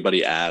where if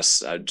anybody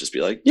asks, I'd just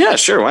be like, yeah,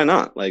 sure, why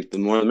not? Like, the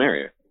more the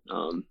merrier.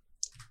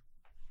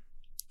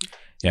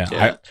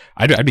 Yeah.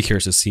 I'd be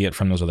curious to see it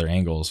from those other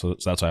angles. So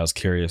that's why I was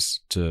curious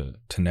to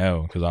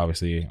know, because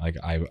obviously, like,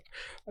 I've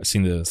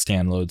seen the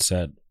Stand Load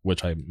set,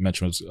 which I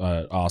mentioned was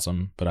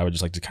awesome, but I would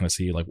just like to kind of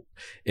see like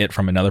it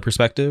from another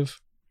perspective.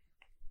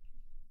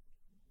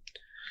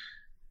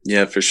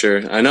 Yeah, for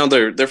sure. I know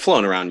they're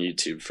floating around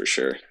YouTube for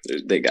sure.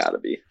 They gotta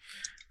be.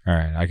 All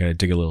right, I gotta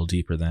dig a little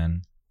deeper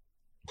then.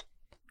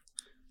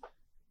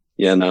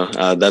 Yeah, no,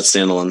 that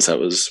standalone set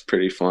was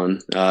pretty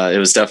fun. It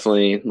was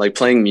definitely like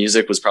playing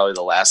music was probably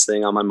the last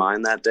thing on my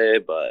mind that day,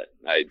 but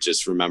I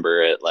just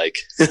remember it like,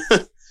 I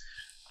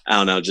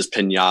don't know, just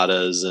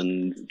pinatas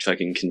and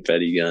fucking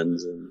confetti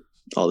guns and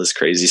all this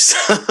crazy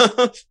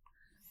stuff.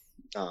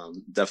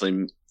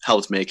 Definitely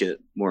helped make it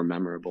more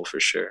memorable for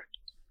sure.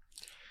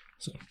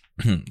 So,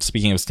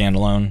 speaking of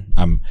standalone,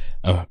 I'm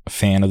a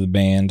fan of the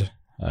band.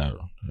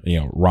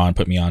 You know, Ron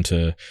put me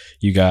onto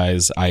you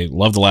guys. I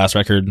love the last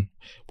record,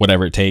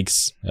 Whatever It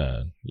Takes.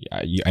 I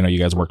know you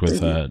guys worked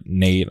with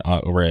Nate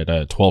over at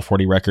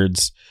 1240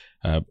 Records.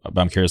 But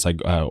I'm curious,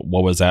 like,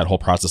 what was that whole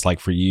process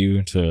like for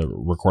you to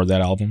record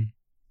that album?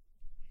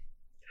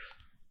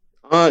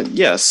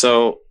 Yeah,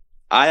 so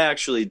I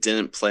actually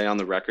didn't play on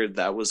the record.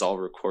 That was all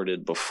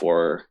recorded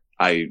before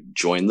I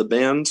joined the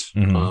band.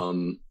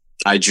 Mm-hmm.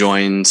 I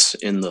joined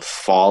in the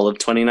fall of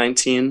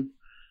 2019.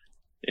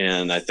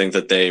 And I think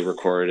that they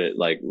recorded it,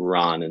 like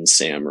Ron and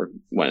Sam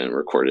went and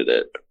recorded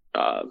it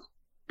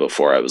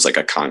before I was like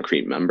a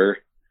concrete member.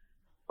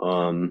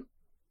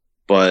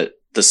 But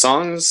the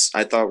songs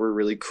I thought were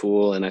really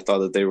cool, and I thought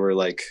that they were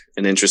like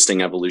an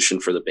interesting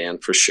evolution for the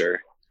band for sure.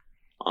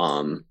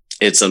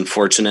 It's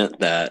unfortunate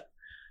that,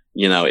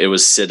 you know, it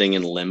was sitting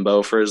in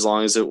limbo for as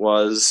long as it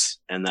was.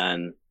 And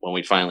then when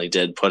we finally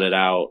did put it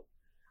out,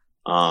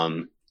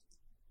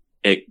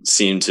 it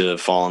seemed to have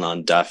fallen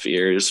on deaf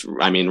ears.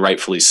 I mean,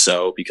 rightfully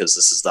so, because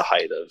this is the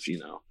height of, you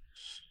know,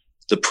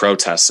 the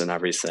protests and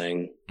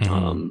everything.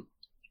 Mm-hmm.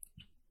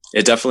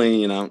 It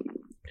definitely, you know,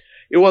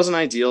 it wasn't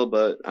ideal,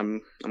 but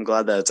I'm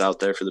glad that it's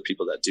out there for the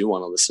people that do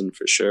want to listen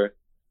for sure.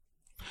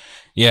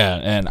 Yeah,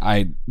 and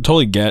I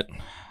totally get.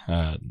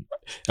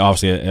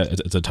 Obviously,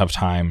 it's a tough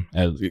time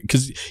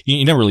because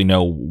you never really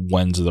know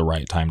when's the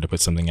right time to put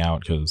something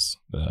out, because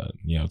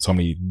you know, so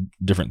many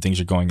different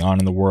things are going on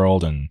in the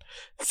world, and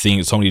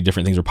so many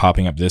different things are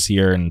popping up this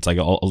year, and it's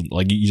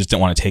like you just don't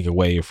want to take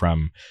away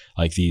from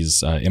like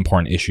these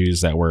important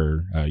issues that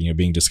were you know,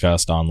 being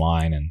discussed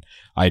online. And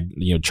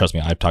you know, trust me,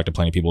 I've talked to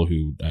plenty of people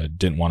who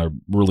didn't want to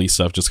release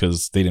stuff just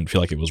because they didn't feel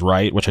like it was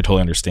right, which I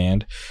totally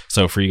understand.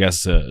 So for you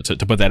guys to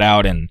put that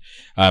out, and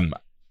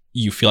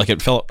you feel like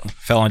it fell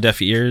on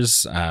deaf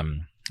ears,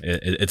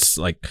 it's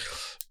like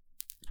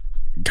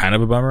kind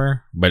of a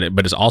bummer, but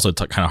it's also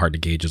kind of hard to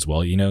gauge as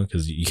well, you know,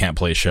 because you can't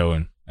play a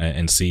show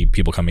and see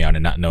people coming out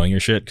and not knowing your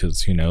shit,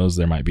 because who knows,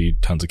 there might be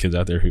tons of kids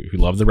out there who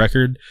love the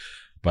record.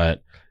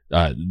 But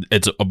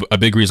it's a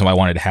big reason why I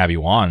wanted to have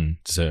you on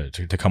to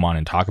come on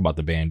and talk about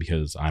the band,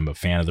 because I'm a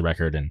fan of the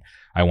record and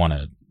I want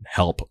to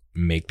help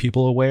make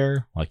people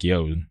aware, like,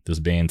 yo, this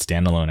band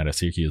Standalone out of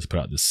Syracuse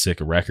put out this sick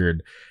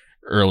record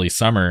early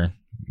summer.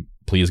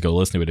 Please go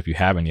listen to it if you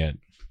haven't yet.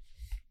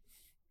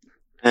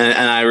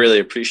 And I really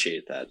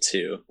appreciate that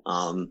too.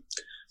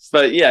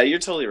 But yeah, you're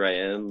totally right.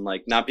 And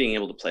like, not being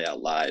able to play out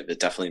live, it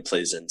definitely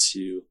plays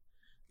into,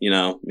 you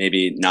know,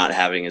 maybe not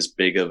having as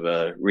big of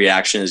a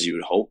reaction as you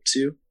would hope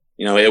to,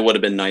 you know, it would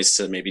have been nice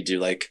to maybe do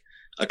like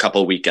a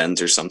couple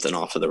weekends or something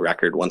off of the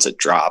record once it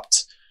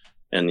dropped.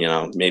 And, you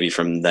know, maybe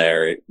from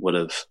there it would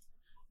have,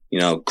 you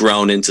know,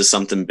 grown into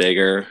something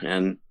bigger.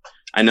 And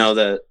I know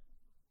that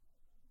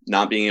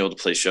not being able to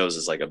play shows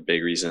is like a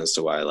big reason as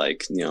to why,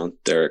 like, you know,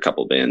 there are a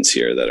couple bands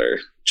here that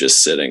are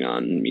just sitting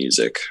on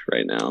music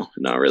right now.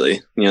 Not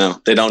really, you know,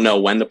 they don't know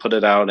when to put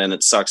it out, and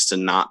it sucks to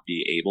not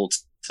be able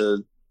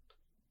to,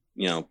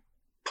 you know,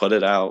 put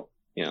it out,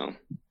 you know.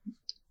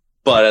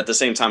 But at the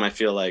same time, I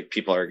feel like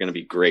people are going to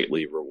be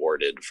greatly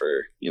rewarded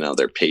for, you know,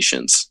 their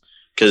patience.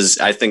 Because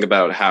I think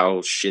about how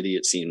shitty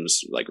it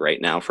seems like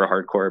right now for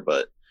hardcore,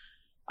 but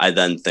I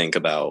then think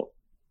about,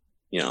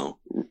 you know,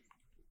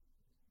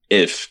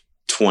 if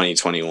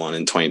 2021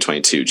 and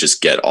 2022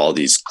 just get all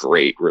these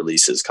great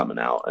releases coming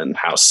out and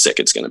how sick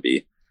it's going to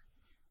be.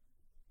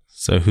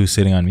 So who's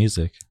sitting on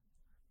music?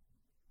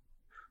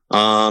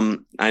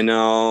 I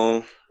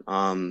know,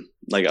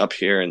 like up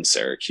here in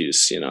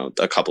Syracuse, you know,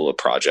 a couple of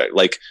projects,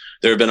 like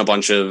there have been a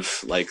bunch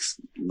of like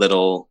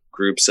little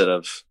groups that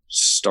have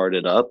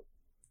started up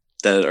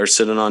that are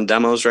sitting on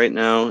demos right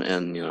now.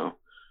 And, you know,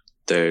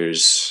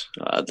 there's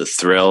The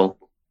Thrill,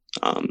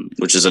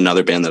 which is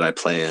another band that I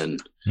play in.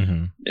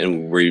 Mm-hmm.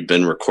 And we've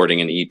been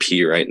recording an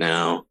EP right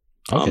now.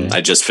 Okay.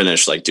 I just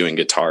finished like doing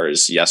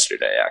guitars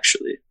yesterday,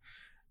 actually.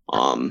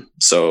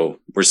 So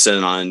we're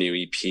sitting on a new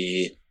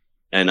EP.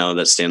 I know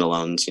that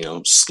Standalone's, you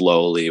know,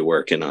 slowly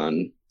working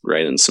on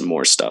writing some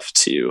more stuff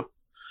too.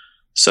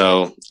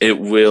 So it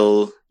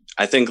will,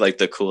 I think like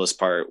the coolest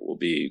part will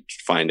be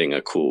finding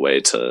a cool way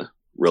to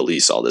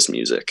release all this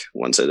music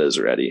once it is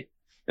ready.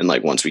 And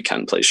like once we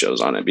can play shows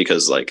on it,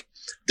 because like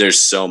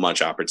there's so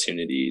much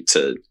opportunity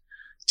to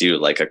do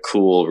like a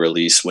cool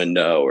release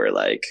window, or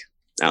like,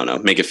 I don't know,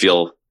 make it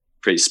feel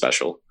pretty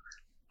special.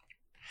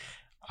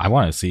 I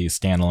want to see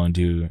Standalone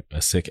do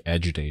a sick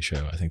Edge Day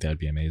show. I think that'd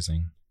be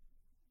amazing.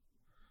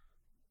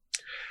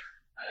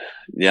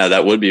 Yeah,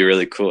 that would be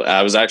really cool.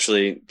 That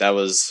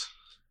was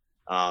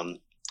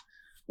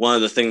one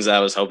of the things that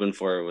I was hoping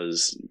for,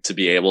 was to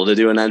be able to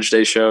do an Edge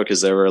Day show,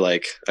 because there were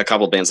like a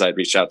couple bands I'd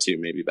reached out to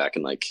maybe back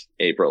in like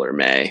April or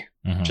May.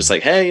 Mm-hmm. Just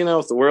like, hey, you know,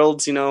 if the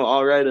world's, you know,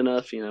 all right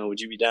enough, you know, would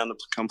you be down to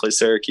come play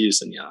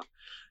Syracuse? And, you know,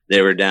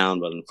 they were down,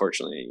 but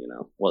unfortunately, you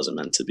know, wasn't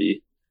meant to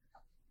be.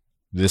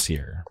 This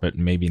year, but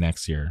maybe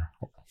next year.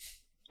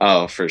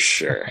 Oh, for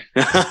sure.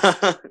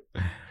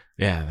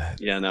 Yeah.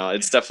 Yeah, no,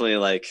 it's definitely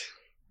like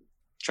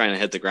trying to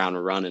hit the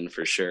ground running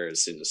for sure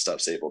as soon as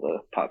stuff's able to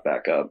pop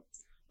back up.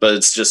 But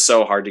it's just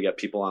so hard to get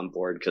people on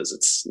board, because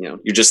it's, you know,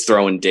 you're just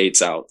throwing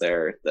dates out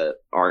there that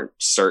aren't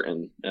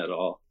certain at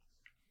all.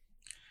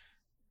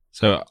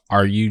 So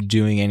are you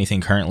doing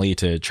anything currently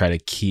to try to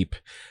keep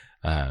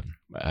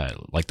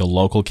like the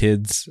local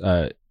kids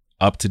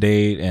up to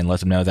date and let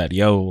them know that,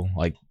 yo,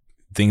 like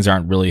things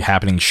aren't really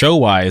happening show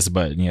wise,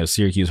 but, you know,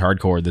 Syracuse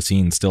hardcore, the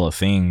scene's still a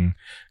thing?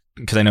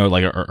 Because I know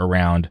like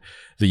around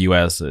the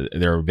US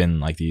there have been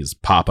like these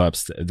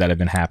pop-ups that have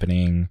been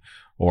happening,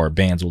 or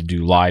bands will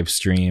do live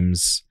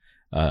streams.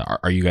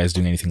 Are you guys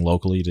doing anything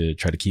locally to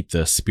try to keep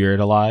the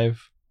spirit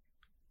alive?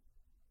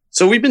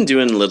 So we've been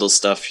doing little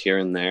stuff here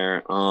and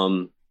there.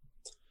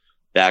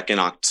 Back in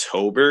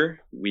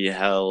October, we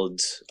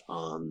held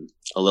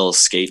a little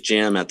skate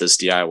jam at this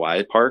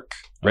DIY park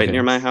right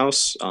near my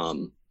house.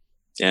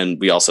 And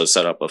we also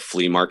set up a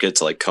flea market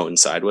to like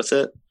coincide with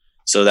it.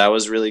 So that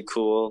was really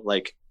cool.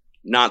 Like,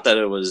 not that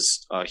it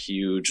was a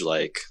huge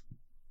like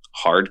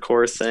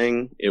hardcore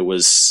thing. It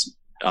was,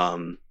 I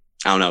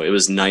don't know, it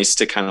was nice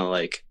to kind of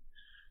like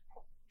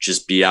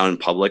just be out in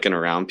public and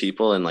around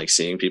people and like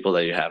seeing people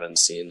that you haven't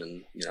seen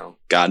in, you know,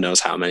 God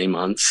knows how many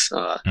months.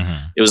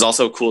 It was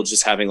also cool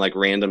just having like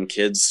random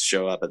kids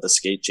show up at the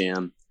skate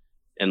jam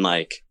and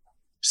like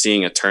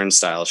seeing a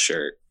Turnstile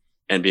shirt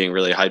and being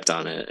really hyped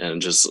on it,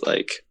 and just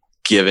like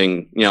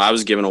giving, you know, I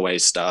was giving away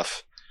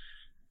stuff.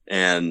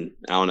 And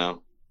I don't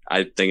know,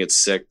 I think it's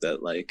sick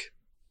that like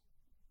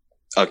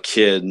a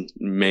kid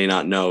may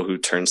not know who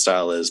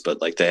Turnstile is,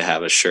 but like they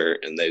have a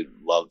shirt and they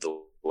love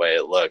the way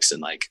it looks,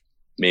 and like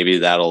maybe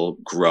that'll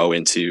grow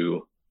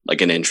into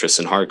like an interest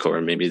in hardcore,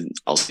 and maybe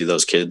I'll see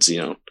those kids,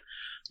 you know,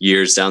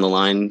 years down the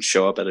line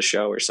show up at a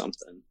show or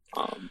something.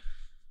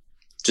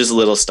 Just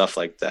little stuff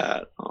like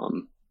that.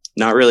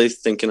 Not really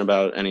thinking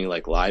about any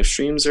like live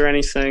streams or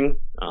anything.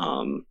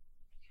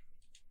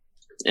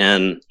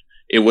 And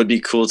it would be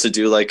cool to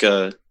do like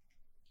a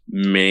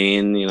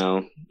main, you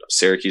know,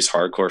 Syracuse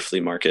hardcore flea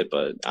market,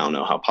 but I don't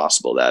know how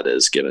possible that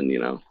is given, you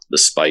know, the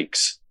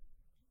spikes.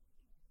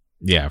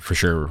 Yeah, for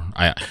sure.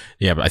 But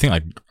I think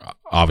like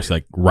obviously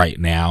like right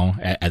now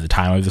at the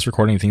time of this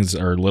recording, things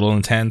are a little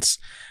intense,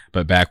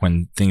 but back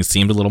when things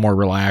seemed a little more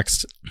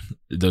relaxed,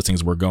 those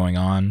things were going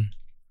on.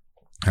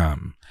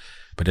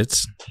 But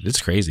it's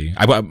crazy.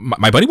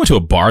 My buddy went to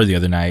a bar the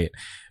other night,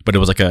 but it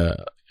was like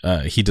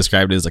he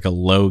described it as like a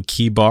low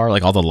key bar.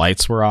 Like all the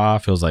lights were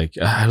off. It was like,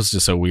 it was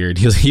just so weird.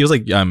 He was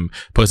like,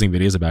 posting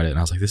videos about it. And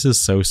I was like, this is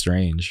so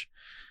strange.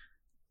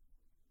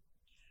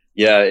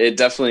 Yeah,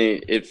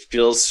 it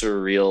feels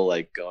surreal,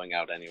 like going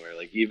out anywhere.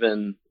 Like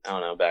even, I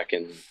don't know, back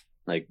in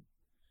like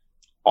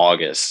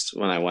August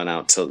when I went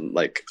out to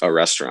like a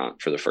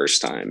restaurant for the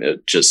first time.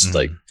 It just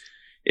like,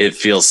 it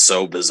feels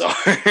so bizarre.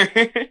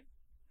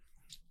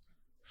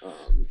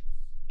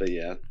 But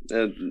yeah,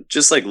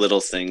 just like little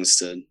things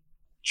to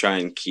try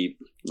and keep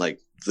like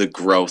the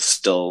growth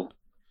still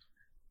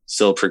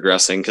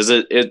progressing, because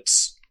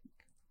it's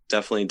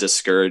definitely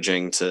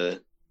discouraging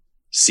to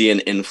see an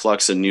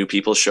influx of new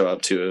people show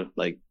up to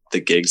like the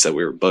gigs that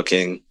we were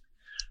booking,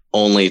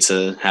 only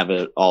to have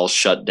it all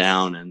shut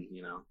down. And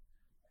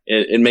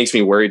it makes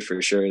me worried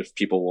for sure if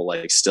people will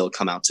like still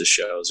come out to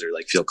shows or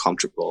like feel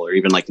comfortable or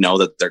even like know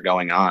that they're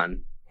going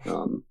on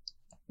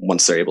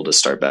once they're able to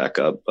start back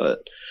up. But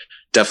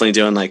definitely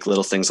doing like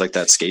little things like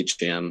that skate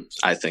jam,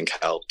 I think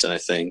helped. And I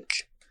think,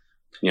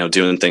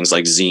 doing things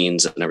like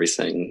zines and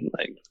everything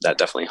like that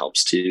definitely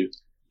helps too.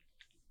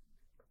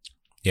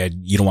 Yeah.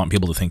 You don't want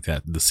people to think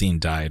that the scene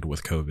died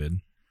with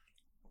COVID.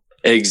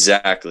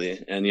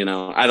 Exactly. And,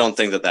 I don't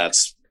think that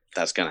that's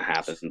going to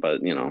happen,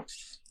 but,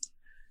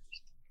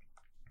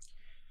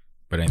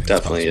 but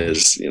definitely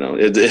is,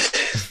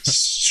 it's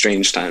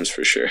strange times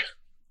for sure.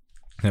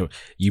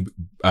 You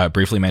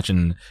briefly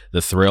mentioned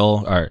the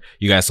Thrill. Are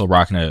you guys still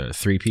rocking a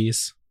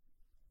 3-piece?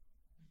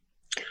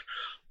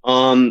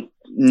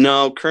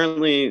 No,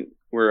 currently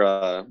we're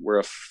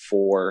a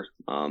 4.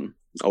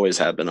 Always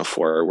have been a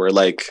 4. We're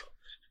like,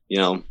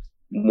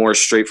 more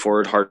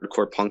straightforward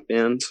hardcore punk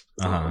band.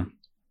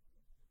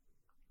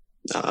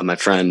 My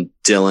friend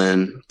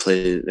Dylan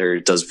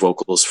does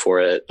vocals for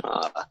it.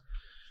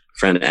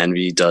 Friend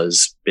Envy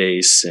does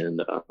bass,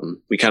 and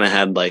we kind of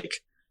had like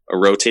a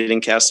rotating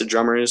cast of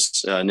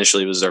drummers.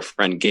 Initially, it was our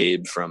friend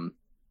Gabe from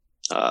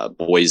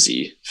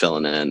Boise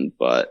filling in,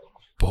 but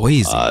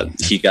Boise,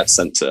 he got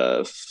sent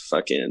to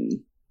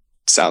fucking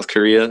South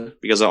Korea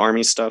because of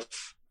army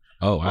stuff.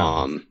 Oh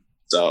wow!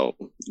 So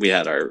we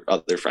had our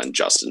other friend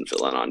Justin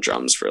fill in on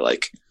drums for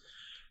like,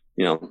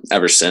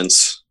 ever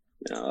since.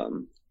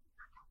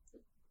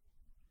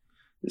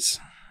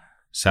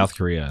 South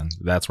Korea,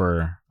 that's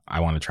where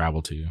I want to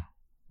travel to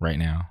right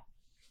now.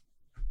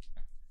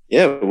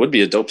 Yeah, it would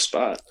be a dope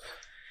spot.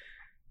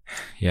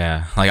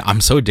 Yeah, like I'm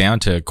so down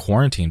to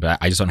quarantine, but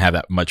I just don't have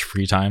that much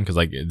free time because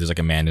like there's like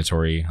a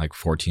mandatory like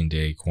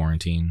 14-day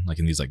quarantine, like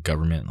in these like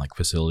government like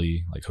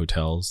facility like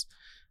hotels,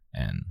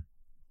 and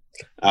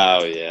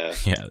oh yeah,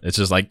 it's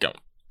just like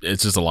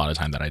it's just a lot of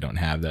time that I don't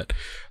have that,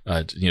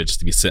 just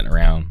to be sitting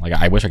around. Like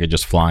I wish I could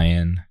just fly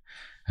in,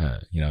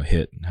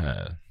 hit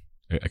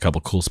a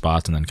couple cool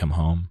spots and then come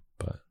home,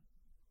 but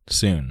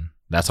soon.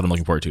 That's what I'm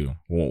looking forward to.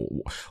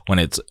 When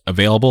it's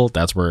available,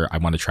 that's where I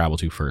want to travel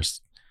to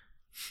first.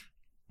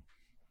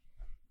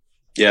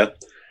 Yeah,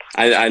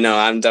 I know.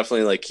 I'm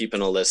definitely like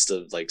keeping a list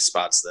of like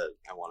spots that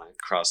I want to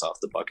cross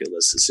off the bucket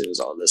list as soon as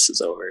all this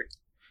is over.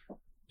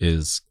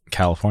 Is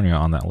California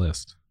on that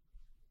list?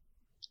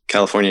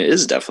 California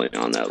is definitely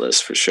on that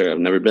list for sure. I've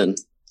never been.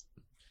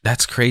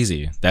 That's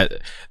crazy.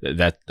 That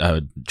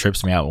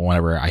trips me out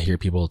whenever I hear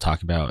people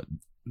talk about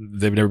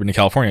they've never been to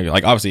California.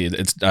 Like obviously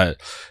it's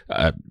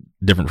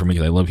different for me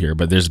because I live here,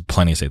 but there's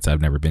plenty of states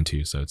I've never been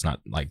to, so it's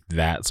not like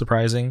that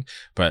surprising.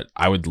 But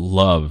I would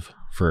love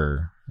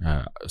for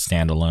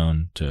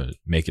Standalone to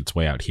make its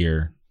way out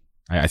here.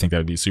 I think that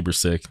would be super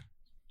sick.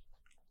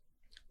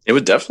 It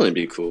would definitely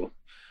be cool.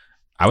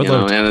 I would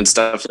love and it's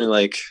definitely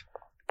like,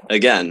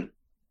 again,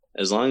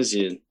 as long as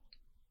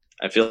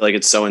I feel like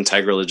it's so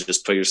integral to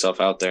just put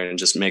yourself out there and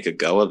just make a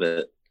go of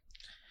it.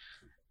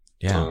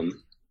 Yeah.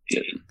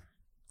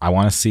 I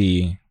want to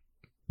see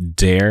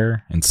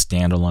Dare and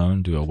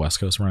Standalone do a West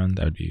Coast run.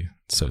 That would be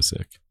so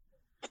sick.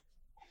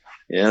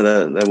 Yeah,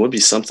 that would be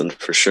something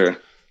for sure.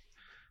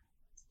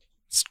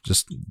 It's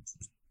just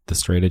the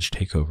straight edge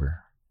takeover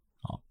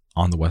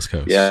on the West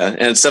Coast. Yeah,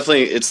 and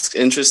it's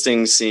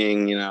interesting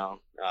seeing, the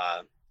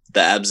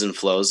ebbs and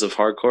flows of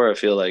hardcore. I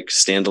feel like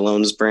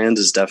Standalone's brand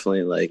is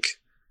definitely like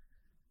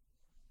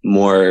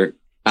more,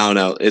 I don't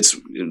know, it's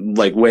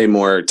like way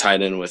more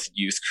tied in with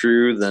Youth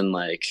Crew than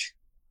like,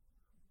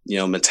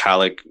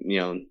 metallic,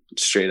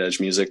 straight edge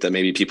music that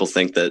maybe people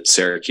think that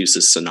Syracuse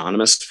is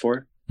synonymous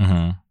for.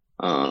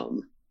 Mm-hmm.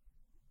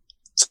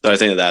 So I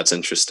think that's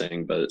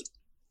interesting, but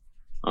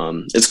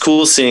it's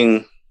cool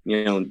seeing,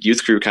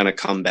 Youth Crew kind of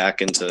come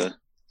back into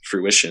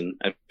fruition.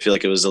 I feel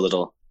like it was a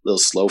little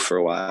slow for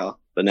a while,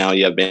 but now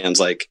you have bands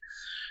like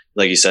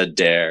you said,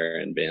 Dare,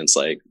 and bands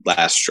like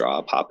Last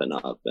Straw popping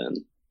up,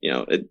 and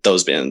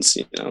those bands,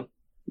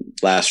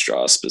 Last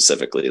Straw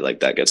specifically, like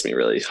that gets me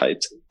really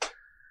hyped.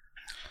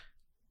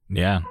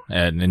 Yeah,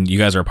 and you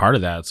guys are a part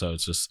of that, so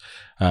it's just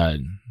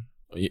I've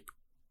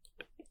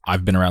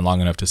been around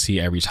long enough to see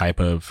every type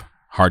of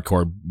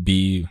hardcore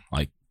be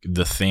like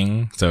the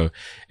thing, so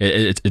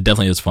it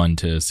definitely is fun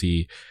to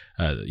see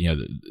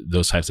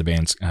those types of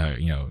bands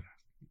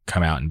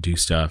come out and do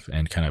stuff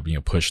and kind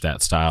of push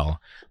that style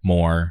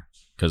more,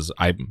 because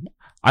I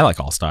like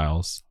all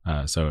styles,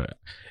 so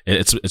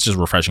it's just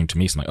refreshing to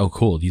me. So I'm like, oh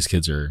cool, these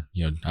kids are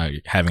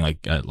having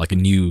like a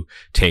new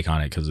take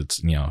on it, because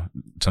it's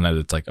sometimes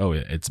it's like, oh,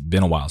 it's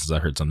been a while since I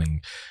heard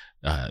something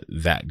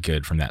that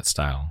good from that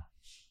style.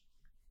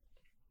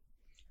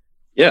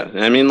 Yeah,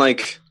 I mean,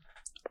 like,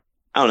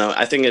 I don't know.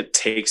 I think it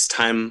takes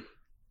time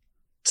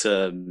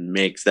to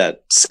make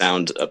that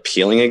sound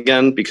appealing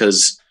again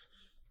because,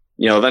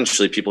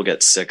 eventually people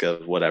get sick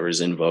of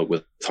whatever's in vogue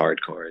with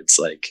hardcore. It's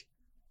like,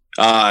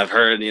 I've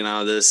heard,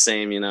 this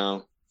same,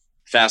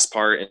 fast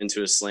part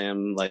into a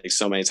slam like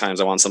so many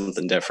times. I want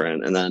something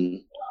different. And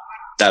then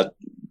that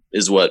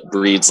is what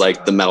breeds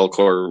like the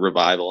metalcore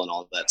revival and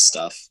all that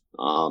stuff.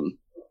 But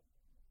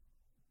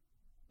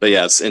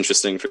yeah, it's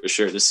interesting for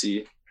sure to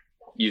see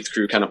Youth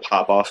Crew kind of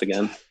pop off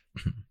again.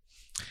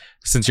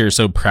 Since you're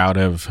so proud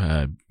of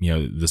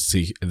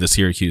the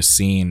Syracuse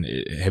scene,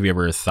 have you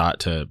ever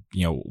thought to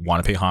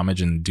want to pay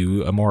homage and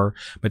do a more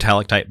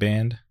metallic type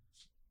band?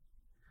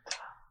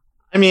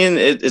 I mean,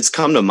 it's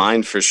come to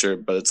mind for sure,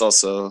 but it's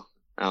also,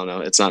 I don't know,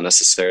 it's not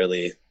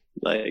necessarily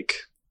like,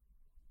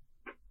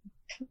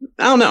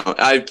 I don't know.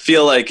 I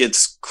feel like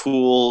it's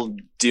cool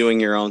doing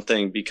your own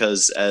thing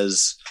because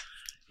as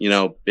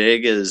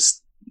big as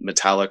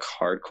metallic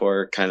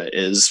hardcore kind of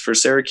is for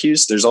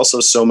Syracuse, there's also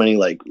so many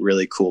like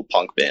really cool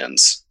punk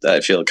bands that I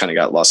feel kind of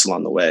got lost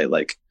along the way.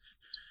 Like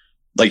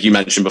you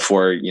mentioned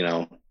before,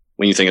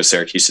 when you think of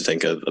Syracuse, you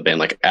think of a band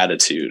like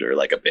Attitude or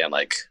like a band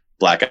like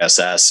Black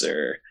SS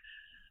or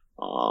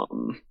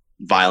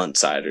Violent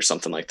Side or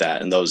something like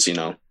that. And those,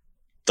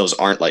 those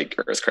aren't like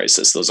Earth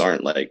Crisis. Those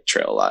aren't like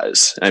Trail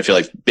Lies. And I feel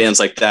like bands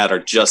like that are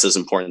just as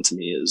important to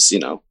me as,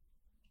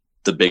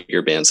 the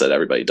bigger bands that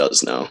everybody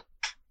does know.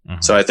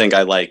 Mm-hmm. So I think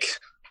I like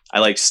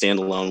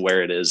Standalone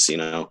where it is,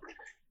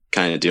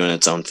 kind of doing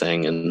its own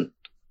thing. And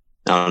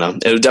I don't know,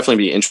 it would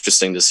definitely be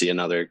interesting to see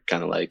another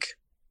kind of like,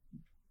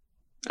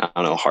 I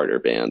don't know, harder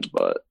band,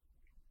 but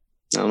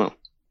I don't know.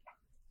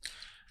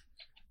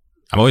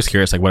 I'm always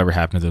curious, like whatever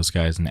happened to those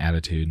guys in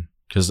Attitude,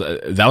 because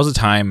that was a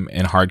time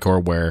in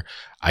hardcore where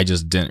I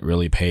just didn't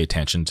really pay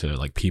attention to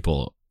like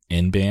people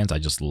in bands. I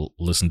just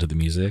listened to the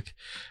music.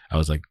 I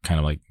was like, kind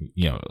of like,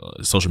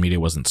 social media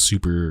wasn't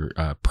super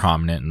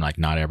prominent, and like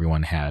not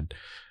everyone had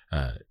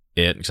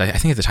it. Because I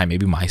think at the time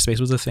maybe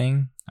MySpace was a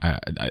thing.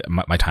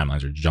 My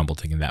timelines are jumbled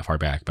thinking that far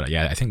back, but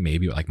yeah, I think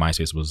maybe like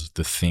MySpace was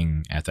the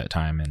thing at that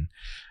time, and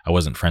I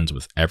wasn't friends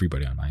with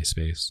everybody on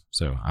MySpace.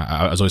 So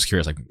I was always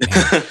curious, like,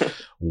 man,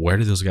 where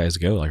did those guys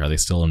go? Like, are they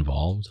still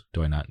involved?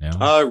 Do I not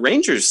know?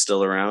 Ranger's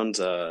still around.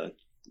 I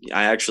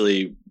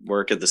actually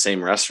work at the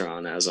same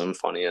restaurant as him,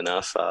 funny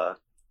enough.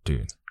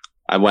 Dude,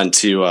 I went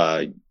to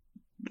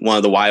one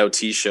of the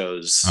YOT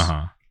shows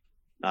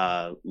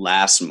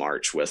last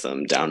March with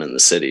him down in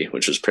the city,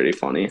 which was pretty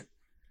funny.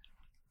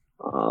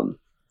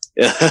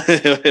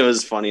 It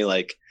was funny,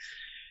 like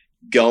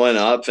going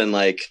up and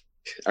like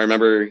I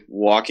remember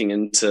walking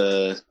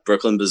into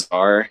Brooklyn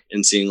Bazaar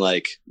and seeing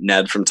like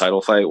Ned from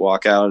Title Fight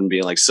walk out and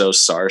being like so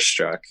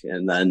starstruck,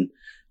 and then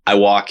I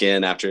walk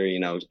in after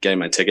getting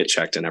my ticket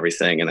checked and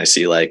everything, and I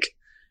see like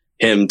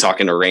him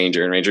talking to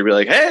Ranger, and Ranger be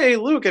like, "Hey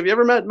Luke, have you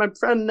ever met my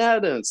friend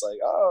Ned?" And it's like,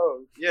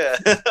 "Oh yeah."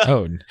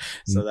 Oh,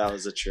 so that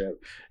was a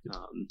trip.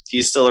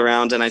 He's still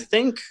around, and I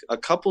think a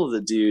couple of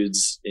the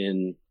dudes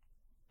in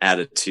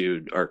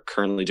Attitude are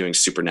currently doing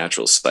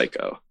Supernatural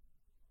Psycho.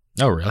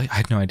 Oh really? I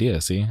had no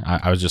idea. See,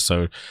 I was just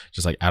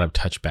like out of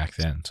touch back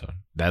then, so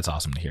that's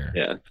awesome to hear.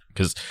 Yeah,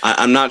 because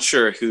I'm not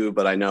sure who,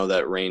 but I know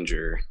that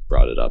Ranger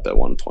brought it up at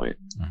one point.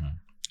 Mm-hmm.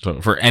 So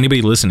for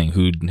anybody listening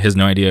who has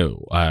no idea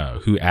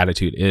who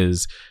Attitude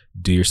is,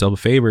 do yourself a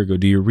favor, go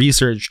do your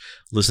research,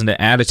 listen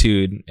to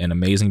Attitude, an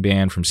amazing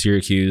band from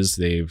Syracuse.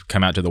 They've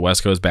come out to the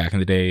West Coast back in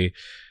the day.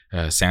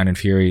 Sound and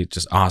Fury,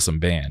 just awesome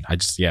band.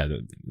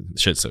 The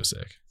shit's so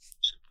sick.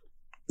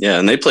 Yeah,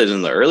 and they played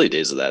in the early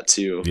days of that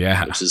too.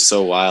 Yeah, which is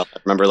so wild. I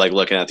remember like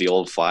looking at the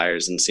old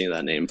flyers and seeing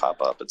that name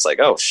pop up. It's like,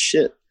 oh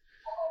shit.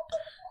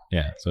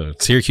 Yeah, so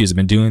Syracuse have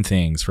been doing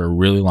things for a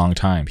really long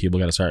time. People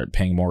got to start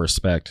paying more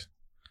respect.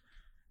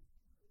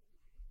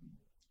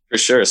 For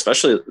sure,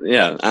 especially,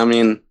 yeah. I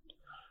mean,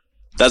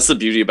 that's the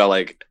beauty about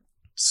like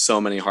so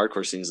many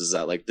hardcore scenes is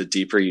that like the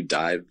deeper you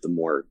dive, the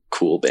more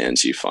cool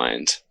bands you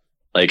find.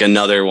 Like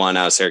another one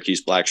out of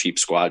Syracuse, Black Sheep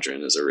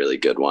Squadron is a really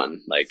good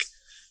one. Like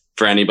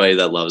for anybody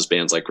that loves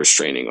bands like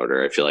Restraining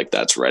Order, I feel like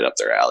that's right up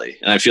their alley.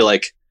 And I feel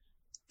like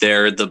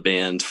they're the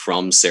band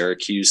from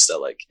Syracuse that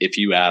like if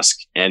you ask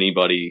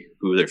anybody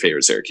who their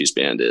favorite Syracuse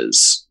band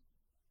is,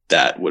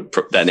 that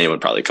name would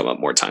probably come up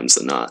more times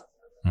than not.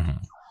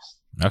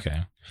 Mm-hmm.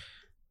 Okay.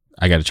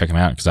 I got to check them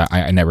out because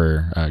I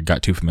never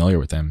got too familiar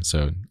with them.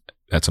 So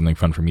that's something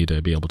fun for me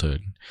to be able to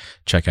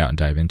check out and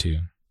dive into.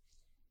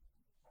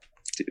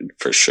 Dude,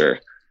 for sure.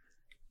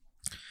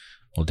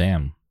 Well,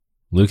 damn.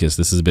 Lucas,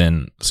 this has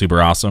been super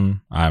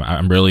awesome.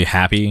 I'm really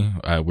happy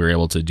we were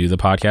able to do the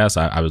podcast.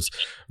 I was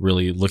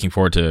really looking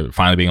forward to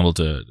finally being able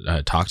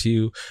to talk to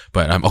you.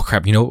 But oh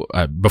crap,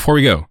 before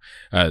we go,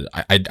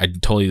 I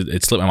totally,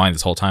 it slipped my mind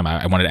this whole time.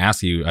 I wanted to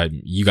ask you,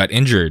 you got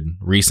injured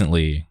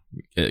recently.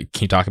 Can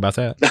you talk about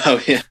that?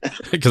 Oh yeah,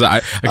 because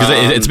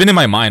it's been in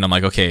my mind. I'm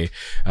like, okay,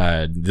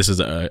 this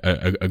is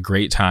a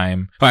great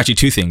time. Oh, actually,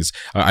 two things.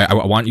 I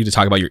want you to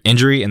talk about your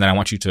injury, and then I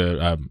want you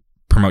to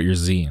promote your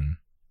zine.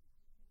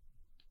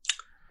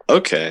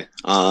 Okay.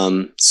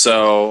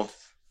 So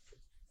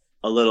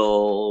a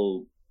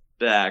little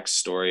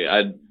backstory.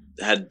 I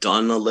had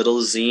done a little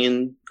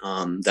zine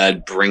that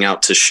I'd bring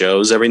out to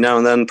shows every now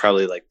and then,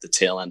 probably like the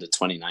tail end of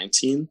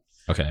 2019.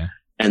 Okay.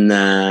 And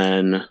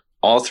then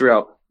all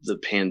throughout the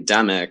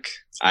pandemic,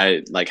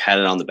 I like had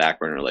it on the back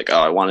burner, like, oh,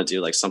 I want to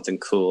do like something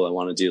cool. I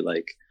want to do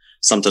like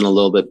something a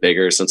little bit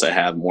bigger since I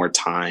have more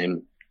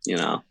time, you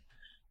know.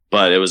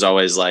 But it was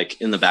always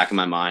like in the back of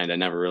my mind. I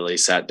never really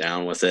sat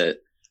down with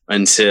it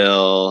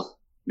until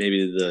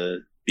maybe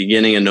the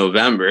beginning of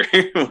November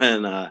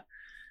when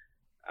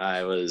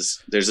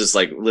there's this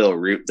like little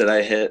route that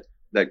I hit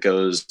that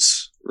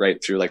goes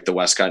right through like the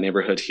Westcott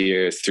neighborhood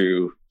here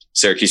through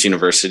Syracuse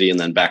University and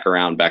then back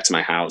around back to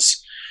my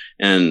house.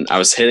 And I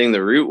was hitting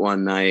the route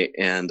one night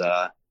and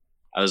I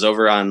was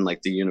over on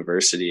like the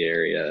university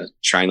area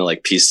trying to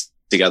like piece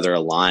together a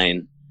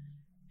line,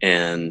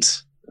 and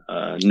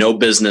no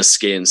business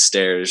skating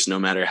stairs, no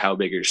matter how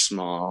big or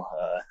small.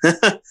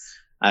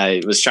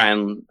 I was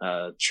trying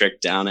to trick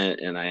down it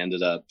and I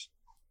ended up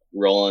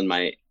rolling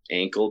my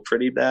ankle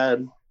pretty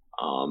bad.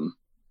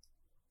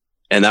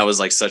 And that was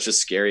like such a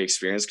scary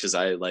experience because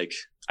I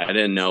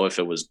didn't know if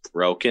it was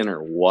broken or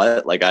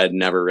what. Like I had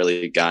never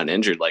really gotten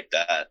injured like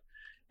that.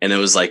 And it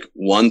was like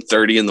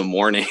 1:30 in the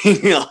morning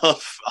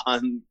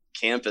on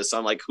campus.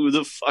 I'm like, who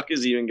the fuck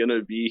is even going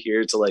to be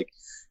here to like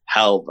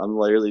help? I'm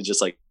literally just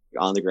like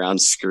on the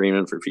ground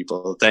screaming for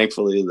people.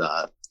 Thankfully,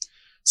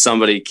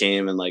 somebody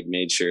came and like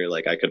made sure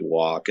like I could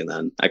walk. And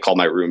then I called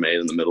my roommate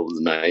in the middle of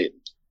the night,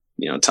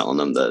 you know, telling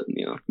them that,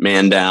 you know,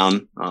 man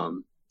down.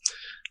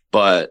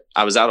 But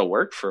I was out of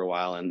work for a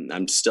while and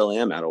I'm still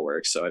am out of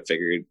work. So I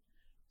figured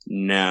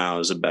now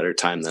is a better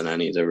time than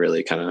any to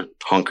really kind of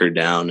hunker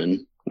down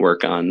and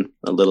work on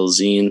a little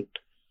zine.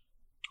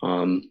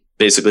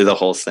 Basically the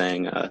whole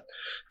thing,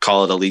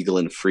 call it Illegal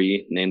and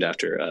Free, named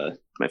after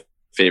my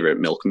favorite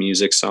Milk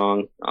Music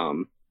song.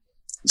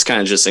 It's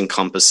kind of just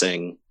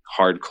encompassing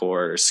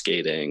hardcore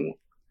skating,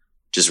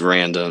 just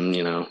random,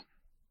 you know,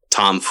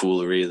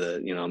 tomfoolery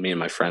that, you know, me and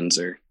my friends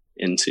are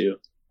into,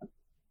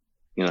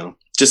 you know,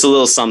 just a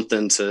little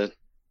something to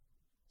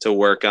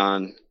work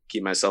on,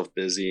 keep myself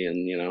busy.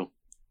 And, you know,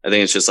 I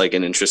think it's just like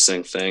an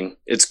interesting thing.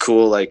 It's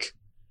cool, like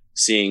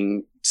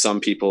seeing some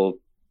people,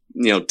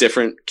 you know,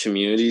 different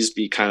communities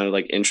be kind of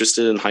like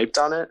interested and hyped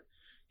on it.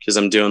 Cause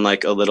I'm doing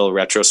like a little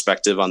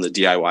retrospective on the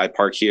DIY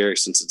park here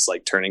since it's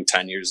like turning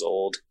 10 years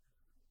old.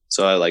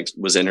 So I like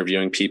was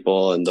interviewing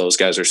people and those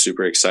guys are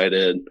super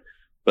excited.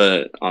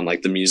 But on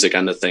like the music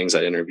end of things,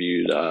 I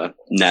interviewed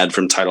Ned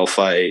from Title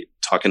Fight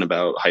talking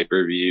about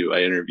Hyperview.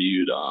 I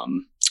interviewed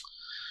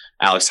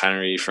Alex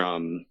Henry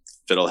from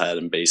Fiddlehead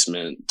and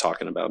Basement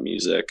talking about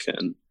music.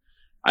 And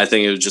I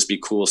think it would just be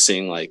cool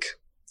seeing like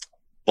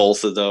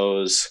both of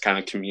those kind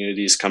of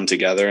communities come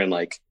together and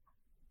like,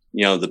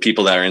 you know, the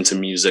people that are into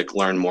music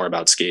learn more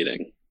about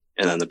skating,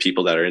 and then the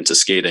people that are into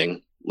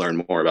skating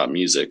learn more about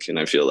music. And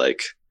I feel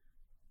like,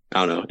 I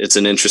don't know, it's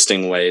an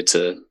interesting way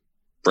to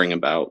bring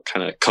about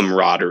kind of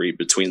camaraderie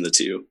between the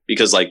two,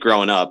 because like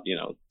growing up, you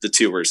know, the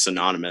two were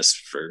synonymous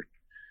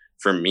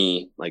for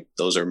me. Like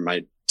those are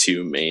my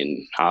two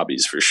main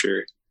hobbies for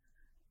sure.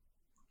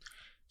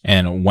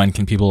 And when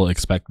can people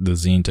expect the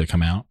zine to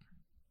come out?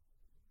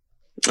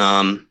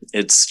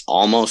 It's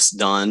almost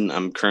done.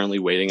 I'm currently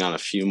waiting on a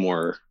few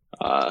more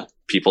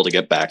people to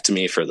get back to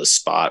me for the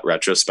spot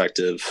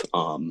retrospective.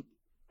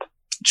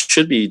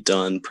 Should be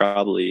done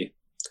probably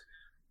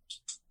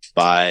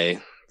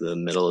by the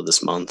middle of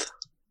this month.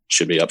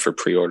 Should be up for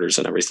pre-orders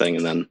and everything,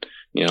 and then,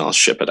 you know, I'll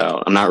ship it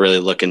out. I'm not really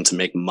looking to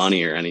make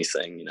money or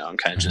anything, you know. I'm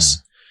kind of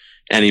just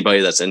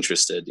anybody that's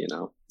interested, you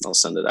know, I'll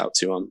send it out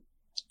to them.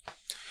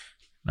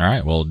 All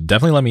right, well,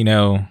 definitely let me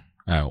know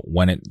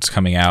when it's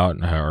coming out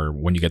or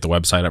when you get the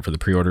website up for the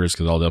pre-orders,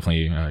 because I'll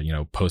definitely you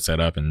know, post that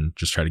up and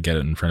just try to get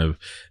it in front of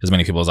as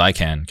many people as I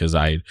can, because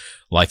I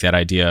like that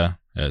idea.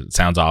 It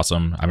sounds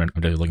awesome. I'm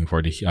really looking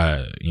forward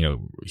to you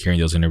know, hearing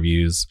those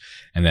interviews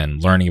and then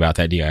learning about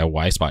that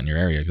DIY spot in your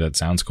area. That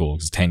sounds cool,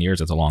 because 10 years,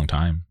 that's a long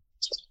time.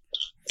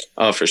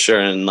 Oh, for sure.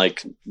 And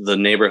like the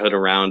neighborhood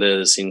around it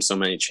has seen so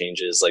many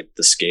changes. Like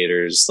the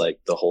skaters, like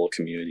the whole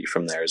community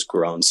from there has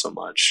grown so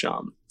much.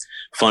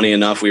 Funny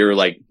enough,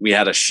 we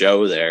had a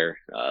show there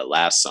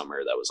last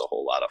summer that was a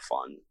whole lot of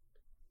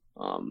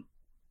fun.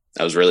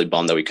 I was really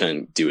bummed that we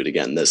couldn't do it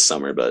again this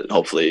summer, but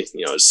hopefully,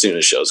 you know, as soon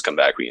as shows come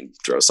back, we can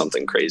throw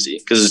something crazy,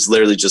 because it's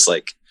literally just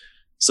like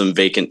some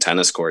vacant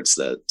tennis courts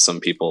that some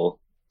people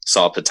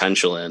saw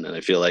potential in. And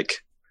I feel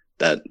like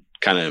that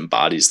kind of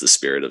embodies the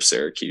spirit of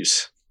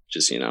Syracuse,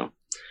 just, you know,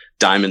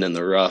 diamond in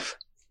the rough.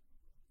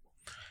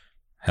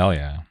 Hell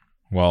yeah.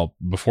 Well,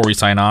 before we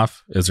sign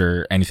off, is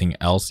there anything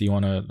else you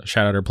want to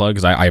shout out or plug?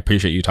 Because I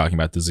appreciate you talking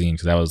about the zine,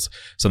 because that was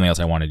something else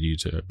I wanted you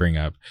to bring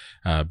up.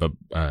 But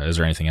is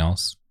there anything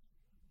else?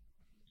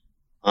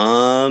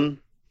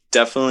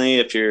 Definitely,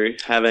 if you're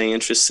having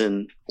interest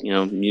in, you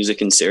know,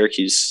 music in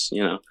Syracuse,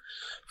 you know,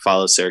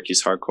 follow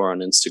Syracuse Hardcore on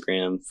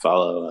Instagram,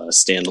 follow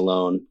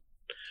Standalone.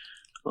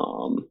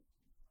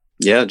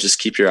 Yeah, just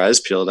keep your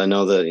eyes peeled. I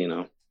know that, you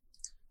know,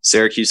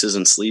 Syracuse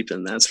isn't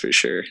sleeping, that's for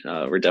sure.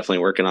 We're definitely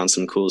working on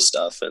some cool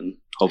stuff, and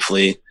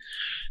hopefully,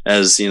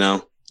 as you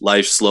know,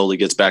 life slowly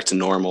gets back to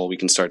normal, we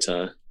can start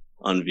to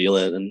unveil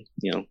it, and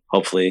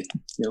hopefully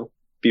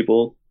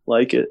people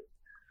like it,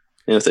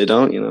 and if they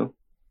don't,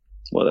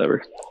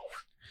 whatever.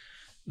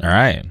 All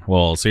right.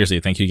 Well, seriously,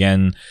 thank you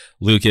again,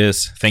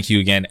 Lucas. Thank you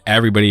again,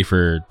 everybody,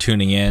 for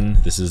tuning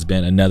in. This has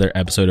been another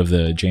episode of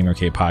the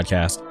JMRK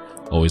podcast,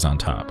 always on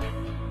top.